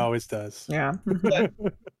 Mm-hmm. It always does. Yeah. But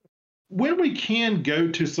when we can go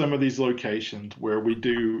to some of these locations where we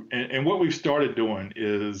do, and what we've started doing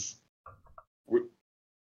is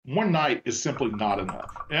one night is simply not enough.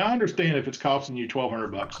 And I understand if it's costing you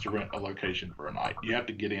 $1,200 to rent a location for a night, you have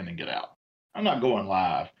to get in and get out. I'm not going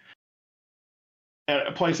live at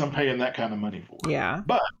a place I'm paying that kind of money for. Yeah.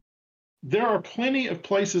 But there are plenty of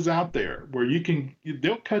places out there where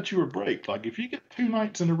they'll cut you a break. Like if you get 2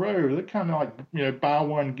 nights in a row, they're kind of like, buy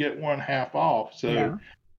one, get one half off. So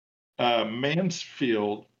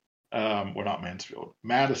Mansfield, not Mansfield,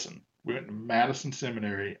 Madison. We went to Madison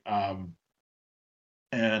Seminary.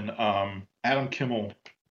 And Adam Kimmel,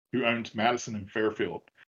 who owns Madison and Fairfield,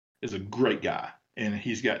 is a great guy. And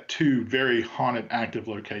he's got 2 very haunted active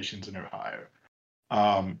locations in Ohio.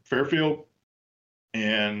 Fairfield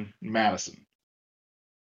and Madison.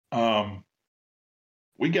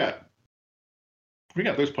 We got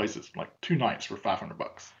those places like 2 nights for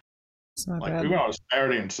 $500. It's not like bad. we went on a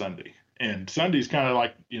Saturday and Sunday. And Sunday's kind of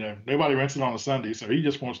like, nobody rents it on a Sunday, so he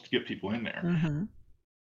just wants to get people in there. Mm-hmm.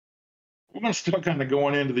 We're going to start kind of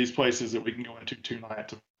going into these places that we can go into 2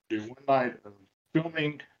 nights. Do 1 night of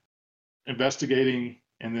filming, investigating,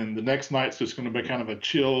 and then the next night's just going to be kind of a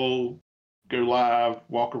chill, go live,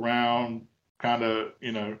 walk around, kind of,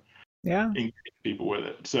 engage people with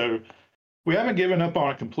it. So we haven't given up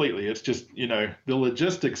on it completely. It's just, the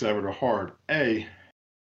logistics of it are hard. It's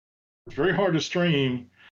very hard to stream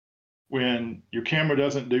when your camera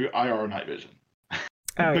doesn't do IR night vision.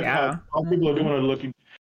 Oh, yeah. All people are doing are looking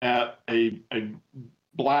at a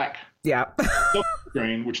black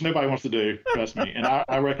screen, which nobody wants to do, trust me. And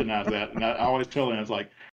I recognize that. And I always tell them, it's like,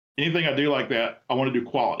 anything I do like that, I want to do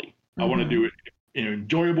quality. I want to do it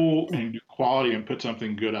enjoyable and do quality and put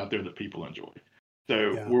something good out there that people enjoy.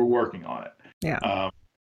 So we're working on it. Yeah.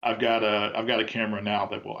 I've got a camera now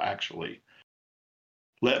that will actually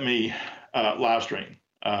let me live stream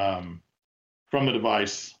from the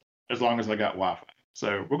device as long as I got Wi-Fi.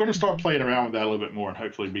 So we're going to start playing around with that a little bit more and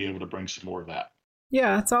hopefully be able to bring some more of that.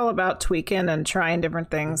 Yeah, it's all about tweaking and trying different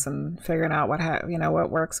things and figuring out what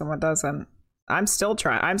works and what doesn't. I'm still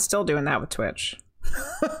doing that with Twitch.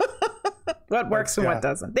 What works and what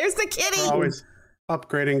doesn't. There's the kitty. We're always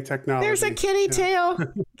upgrading technology. There's a kitty tail.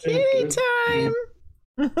 Kitty time.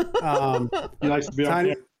 He likes to be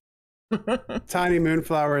on camera. Tiny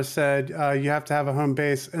Moonflower said you have to have a home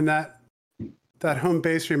base, and that home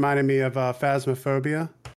base reminded me of Phasmophobia.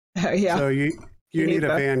 Yeah. So you need a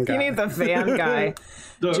van guy. You need the van guy.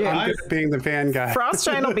 I'm being the van guy.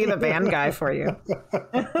 Frostshine will be the van guy for you.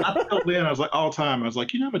 I told Lynn, I was like, all the time, I was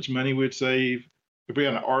like, you know how much money we'd save if we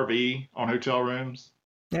had an RV on hotel rooms?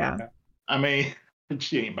 Yeah. I mean,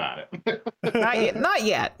 she ain't buying it. Not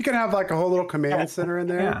yet. You can have like a whole little command center in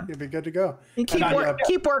there. Yeah. You'll be good to go. You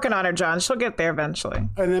keep working on her, John. She'll get there eventually.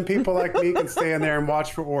 And then people like me can stay in there and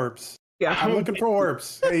watch for orbs. Yeah. I'm looking for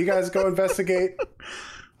orbs. Hey, you guys go investigate.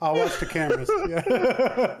 I'll watch the cameras.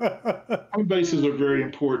 Yeah. Home bases are very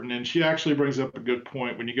important, and she actually brings up a good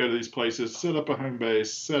point. When you go to these places, set up a home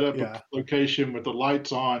base, set up a location with the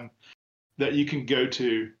lights on that you can go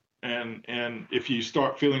to, and if you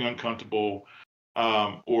start feeling uncomfortable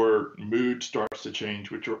or mood starts to change,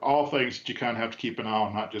 which are all things that you kind of have to keep an eye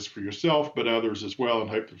on, not just for yourself, but others as well, and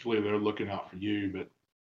hopefully they're looking out for you. But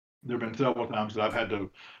there have been several times that I've had to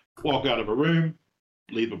walk out of a room,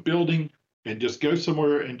 leave a building, and just go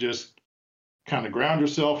somewhere and just kind of ground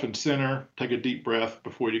yourself and center, take a deep breath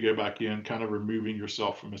before you go back in, kind of removing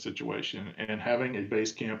yourself from a situation. And having a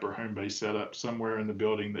base camp or home base set up somewhere in the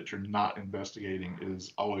building that you're not investigating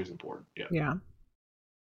is always important. Yeah.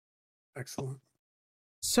 Excellent.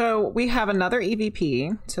 So we have another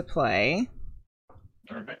EVP to play.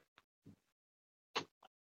 All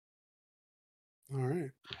right.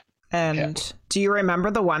 And do you remember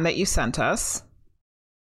the one that you sent us?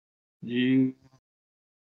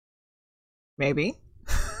 Maybe.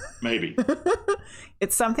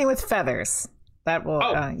 It's something with feathers. That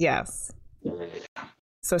will, yes.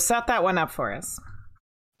 So set that one up for us.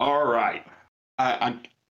 All right.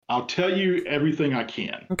 I'll tell you everything I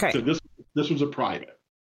can. Okay. So this was a private.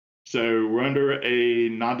 So we're under a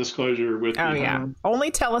non-disclosure with the homeowner.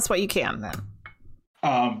 Only tell us what you can then.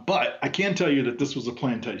 But I can tell you that this was a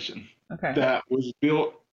plantation that was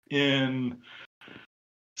built in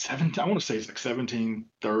I want to say it's like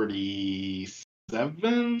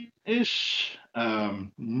 1737-ish.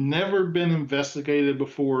 Never been investigated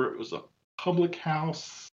before. It was a public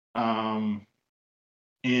house. And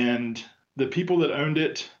the people that owned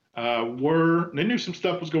it they knew some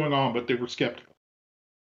stuff was going on, but they were skeptical.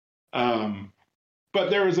 But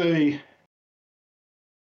there was a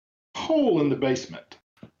hole in the basement.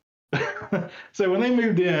 So when they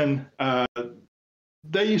moved in,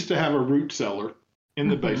 they used to have a root cellar in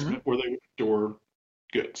the basement where they would store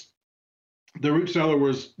goods. The root cellar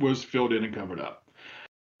was filled in and covered up.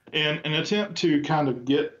 And an attempt to kind of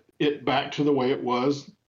get it back to the way it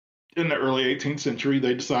was in the early 18th century,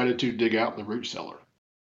 they decided to dig out the root cellar.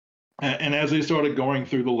 And as they started going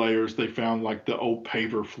through the layers, they found like the old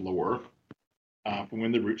paver floor from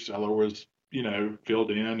when the root cellar was,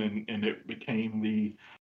 filled in, and it became the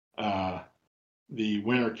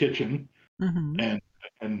winter kitchen and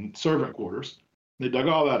servant quarters. They dug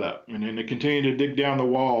all that up, and then they continued to dig down the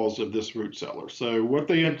walls of this root cellar. So what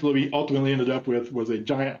they ultimately ended up with was a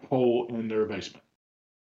giant hole in their basement.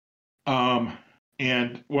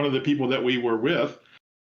 And one of the people that we were with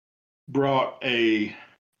brought a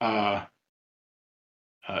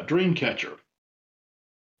dream catcher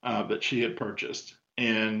that she had purchased,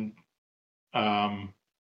 and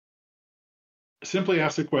simply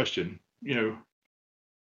asked the question,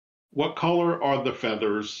 what color are the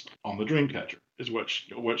feathers on the dream catcher? Is what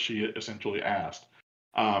she essentially asked.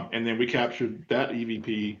 And then we captured that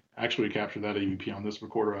EVP. Actually, we captured that EVP on this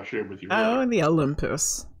recorder I shared with you. Oh, the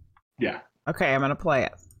Olympus. Yeah. Okay, I'm going to play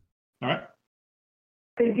it. All right.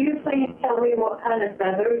 Could you please tell me what kind of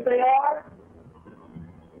feathers they are?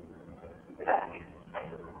 Okay.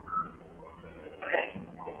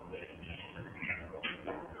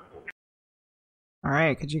 All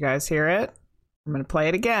right, could you guys hear it? I'm going to play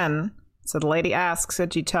it again. So the lady asks,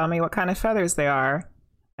 could you tell me what kind of feathers they are?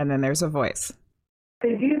 And then there's a voice.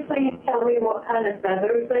 Could you please tell me what kind of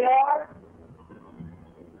feathers they are?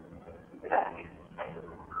 Okay.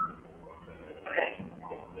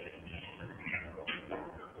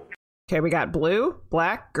 Okay, we got blue,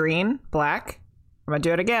 black, green, black. I'm going to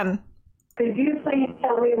do it again. Could you please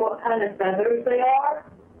tell me what kind of feathers they are?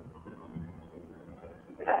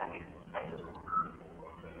 Okay.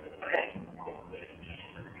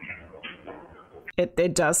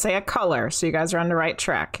 It does say a color, so you guys are on the right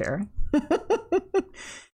track here.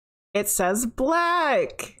 It says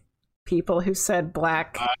black. People who said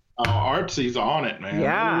black. Artsy's on it, man.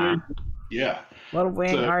 Yeah. Yeah. Little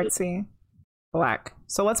wing, artsy. Black.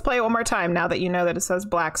 So let's play it one more time now that you know that it says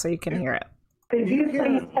black so you can hear it. Could you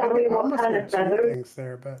please tell me what kind of feathers?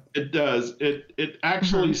 There, but it does. It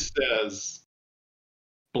actually says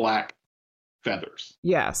black feathers.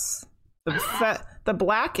 Yes. The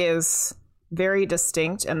black is very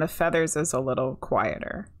distinct and the feathers is a little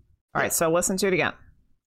quieter. All right, so listen to it again.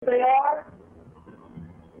 They are?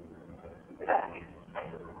 Okay.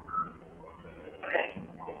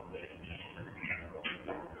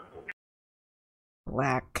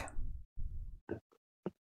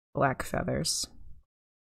 Black feathers.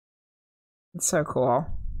 It's so cool.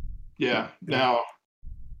 Yeah. Now,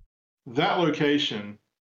 that location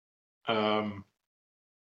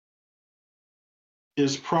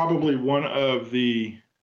is probably one of the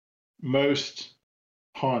most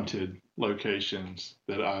haunted locations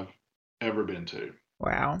that I've ever been to.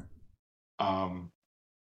 Wow.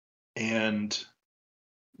 And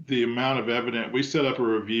the amount of evidence, we set up a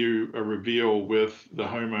reveal with the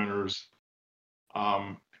homeowners,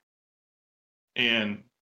 and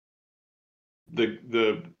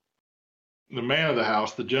the man of the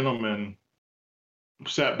house, the gentleman,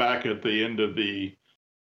 sat back at the end of the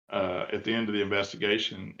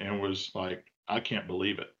investigation and was like, I can't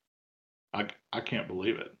believe it. I can't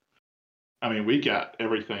believe it. I mean, we got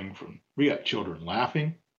everything we got children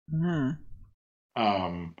laughing.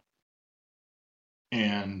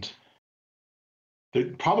 And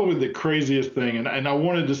probably the craziest thing, and I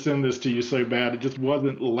wanted to send this to you so bad, it just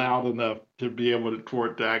wasn't loud enough to be able for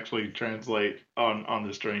it to actually translate on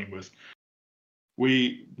the stream, was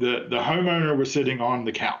the homeowner was sitting on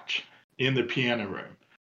the couch in the piano room,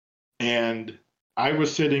 and I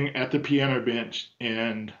was sitting at the piano bench,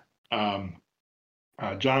 and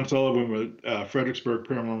John Sullivan with Fredericksburg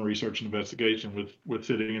Paranormal Research and Investigation was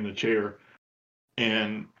sitting in the chair,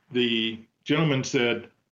 and the gentleman said,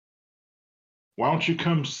 "Why don't you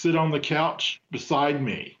come sit on the couch beside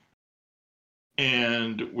me?"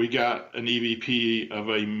 And we got an EVP of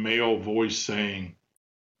a male voice saying,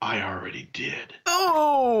 "I already did."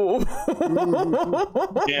 Oh!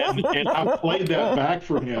 And I played that back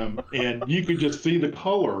for him, and you could just see the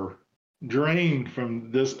color drain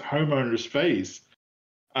from this homeowner's face.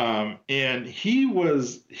 And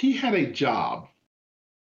he had a job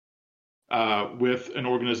with an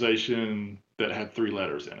organization that had 3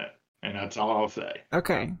 letters in it, and that's all I'll say.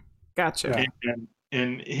 Okay, gotcha.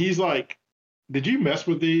 And he's like, "Did you mess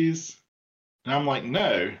with these?" And I'm like,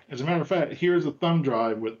 "No. As a matter of fact, here's a thumb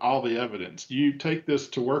drive with all the evidence. You take this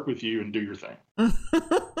to work with you and do your thing."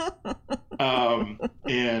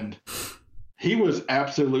 And he was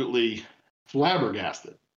absolutely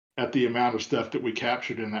flabbergasted at the amount of stuff that we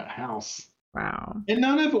captured in that house. Wow. And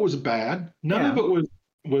none of it was bad. None of it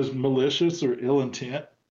was malicious or ill intent.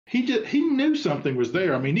 He knew something was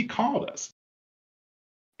there. I mean, he called us.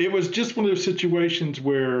 It was just one of those situations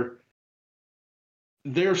where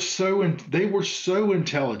they were so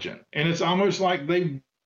intelligent, and it's almost like they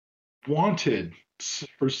wanted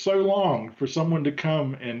for so long for someone to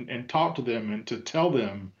come and talk to them and to tell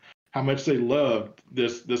them how much they loved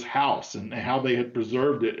this house and how they had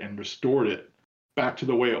preserved it and restored it back to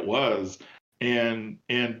the way it was. And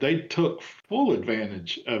they took full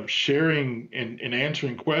advantage of sharing and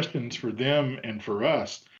answering questions for them and for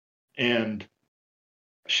us. And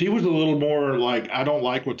she was a little more like, "I don't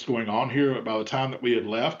like what's going on here." By the time that we had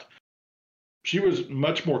left, she was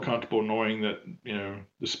much more comfortable knowing that,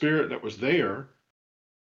 the spirit that was there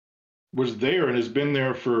and has been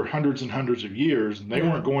there for hundreds and hundreds of years, and they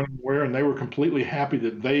weren't going anywhere, and they were completely happy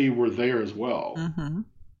that they were there as well.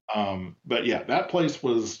 Mm-hmm. But yeah, that place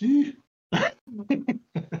was...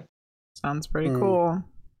 Sounds pretty cool.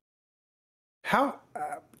 How,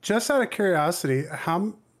 just out of curiosity,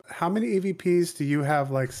 how many EVPs do you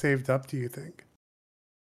have saved up, do you think?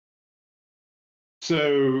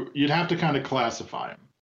 So you'd have to kind of classify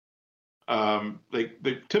them. They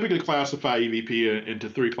typically classify EVP into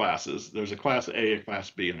 3 classes. There's a Class A, a Class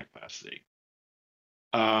B, and a Class C.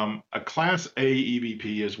 A Class A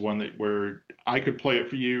EVP is one where I could play it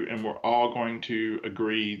for you, and we're all going to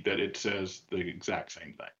agree that it says the exact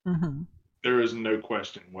same thing. Mm-hmm. There is no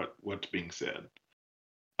question what's being said.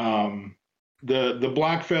 The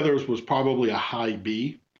Black Feathers was probably a high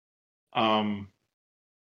B.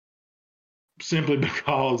 Simply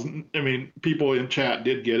because, people in chat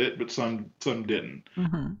did get it, but some didn't.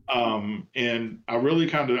 Mm-hmm. And I really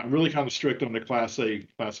kind of strict on the Class A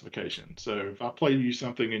classification. So if I play you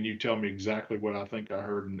something and you tell me exactly what I think I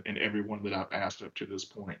heard, and everyone that I've asked up to this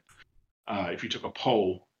point, if you took a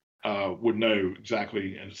poll, would know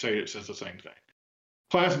exactly and say it says the same thing.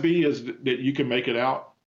 Class B is that you can make it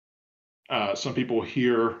out. Some people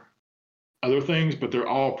hear other things, but they're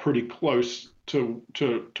all pretty close to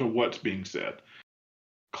what's being said.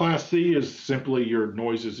 Class C is simply your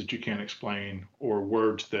noises that you can't explain, or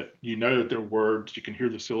words that that they're words. You can hear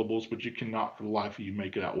the syllables, but you cannot for the life of you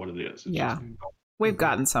make it out what it is. We've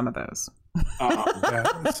gotten some of those.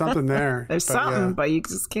 Yeah, something there. There's something, but you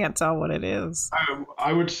just can't tell what it is.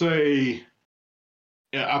 I would say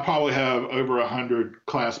I probably have over 100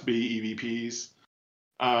 Class B EVPs.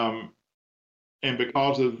 And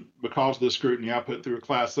because of the scrutiny I put through a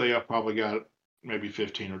Class A, I probably got maybe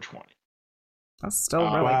 15 or 20. That's still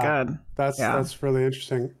really good. That's really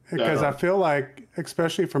interesting, because I feel like,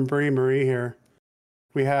 especially from Marie here,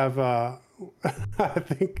 we have I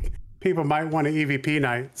think people might want an EVP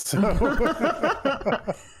night. So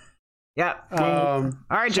yeah. All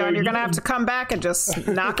right, John, you're gonna have to come back and just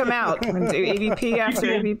knock them out and do EVP after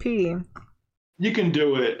EVP. You can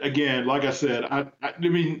do it. Again, like I said, I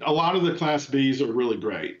mean, a lot of the Class Bs are really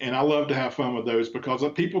great, and I love to have fun with those because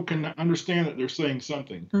people can understand that they're saying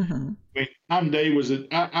something. Mm-hmm. I mean, I'm Dave was a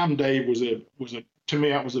to me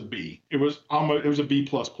that was a B. It was a B++.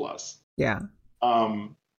 Yeah.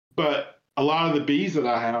 But a lot of the Bs that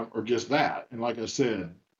I have are just that, and like I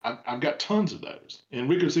said, I've got tons of those, and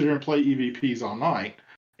we could sit here and play EVPs all night,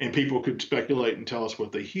 and people could speculate and tell us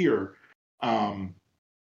what they hear.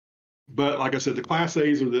 But like I said, the Class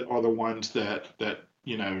A's are the ones that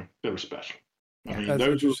are special. I mean,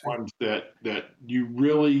 those are the ones that you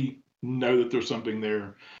really know that there's something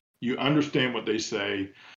there. You understand what they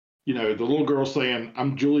say. The little girl saying,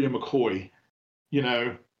 "I'm Julia McCoy,"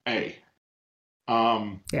 A.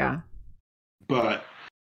 Yeah. But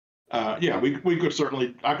we could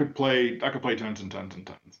certainly. I could play tons and tons and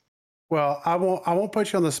tons. Well, I won't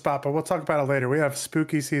put you on the spot, but we'll talk about it later. We have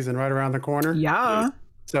spooky season right around the corner. Yeah.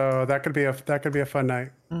 So that could be a fun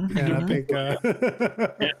night. Mhm. And I think Yeah,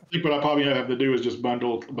 I think what I probably have to do is just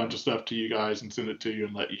bundle a bunch of stuff to you guys and send it to you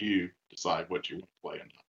and let you decide what you want to play.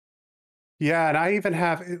 yeah, and I even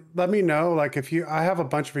have let me know like if you I have a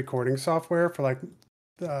bunch of recording software for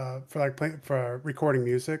recording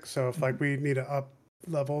music. So if like we need to up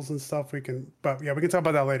levels and stuff, we can we can talk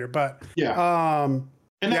about that later. But Yeah.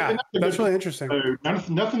 And that's really interesting. So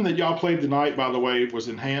nothing that y'all played tonight, by the way, was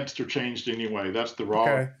enhanced or changed anyway. That's the raw.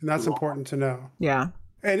 Okay, and that's important to know. Yeah.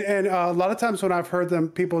 And a lot of times when I've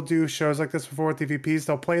heard people do shows like this before with EVPs,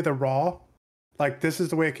 they'll play the raw, like this is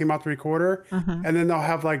the way it came out the recorder, and then they'll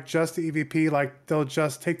have like just the EVP, like they'll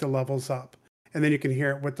just take the levels up, and then you can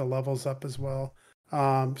hear it with the levels up as well.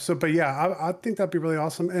 But yeah, I think that'd be really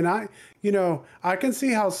awesome. And I can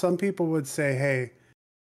see how some people would say, hey,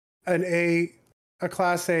 a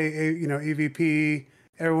class A, EVP,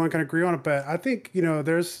 everyone can agree on it. But I think,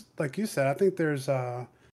 there's, like you said, I think there's the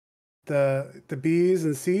B's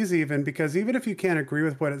and C's even, because even if you can't agree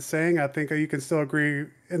with what it's saying, I think you can still agree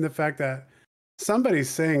in the fact that somebody's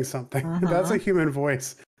saying something. That's a human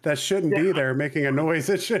voice that shouldn't be there making a noise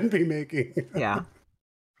it shouldn't be making. Yeah.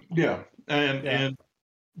 Yeah. And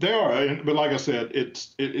they are, but like I said,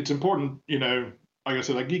 it's important, like I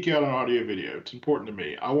said, I geek out on audio video. It's important to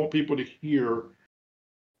me. I want people to hear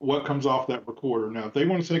what comes off that recorder. Now, if they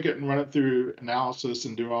want to take it and run it through analysis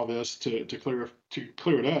and do all this to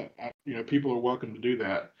clear it up, people are welcome to do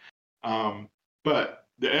that. But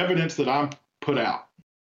the evidence that I'm put out,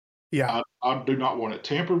 I do not want it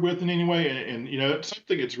tampered with in any way. And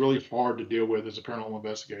something that's really hard to deal with as a paranormal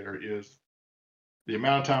investigator is the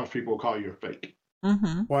amount of times people call you a fake.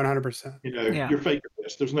 100%. You're fake at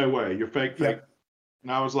this. There's no way. You're fake. Yep.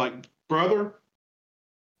 And I was like, brother,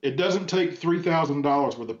 it doesn't take $3,000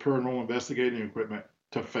 worth of paranormal investigating equipment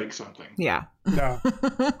to fake something. Yeah. No.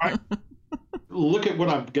 Right? Look at what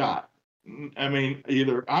I've got. I mean,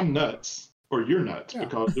 either I'm nuts or you're nuts,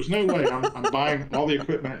 because there's no way I'm buying all the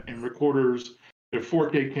equipment and recorders,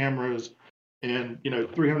 4K cameras, and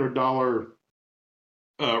 $300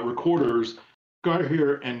 recorders. Go out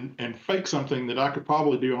here and fake something that I could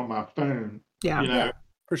probably do on my phone. Yeah.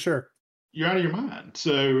 For sure. You're out of your mind.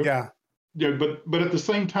 So but at the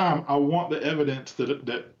same time, I want the evidence that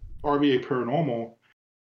RVA Paranormal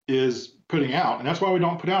is putting out, and that's why we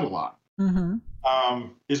don't put out a lot.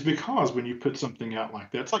 Is because when you put something out like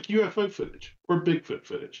that, it's like UFO footage or Bigfoot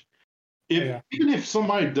footage. Even if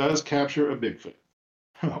somebody does capture a Bigfoot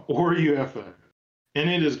or a UFO, and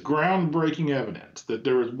it is groundbreaking evidence that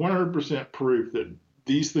there is 100% proof that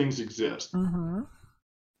these things exist,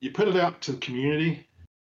 you put it out to the community,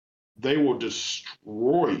 they will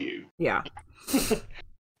destroy you. Yeah.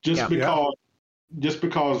 Just because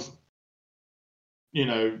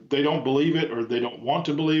they don't believe it, or they don't want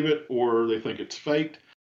to believe it, or they think it's faked.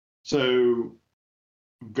 So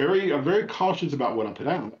I'm very cautious about what I put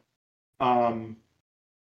out.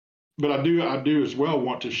 But I do as well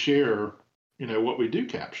want to share what we do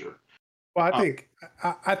capture. Well,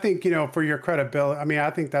 I think for your credibility, I mean, I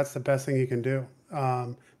think that's the best thing you can do.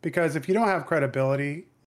 Because if you don't have credibility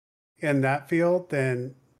in that field,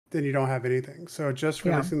 then you don't have anything. So just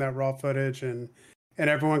releasing that raw footage and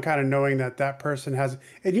everyone kind of knowing that person has,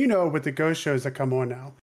 and with the ghost shows that come on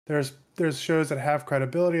now, there's shows that have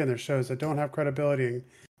credibility and there's shows that don't have credibility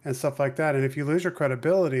and stuff like that. And if you lose your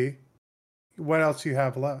credibility, what else do you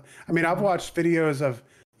have left? I mean, I've watched videos of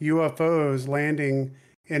UFOs landing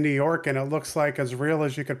in New York, and it looks like as real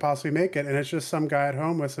as you could possibly make it. And it's just some guy at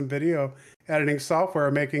home with some video editing software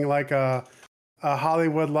making like a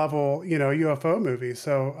Hollywood level, UFO movie.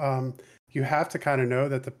 So you have to kind of know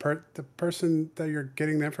that the person that you're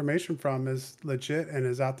getting the information from is legit and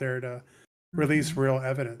is out there to release real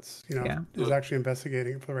evidence, is actually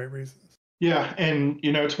investigating it for the right reasons. Yeah. And,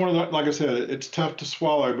 it's one of the, like I said, it's tough to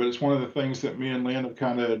swallow, but it's one of the things that me and Lynn have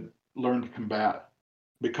kind of learned to combat,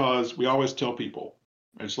 because we always tell people,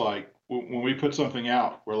 it's like when we put something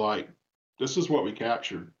out, we're like, this is what we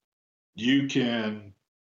captured.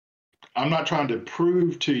 I'm not trying to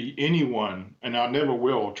prove to anyone, and I never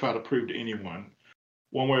will try to prove to anyone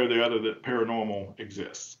one way or the other that paranormal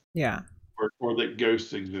exists. Yeah. Or that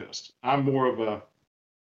ghosts exist. I'm more of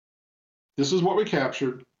this is what we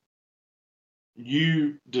captured.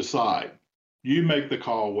 You decide. You make the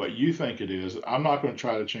call what you think it is. I'm not going to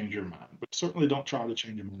try to change your mind, but certainly don't try to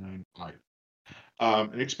change your mind.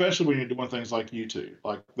 And especially when you're doing things like YouTube,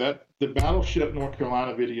 like that, the Battleship North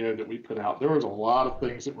Carolina video that we put out, there was a lot of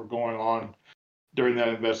things that were going on during that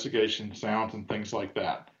investigation, sounds and things like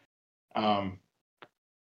that. And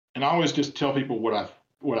I always just tell people what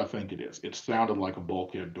I think it is. It sounded like a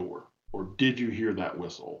bulkhead door, or did you hear that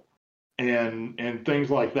whistle? and things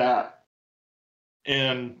like that,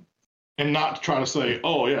 and not to try to say,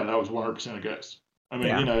 oh yeah, that was 100% a ghost. I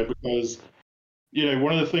mean, because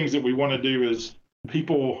one of the things that we want to do is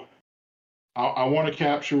people. I want to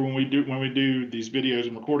capture when we do these videos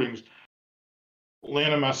and recordings,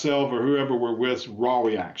 Lynn and myself or whoever we're with, raw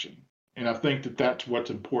reaction. And I think that that's what's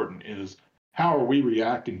important is how are we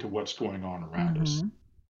reacting to what's going on around us?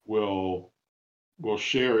 We'll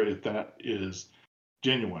share it if that is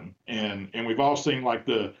genuine. And we've all seen like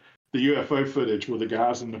the UFO footage where the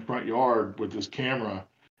guy's in the front yard with his camera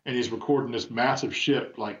and he's recording this massive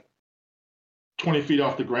ship like 20 feet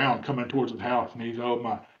off the ground coming towards the house, and he's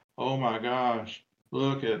oh my gosh,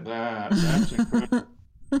 look at that. That's incredible.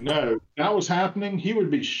 No, that was happening, he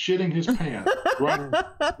would be shitting his pants right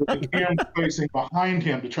with the camera facing behind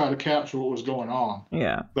him to try to capture what was going on.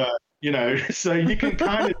 Yeah. But, so you can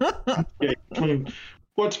kind of between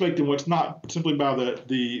what's faked and what's not simply by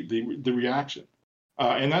the reaction.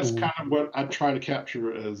 And that's kind of what I try to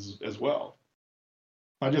capture as well.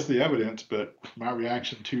 Not just the evidence, but my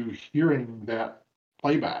reaction to hearing that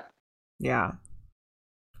playback. Yeah.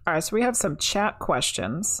 All right, so we have some chat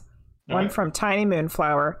questions. All One right. from Tiny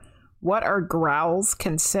Moonflower. What are growls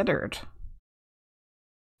considered?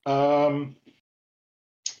 That's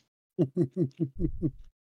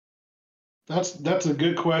a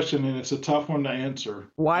good question, and it's a tough one to answer.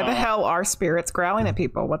 Why the hell are spirits growling at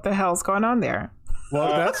people? What the hell's going on there?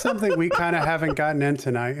 Well, that's something we kind of haven't gotten in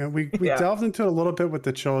tonight. And we delved into it a little bit with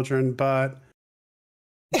the children, but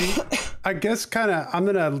I guess I'm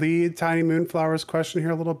going to lead Tiny Moonflower's question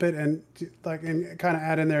here a little bit and kind of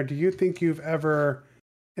add in there. Do you think you've ever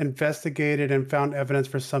investigated and found evidence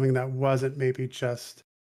for something that wasn't maybe just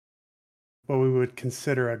what we would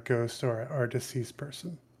consider a ghost or a deceased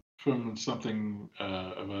person? From something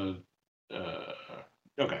of a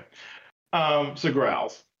okay. So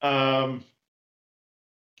growls.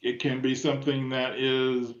 It can be something that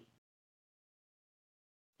is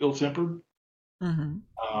ill-tempered.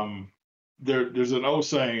 There's an old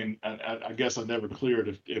saying, and I guess I never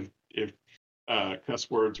cleared if cuss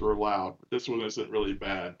words were allowed. This one isn't really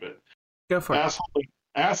bad, but Go for it.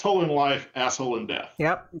 Asshole in life, asshole in death.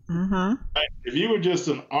 Yep. Right? If you were just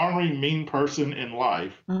an ornery, mean person in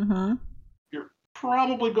life, you're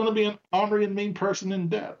probably going to be an ornery and mean person in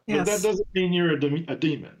death. Yes. But that doesn't mean you're a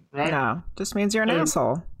demon, right? No, just means you're an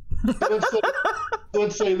asshole.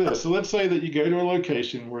 Let's say this. So let's say that you go to a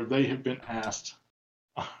location where they have been asked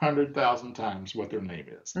 100,000 times what their name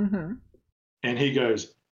is. And he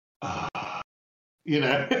goes, that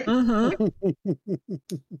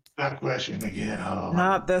question again. Oh,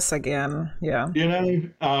 Not this again. Yeah.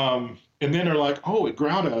 and then they're like, oh, it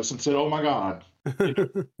growled at us and said, oh my God.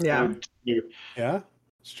 Yeah. Yeah,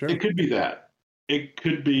 it's true. It could be that. It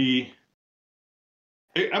could be.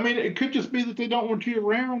 It could just be that they don't want you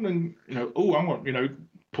around, and I'm going to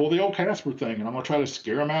pull the old Casper thing, and I'm going to try to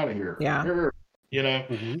scare them out of here. Yeah.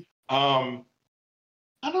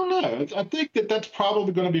 I don't know. I think that's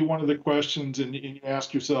probably going to be one of the questions, and you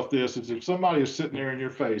ask yourself this: is if somebody is sitting there in your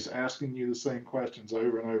face asking you the same questions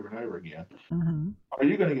over and over and over again, are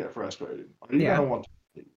you going to get frustrated? Are you going to want to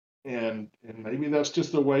leave? And maybe that's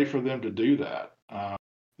just a way for them to do that.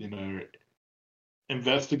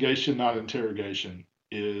 Investigation, not interrogation,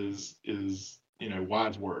 is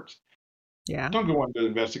wise words. Yeah. Don't go into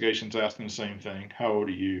investigations asking the same thing. How old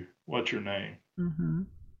are you? What's your name? How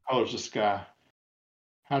color's the sky?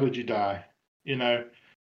 How did you die?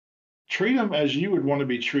 Treat them as you would want to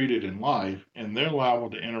be treated in life, and they're liable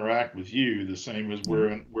to interact with you the same as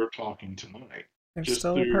we're talking tonight. They're Just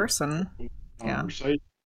still a through person. conversation.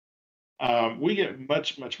 We get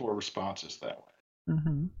much more responses that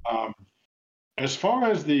way. As far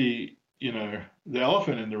as the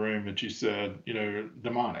elephant in the room that you said,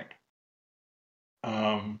 demonic.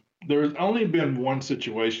 There's only been one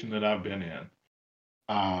situation that I've been in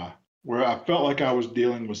where I felt like I was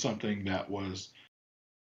dealing with something that was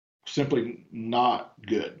simply not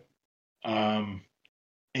good. And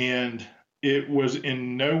it was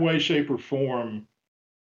in no way, shape, or form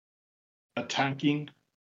attacking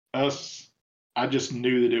us. I just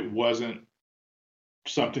knew that it wasn't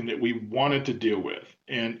something that we wanted to deal with.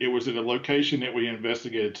 And it was at a location that we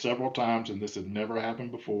investigated several times, and this had never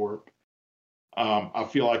happened before. I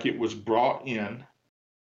feel like it was brought in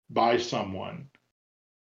by someone,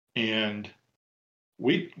 and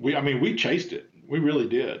we chased it. We really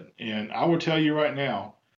did. And I will tell you right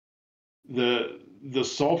now, the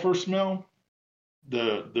sulfur smell,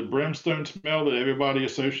 the brimstone smell that everybody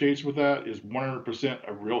associates with that is 100%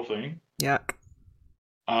 a real thing. Yuck.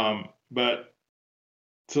 But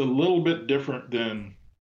it's a little bit different than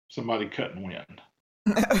somebody cutting wind.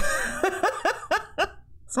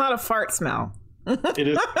 It's not a fart smell. It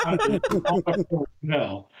is not a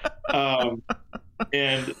smell.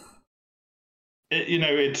 And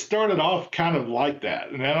it started off kind of like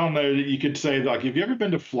that. And I don't know, you could say, like, have you ever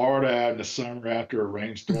been to Florida in the summer after a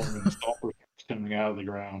rainstorm and the sulfur is coming out of the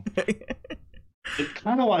ground? It's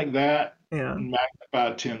kind of like that, Yeah.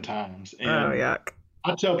 magnified 10 times. And Oh, yuck.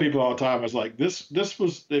 I tell people all the time, it's like, this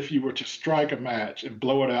was if you were to strike a match and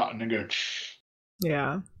blow it out and then go,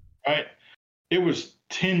 Yeah. right? It was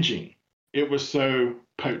tinging. It was so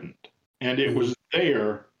potent. And it was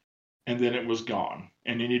there, and then it was gone.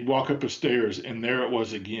 And then you'd walk up the stairs, and there it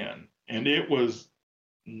was again. And it was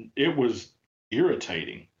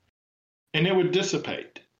irritating. And it would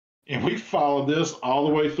dissipate. And we followed this all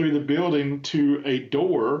the way through the building to a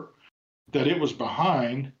door that it was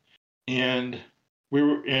behind. And we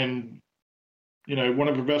were in, one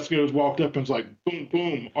of the investigators walked up and was like, boom,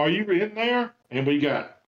 boom, are you in there? And we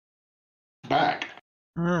got back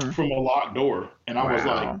from a locked door. And I was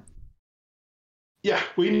like, yeah,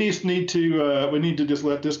 we need to just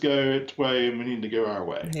let this go its way, and we need to go our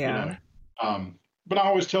way. Yeah. But I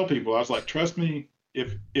always tell people, I was like, trust me,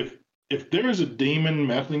 if there is a demon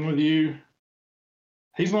messing with you,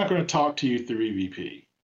 he's not going to talk to you through EVP.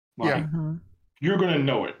 Like, you're going to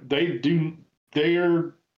know it.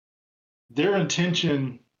 Their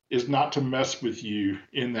intention is not to mess with you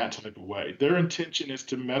in that type of way. Their intention is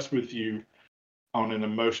to mess with you on an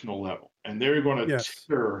emotional level, and they're going to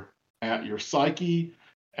tear at your psyche,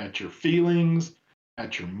 at your feelings,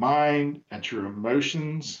 at your mind, at your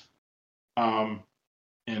emotions, and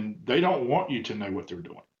they don't want you to know what they're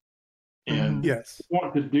doing. And they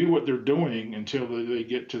want to do what they're doing until they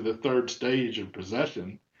get to the third stage of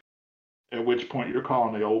possession, at which point you're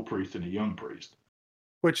calling the old priest and the young priest.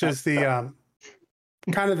 Which is the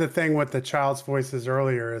kind of the thing with the child's voices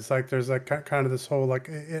earlier. Is like there's like kind of this whole like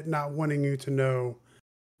it not wanting you to know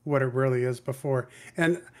what it really is before.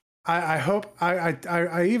 And I hope I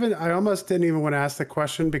almost didn't even want to ask the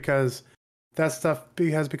question because that stuff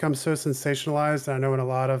has become so sensationalized. And I know in a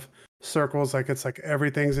lot of circles, like it's like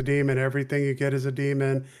everything's a demon, everything you get is a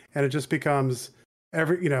demon, and it just becomes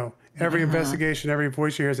every investigation, every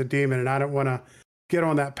voice you hear is a demon. And I don't want to get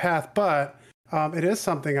on that path, but it is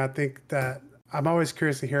something I think that I'm always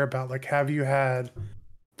curious to hear about. Like, have you had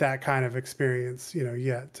that kind of experience,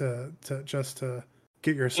 yet to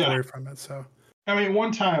get your story from it? So. I mean,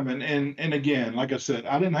 one time, and again, like I said,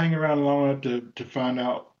 I didn't hang around long enough to find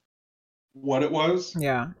out what it was.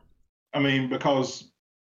 Yeah. I mean, because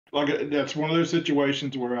that's one of those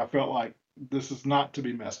situations where I felt like this is not to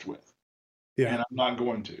be messed with. Yeah. And I'm not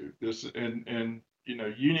going to. And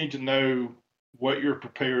you need to know what you're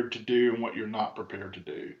prepared to do and what you're not prepared to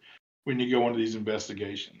do when you go into these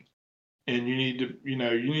investigations. And you need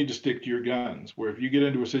to stick to your guns, where if you get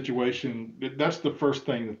into a situation, that's the first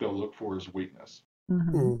thing that they'll look for is weakness.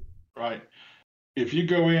 Right? If you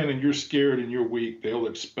go in and you're scared and you're weak, they'll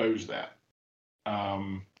expose that.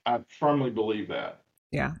 I firmly believe that.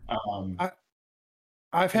 Yeah.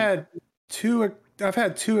 I've had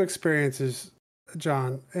two experiences,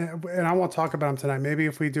 John, and I won't talk about them tonight. Maybe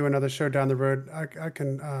if we do another show down the road, I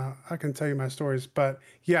can tell you my stories. But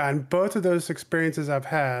yeah, and both of those experiences I've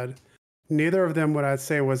had, neither of them would I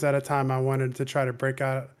say was at a time I wanted to try to break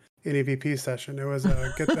out an EVP session. It was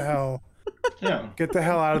a get the hell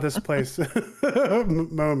out of this place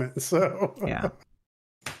moment. So yeah.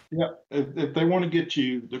 If they want to get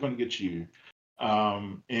you, they're going to get you.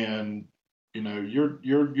 And your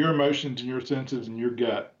emotions and your senses and your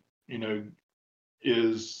gut,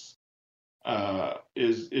 is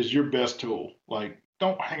your best tool. Like,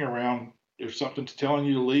 don't hang around. If something's telling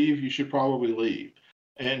you to leave, you should probably leave.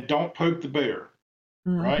 And don't poke the bear,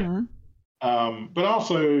 right? But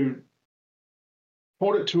also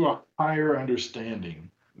hold it to a higher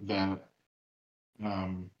understanding that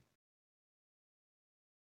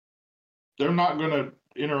they're not going to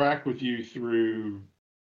interact with you through,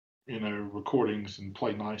 recordings and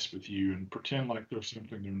play nice with you and pretend like they're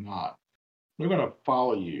something they're not. They're going to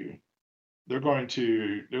follow you. They're going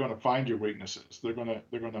to find your weaknesses. They're going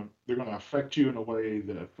to affect you in a way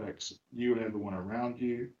that affects you and everyone around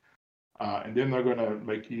you. And then they're going to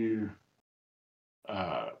make you,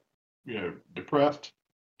 depressed,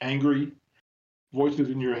 angry, voices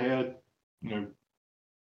in your head,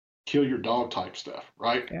 kill your dog type stuff,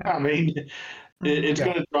 right? Yeah. I mean, it's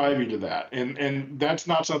going to drive you to that. And that's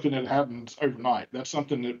not something that happens overnight. That's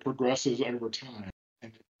something that progresses over time.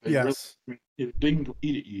 And it didn't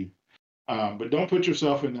eat at you. But don't put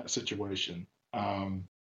yourself in that situation.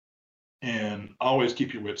 And always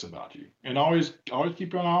keep your wits about you. And always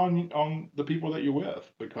keep an eye on the people that you're with,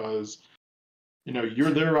 because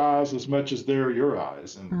you're their eyes as much as they're your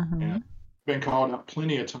eyes. And, Mm-hmm. and been called out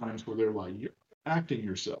plenty of times where they're like, you're acting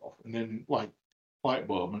yourself. And then like light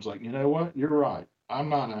bulb, and it's like, you know what? You're right. I'm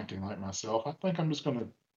not acting like myself. I think I'm just going to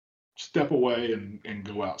step away and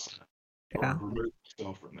go outside Yeah. or remove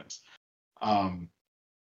myself from this.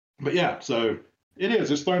 But yeah, so it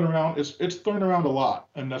is. It's thrown around. It's thrown around a lot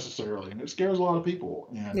unnecessarily, and it scares a lot of people.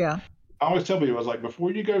 And Yeah. I always tell people, I was like,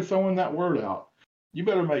 before you go throwing that word out, you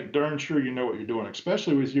better make darn sure you know what you're doing,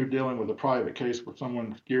 especially if you're dealing with a private case where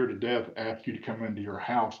someone scared to death asked you to come into your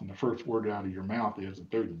house, and the first word out of your mouth is that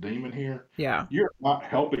there's a demon here. Yeah. You're not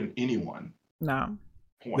helping anyone. No.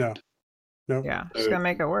 Point. No. Yeah. Just gonna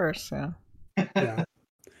make it worse. Yeah. Yeah.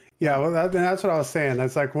 Yeah, well, that's what I was saying.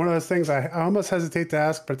 It's like one of those things I almost hesitate to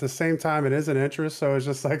ask, but at the same time, it is an interest. So it's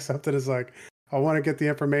just like something is like, I want to get the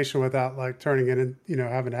information without like turning it in,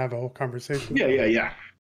 having to have a whole conversation. Yeah.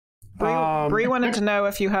 Bree wanted to know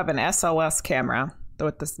if you have an SLS camera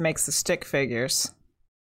that makes the stick figures.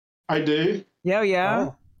 I do. Yeah.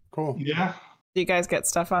 Oh, cool. Yeah. Do you guys get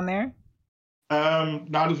stuff on there?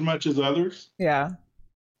 Not as much as others. Yeah.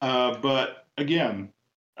 But again,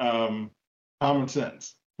 common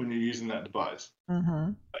sense when you're using that device.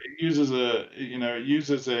 Mm-hmm. It uses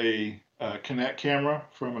a Kinect camera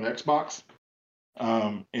from an Xbox,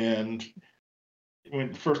 and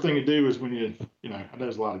when the first thing you do is when I know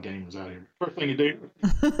there's a lot of gamers out here. First thing you do,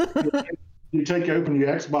 you open your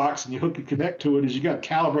Xbox and you hook a Kinect to it. Is you got to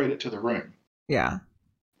calibrate it to the room. Yeah.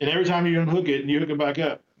 And every time you unhook it and you hook it back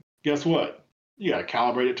up, guess what? You got to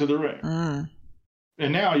calibrate it to the room. Mm.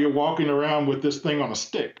 And now you're walking around with this thing on a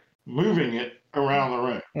stick, moving it around the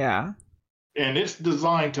room. Yeah. And it's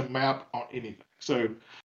designed to map on anything. So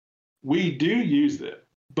we do use it,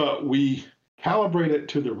 but we calibrate it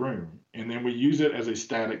to the room, and then we use it as a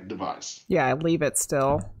static device. Yeah, leave it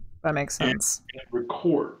still. That makes sense. And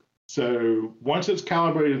record. So once it's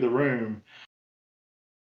calibrated to the room,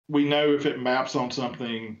 we know if it maps on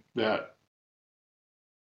something that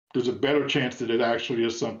there's a better chance that it actually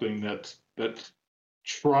is something that's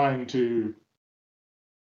trying to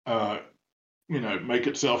make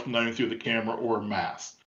itself known through the camera or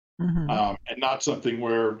mass, Mm-hmm. and not something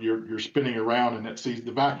where you're spinning around and it sees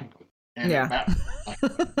the vacuum cleaner and it maps.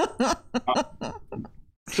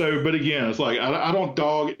 But again, it's like I don't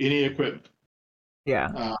dog any equipment.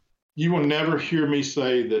 Yeah. You will never hear me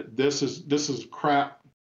say that this is crap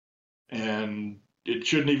and it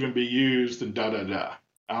shouldn't even be used and da da da.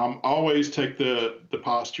 Always take the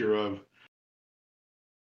posture of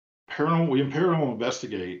paranormal. We in Paranormal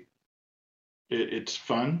Investigate. It's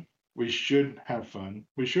fun. We should have fun.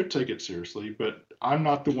 We should take it seriously. But I'm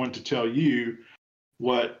not the one to tell you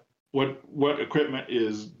what equipment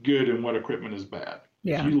is good and what equipment is bad.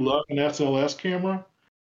 Yeah. If you love an SLS camera,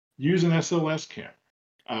 use an SLS camera.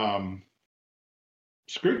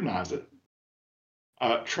 Scrutinize it.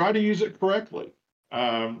 Try to use it correctly.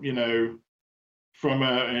 And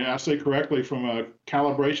I say correctly from a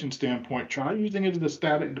calibration standpoint, try using it as a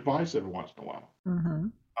static device every once in a while. Mm-hmm.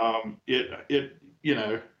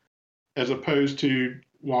 As opposed to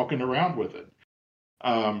walking around with it.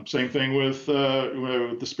 Same thing with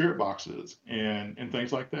the spirit boxes and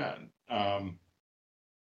things like that.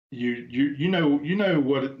 You know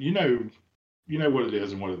what it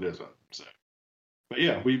is and what it isn't. So, but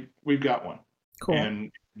yeah, we've got one. Cool.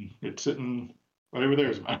 And it's sitting right over there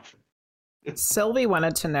as a matter of fact. Sylvie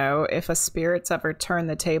wanted to know if a spirit's ever turned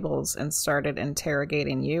the tables and started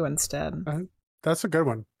interrogating you instead. That's a good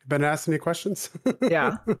one. Been asked any questions?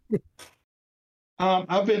 Yeah.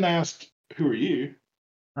 I've been asked, "Who are you?"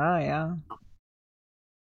 Oh yeah.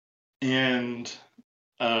 And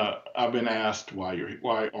I've been asked, "Why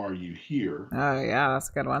are you here?" Oh yeah, that's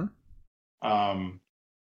a good one.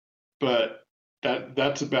 But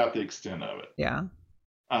that's about the extent of it. Yeah.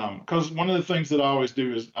 Because one of the things that I always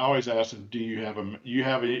do is I always ask them, do you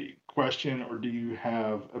have a question or do you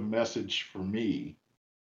have a message for me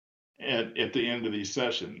at the end of these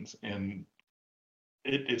sessions? And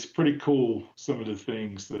it's pretty cool, some of the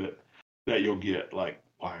things that you'll get, like,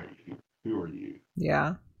 why are you? Who are you?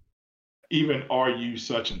 Yeah. Even, are you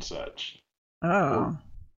such and such? Oh. Or,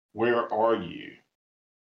 where are you?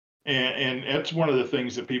 And that's one of the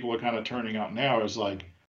things that people are kind of turning out now is like,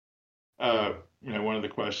 one of the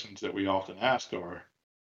questions that we often ask are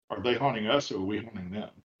they haunting us or are we haunting them?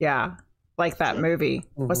 Yeah. Like that movie.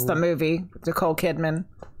 Mm-hmm. What's the movie? Nicole Kidman.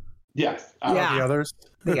 Yes. Yeah. The Others.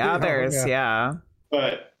 The Others, yeah.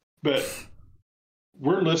 But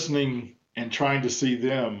we're listening and trying to see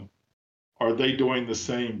them. Are they doing the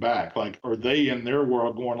same back? Like, are they in their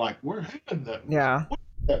world going like, we're having that? Yeah. What's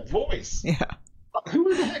that voice? Yeah.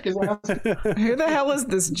 Who the heck is that? Who the hell is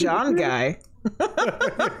this John guy?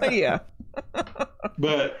 Yeah.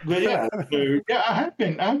 But yeah, so, yeah, I've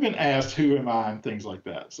been asked who am I and things like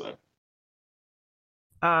that. So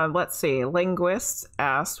Let's see. Linguists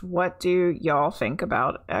asked, what do y'all think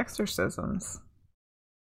about exorcisms?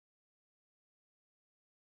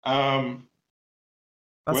 That's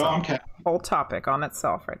well, a I'm Catholic. whole topic on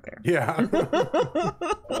itself right there. Yeah.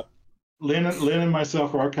 Lynn and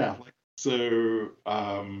myself are Catholic. So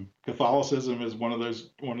Catholicism is one of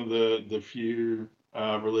the few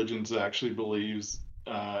religions that actually believes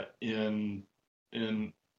in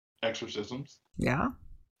exorcisms. Yeah.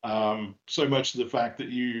 So much to the fact that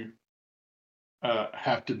you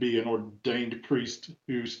have to be an ordained priest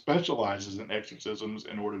who specializes in exorcisms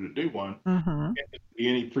in order to do one. Mm-hmm. Be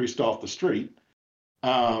any priest off the street.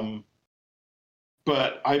 But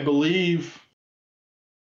I believe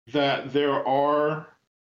that there are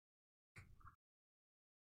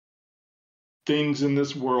things in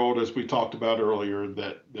this world, as we talked about earlier,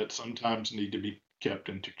 that sometimes need to be kept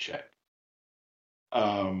into check.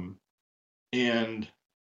 And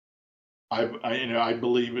I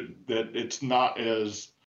believe that it's not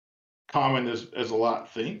as common as a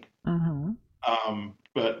lot think. Mm-hmm.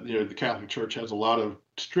 But the Catholic Church has a lot of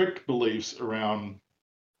strict beliefs around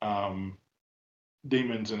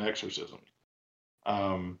demons and exorcism.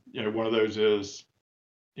 One of those is,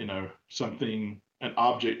 an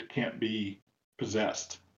object can't be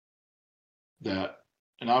possessed. That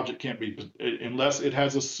an object can't be, unless it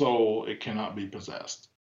has a soul, it cannot be possessed.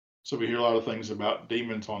 So we hear a lot of things about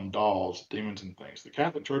demons on dolls, demons and things. The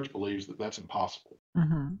Catholic Church believes that that's impossible.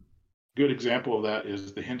 Mm-hmm. Good example of that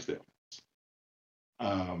is the Hinsdale,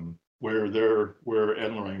 where Ed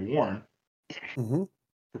and Lorraine Warren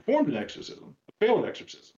performed an exorcism, a failed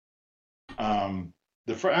exorcism.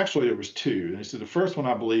 Actually, there was two. And he said the first one,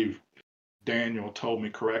 I believe Daniel told me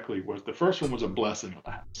correctly, was the first one was a blessing of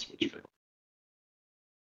the house, which failed.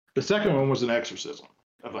 The second one was an exorcism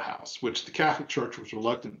of the house, which the Catholic Church was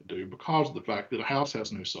reluctant to do because of the fact that a house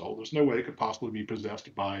has no soul. There's no way it could possibly be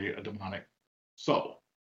possessed by a demonic soul.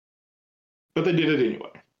 But they did it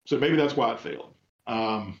anyway. So maybe that's why it failed,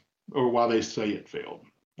 or why they say it failed.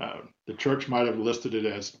 The church might have listed it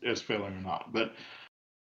as failing or not. But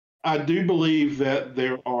I do believe that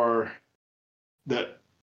that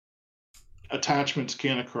attachments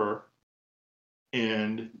can occur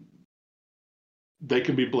and they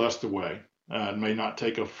can be blessed away. It may not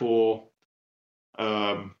take a full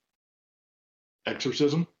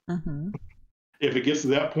exorcism. Mm-hmm. If it gets to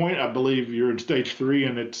that point, I believe you're in stage 3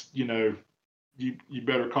 and it's, you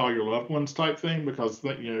better call your loved ones type thing because,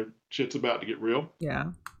 shit's about to get real.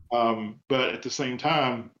 Yeah. But at the same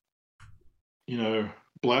time,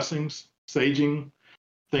 blessings, saging,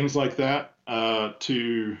 things like that,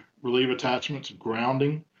 to relieve attachments,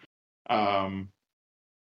 grounding,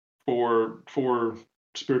 for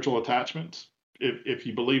spiritual attachments. If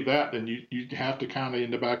you believe that, then you have to kind of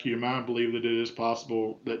in the back of your mind believe that it is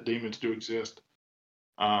possible that demons do exist,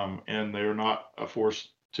 and they're not a force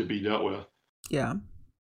to be dealt with. Yeah.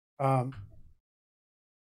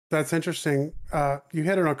 That's interesting. You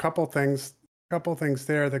hit on a couple things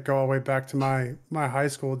there that go all the way back to my high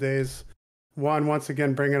school days. One, once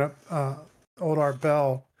again, bringing up old Art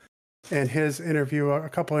Bell and his interview, a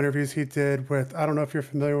couple interviews he did with, I don't know if you're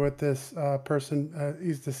familiar with this person.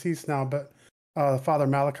 He's deceased now, but Father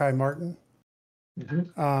Malachi Martin,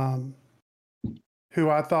 who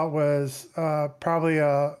I thought was probably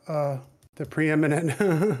the preeminent,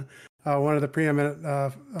 one of the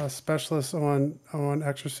preeminent specialists on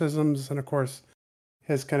exorcisms, and of course,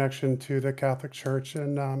 his connection to the Catholic Church.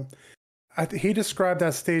 And he described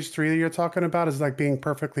that stage 3 that you're talking about as like being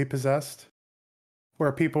perfectly possessed,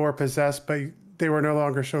 where people were possessed, but they were no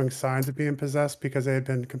longer showing signs of being possessed because they had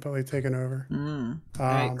been completely taken over.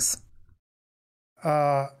 Thanks.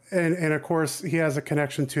 And of course, he has a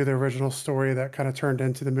connection to the original story that kind of turned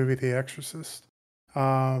into the movie The Exorcist.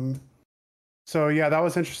 So yeah, that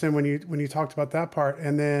was interesting when you talked about that part.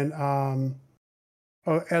 And then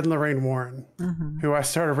Ed and Lorraine Warren, who I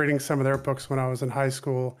started reading some of their books when I was in high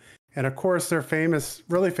school. And of course, they're famous,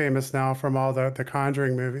 really famous now from all the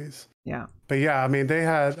Conjuring movies. Yeah. But yeah, well,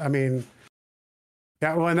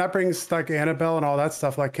 and that brings like Annabelle and all that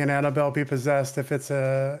stuff. Like, can Annabelle be possessed if it's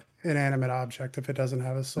a inanimate object, if it doesn't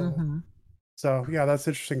have a soul? So yeah, that's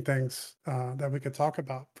interesting things that we could talk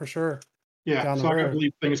about for sure. Yeah, so I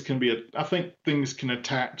believe I think things can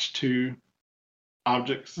attach to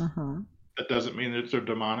objects. That doesn't mean that they're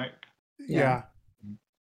demonic. Yeah.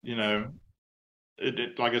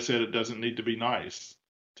 It like I said, it doesn't need to be nice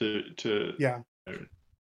to yeah.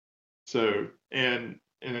 So, and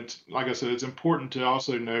and it's like I said, it's important to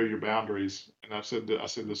also know your boundaries. And I said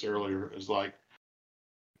this earlier, is like,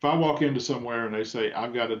 if I walk into somewhere and they say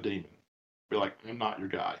I've got a demon, be like, I'm not your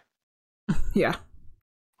guy. Yeah.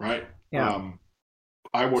 Right. Yeah.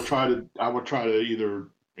 I will try to either,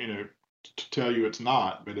 to tell you it's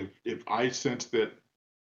not, but if I sense that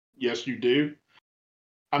yes you do,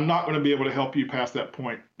 I'm not going to be able to help you past that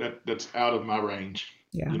point that's out of my range.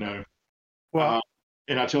 Yeah. Well,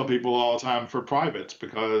 and I tell people all the time for privates,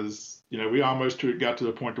 because we almost got to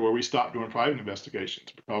the point to where we stopped doing private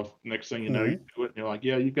investigations, because next thing you know, you do it and you're like,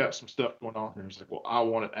 yeah, you've got some stuff going on here. It's like, well, I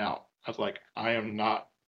want it out. I was like, I don't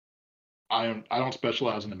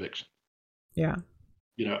specialize in eviction. Yeah.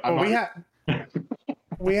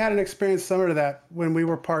 We had an experience similar to that when we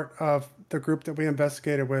were part of the group that we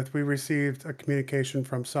investigated with. We received a communication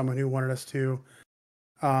from someone who wanted us to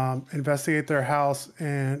investigate their house,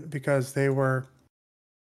 and because they were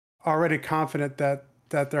already confident that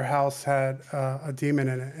their house had a demon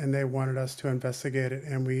in it, and they wanted us to investigate it,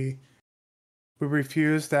 and we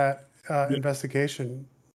refused that investigation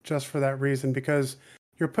just for that reason, because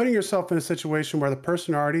you're putting yourself in a situation where the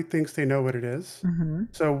person already thinks they know what it is. Mm-hmm.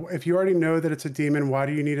 So if you already know that it's a demon, why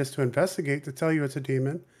do you need us to investigate to tell you it's a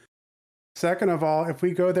demon? Second of all, if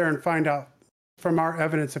we go there and find out from our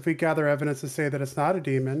evidence, if we gather evidence to say that it's not a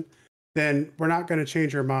demon, then we're not going to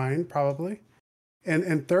change your mind, probably.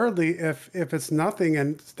 And thirdly, if it's nothing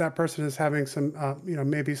and that person is having some,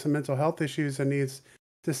 maybe some mental health issues and needs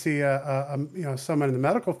to see someone in the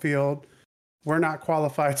medical field, we're not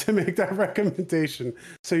qualified to make that recommendation.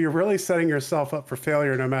 So you're really setting yourself up for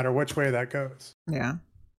failure no matter which way that goes. Yeah.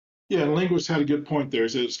 Yeah, Linguist had a good point there.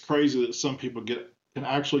 Is it's crazy that some people can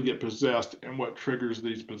actually get possessed, and what triggers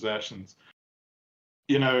these possessions.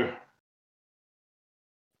 Inner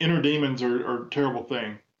demons are a terrible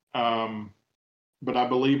thing. But I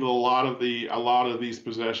believe a lot of these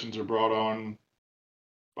possessions are brought on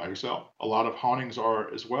by yourself. A lot of hauntings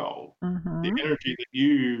are as well. Mm-hmm. The energy that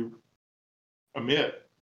you emit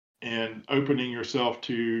and opening yourself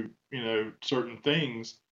to certain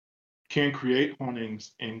things can create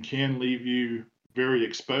hauntings and can leave you very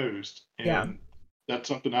exposed. And that's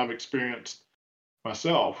something I've experienced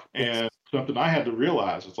myself, and something I had to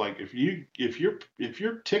realize. It's like, if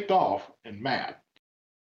you're ticked off and mad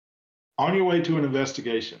on your way to an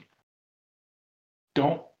investigation,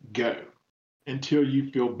 don't go until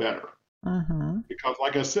you feel better. Mm-hmm. Because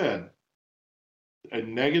like I said, a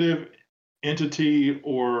negative entity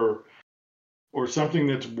or something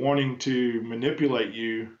that's wanting to manipulate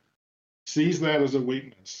you sees that as a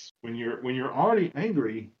weakness. When you're already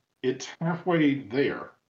angry, it's halfway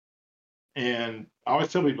there. And I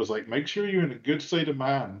always tell people, it's like, make sure you're in a good state of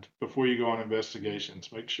mind before you go on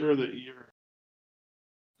investigations. Make sure that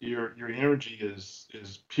your energy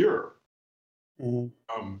is pure.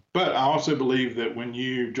 Mm-hmm. But I also believe that when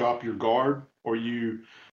you drop your guard or you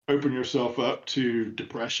open yourself up to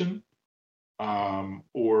depression,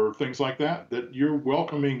 or things like that, that you're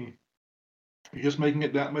welcoming, you're just making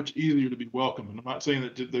it that much easier to be welcome. And I'm not saying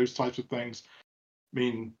that those types of things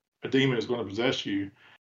mean a demon is going to possess you,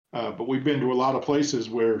 but we've been to a lot of places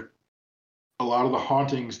where a lot of the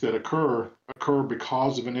hauntings that occur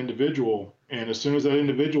because of an individual, and as soon as that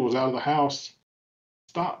individual is out of the house,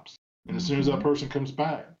 it stops. And as soon as that person comes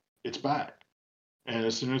back, it's back. And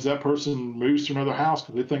as soon as that person moves to another house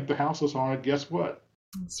because they think the house is haunted, guess what?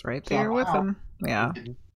 It's right there with them. Yeah.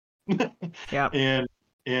 Yeah.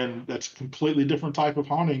 And that's a completely different type of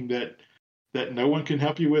haunting that no one can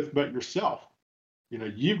help you with but yourself.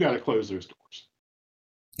 You've got to close those doors.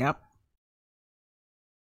 Yep.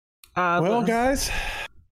 Well, guys,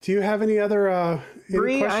 do you have any other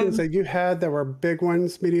questions that you had that were big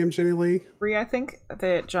ones, medium, Jenny Lee? Bree, I think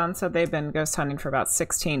that John said they've been ghost hunting for about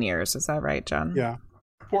 16 years. Is that right, John? Yeah.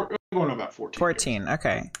 Going on about 14. 14,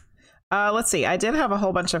 okay. Let's see. I did have a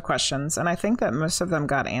whole bunch of questions, and I think that most of them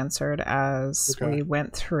got answered as we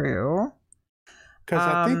went through. Because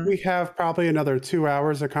I think we have probably another 2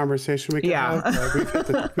 hours of conversation we can have.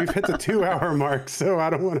 We've hit the 2 hour mark, so I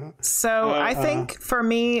don't want to. So I think for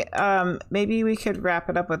me, maybe we could wrap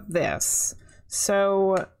it up with this.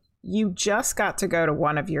 So you just got to go to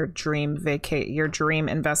one of your dream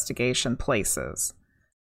investigation places.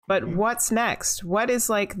 But what's next? What is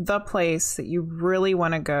like the place that you really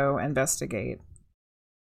want to go investigate?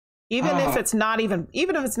 Even if it's not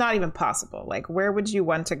even possible, like where would you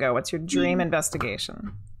want to go? What's your dream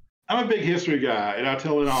investigation? I'm a big history guy, and I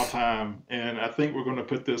tell it all the time. And I think we're going to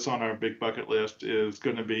put this on our big bucket list. Is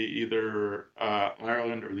going to be either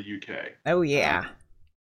Ireland or the UK. Oh yeah.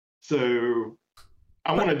 So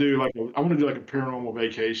I want to do like a paranormal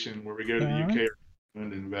vacation where we go to the UK or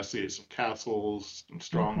and investigate some castles and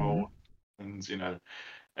strongholds, and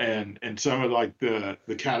and some of like the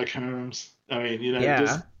catacombs. I mean,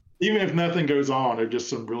 just even if nothing goes on, they're just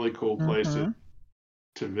some really cool places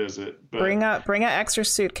to visit. But bring an extra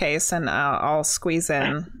suitcase and I'll squeeze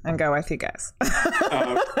in and go with you guys.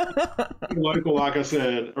 Local, like I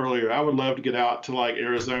said earlier, I would love to get out to like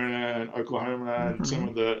Arizona and Oklahoma and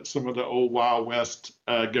some of the old Wild West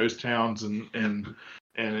ghost towns and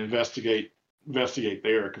investigate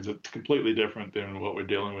there, because it's completely different than what we're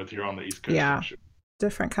dealing with here on the East Coast. Yeah,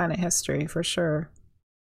 different kind of history for sure.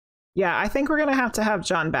 Yeah, I think we're gonna have to have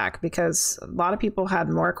John back because a lot of people had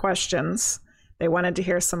more questions. They wanted to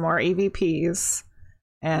hear some more EVPs.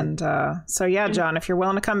 And so, yeah, John, if you're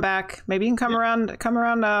willing to come back, maybe you can come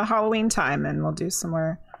around Halloween time and we'll do some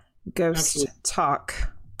more ghost talk.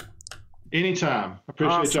 Anytime.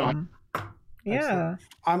 Appreciate y'all. Yeah. Excellent.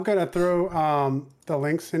 I'm going to throw the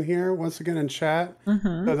links in here once again in chat.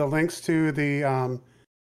 So the links to the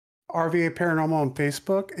RVA Paranormal on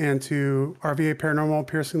Facebook and to RVA Paranormal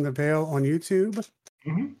Piercing the Veil on YouTube.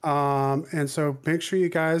 And so make sure you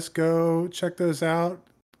guys go check those out.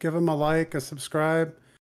 Give them a like, a subscribe.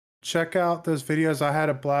 Check out those videos. I had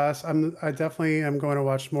a blast. I definitely am going to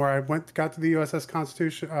watch more. I got to the USS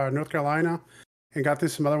Constitution, North Carolina, and got through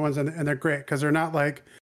some other ones, and they're great because they're not like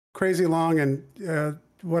crazy long. And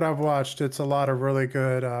what I've watched, it's a lot of really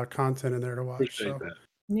good content in there to watch. Appreciate that.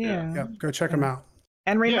 Yeah. Go check them out.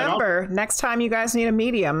 And remember, next time you guys need a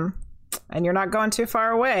medium and you're not going too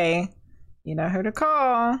far away, you know who to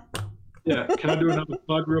call. Yeah. Can I do another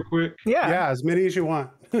plug real quick? Yeah, as many as you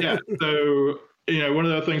want. Yeah. So, one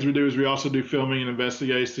of the other things we do is we also do filming and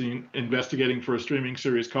investigating for a streaming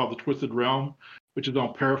series called The Twisted Realm, which is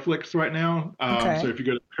on Paraflix right now. So if you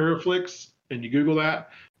go to Paraflix and you Google that,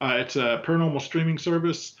 it's a paranormal streaming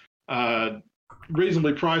service,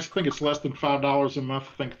 reasonably priced. I think it's less than $5 a month.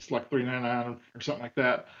 I think it's like $3.99 or something like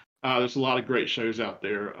that. There's a lot of great shows out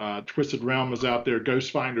there. Twisted Realm is out there.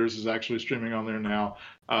 Ghost Finders is actually streaming on there now.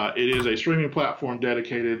 It is a streaming platform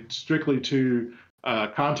dedicated strictly to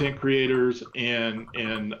content creators and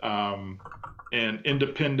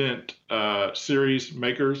independent series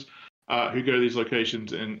makers who go to these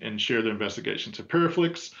locations and share their investigations. So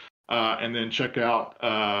Paraflix, and then check out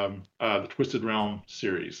the Twisted Realm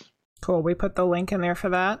series. Cool. We put the link in there for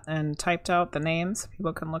that and typed out the names.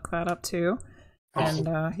 People can look that up too. Awesome.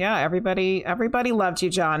 And everybody loved you,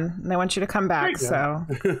 John. And they want you to come back. So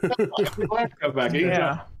come back.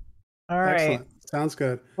 Yeah. All right. Excellent. Sounds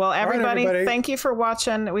good. Well, everybody, thank you for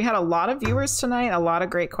watching. We had a lot of viewers tonight, a lot of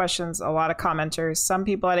great questions, a lot of commenters. Some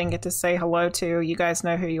people I didn't get to say hello to. You guys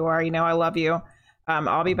know who you are. You know I love you.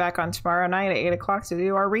 I'll be back on tomorrow night at 8 o'clock to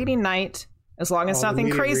do our reading night. As long as nothing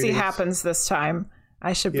crazy happens this time,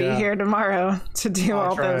 I should be here tomorrow to do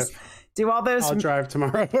all those. I'll drive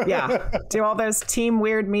tomorrow. Do all those team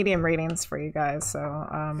weird medium readings for you guys. So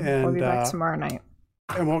we'll be back tomorrow night.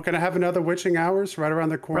 And we're going to have another Witching Hours right around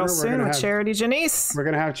the corner. Real soon with Charity Janice. We're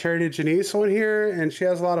going to have Charity Janice on here, and she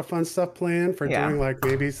has a lot of fun stuff planned for doing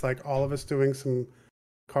maybe it's like all of us doing some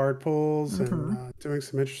card pulls and doing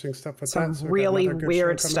some interesting stuff with that. So really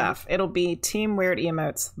weird stuff. It'll be team weird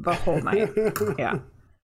emotes the whole night. Yeah.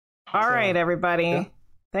 All right, everybody. Yeah.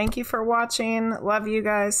 Thank you for watching. Love you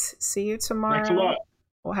guys. See you tomorrow. Thanks a lot.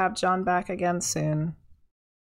 We'll have John back again soon.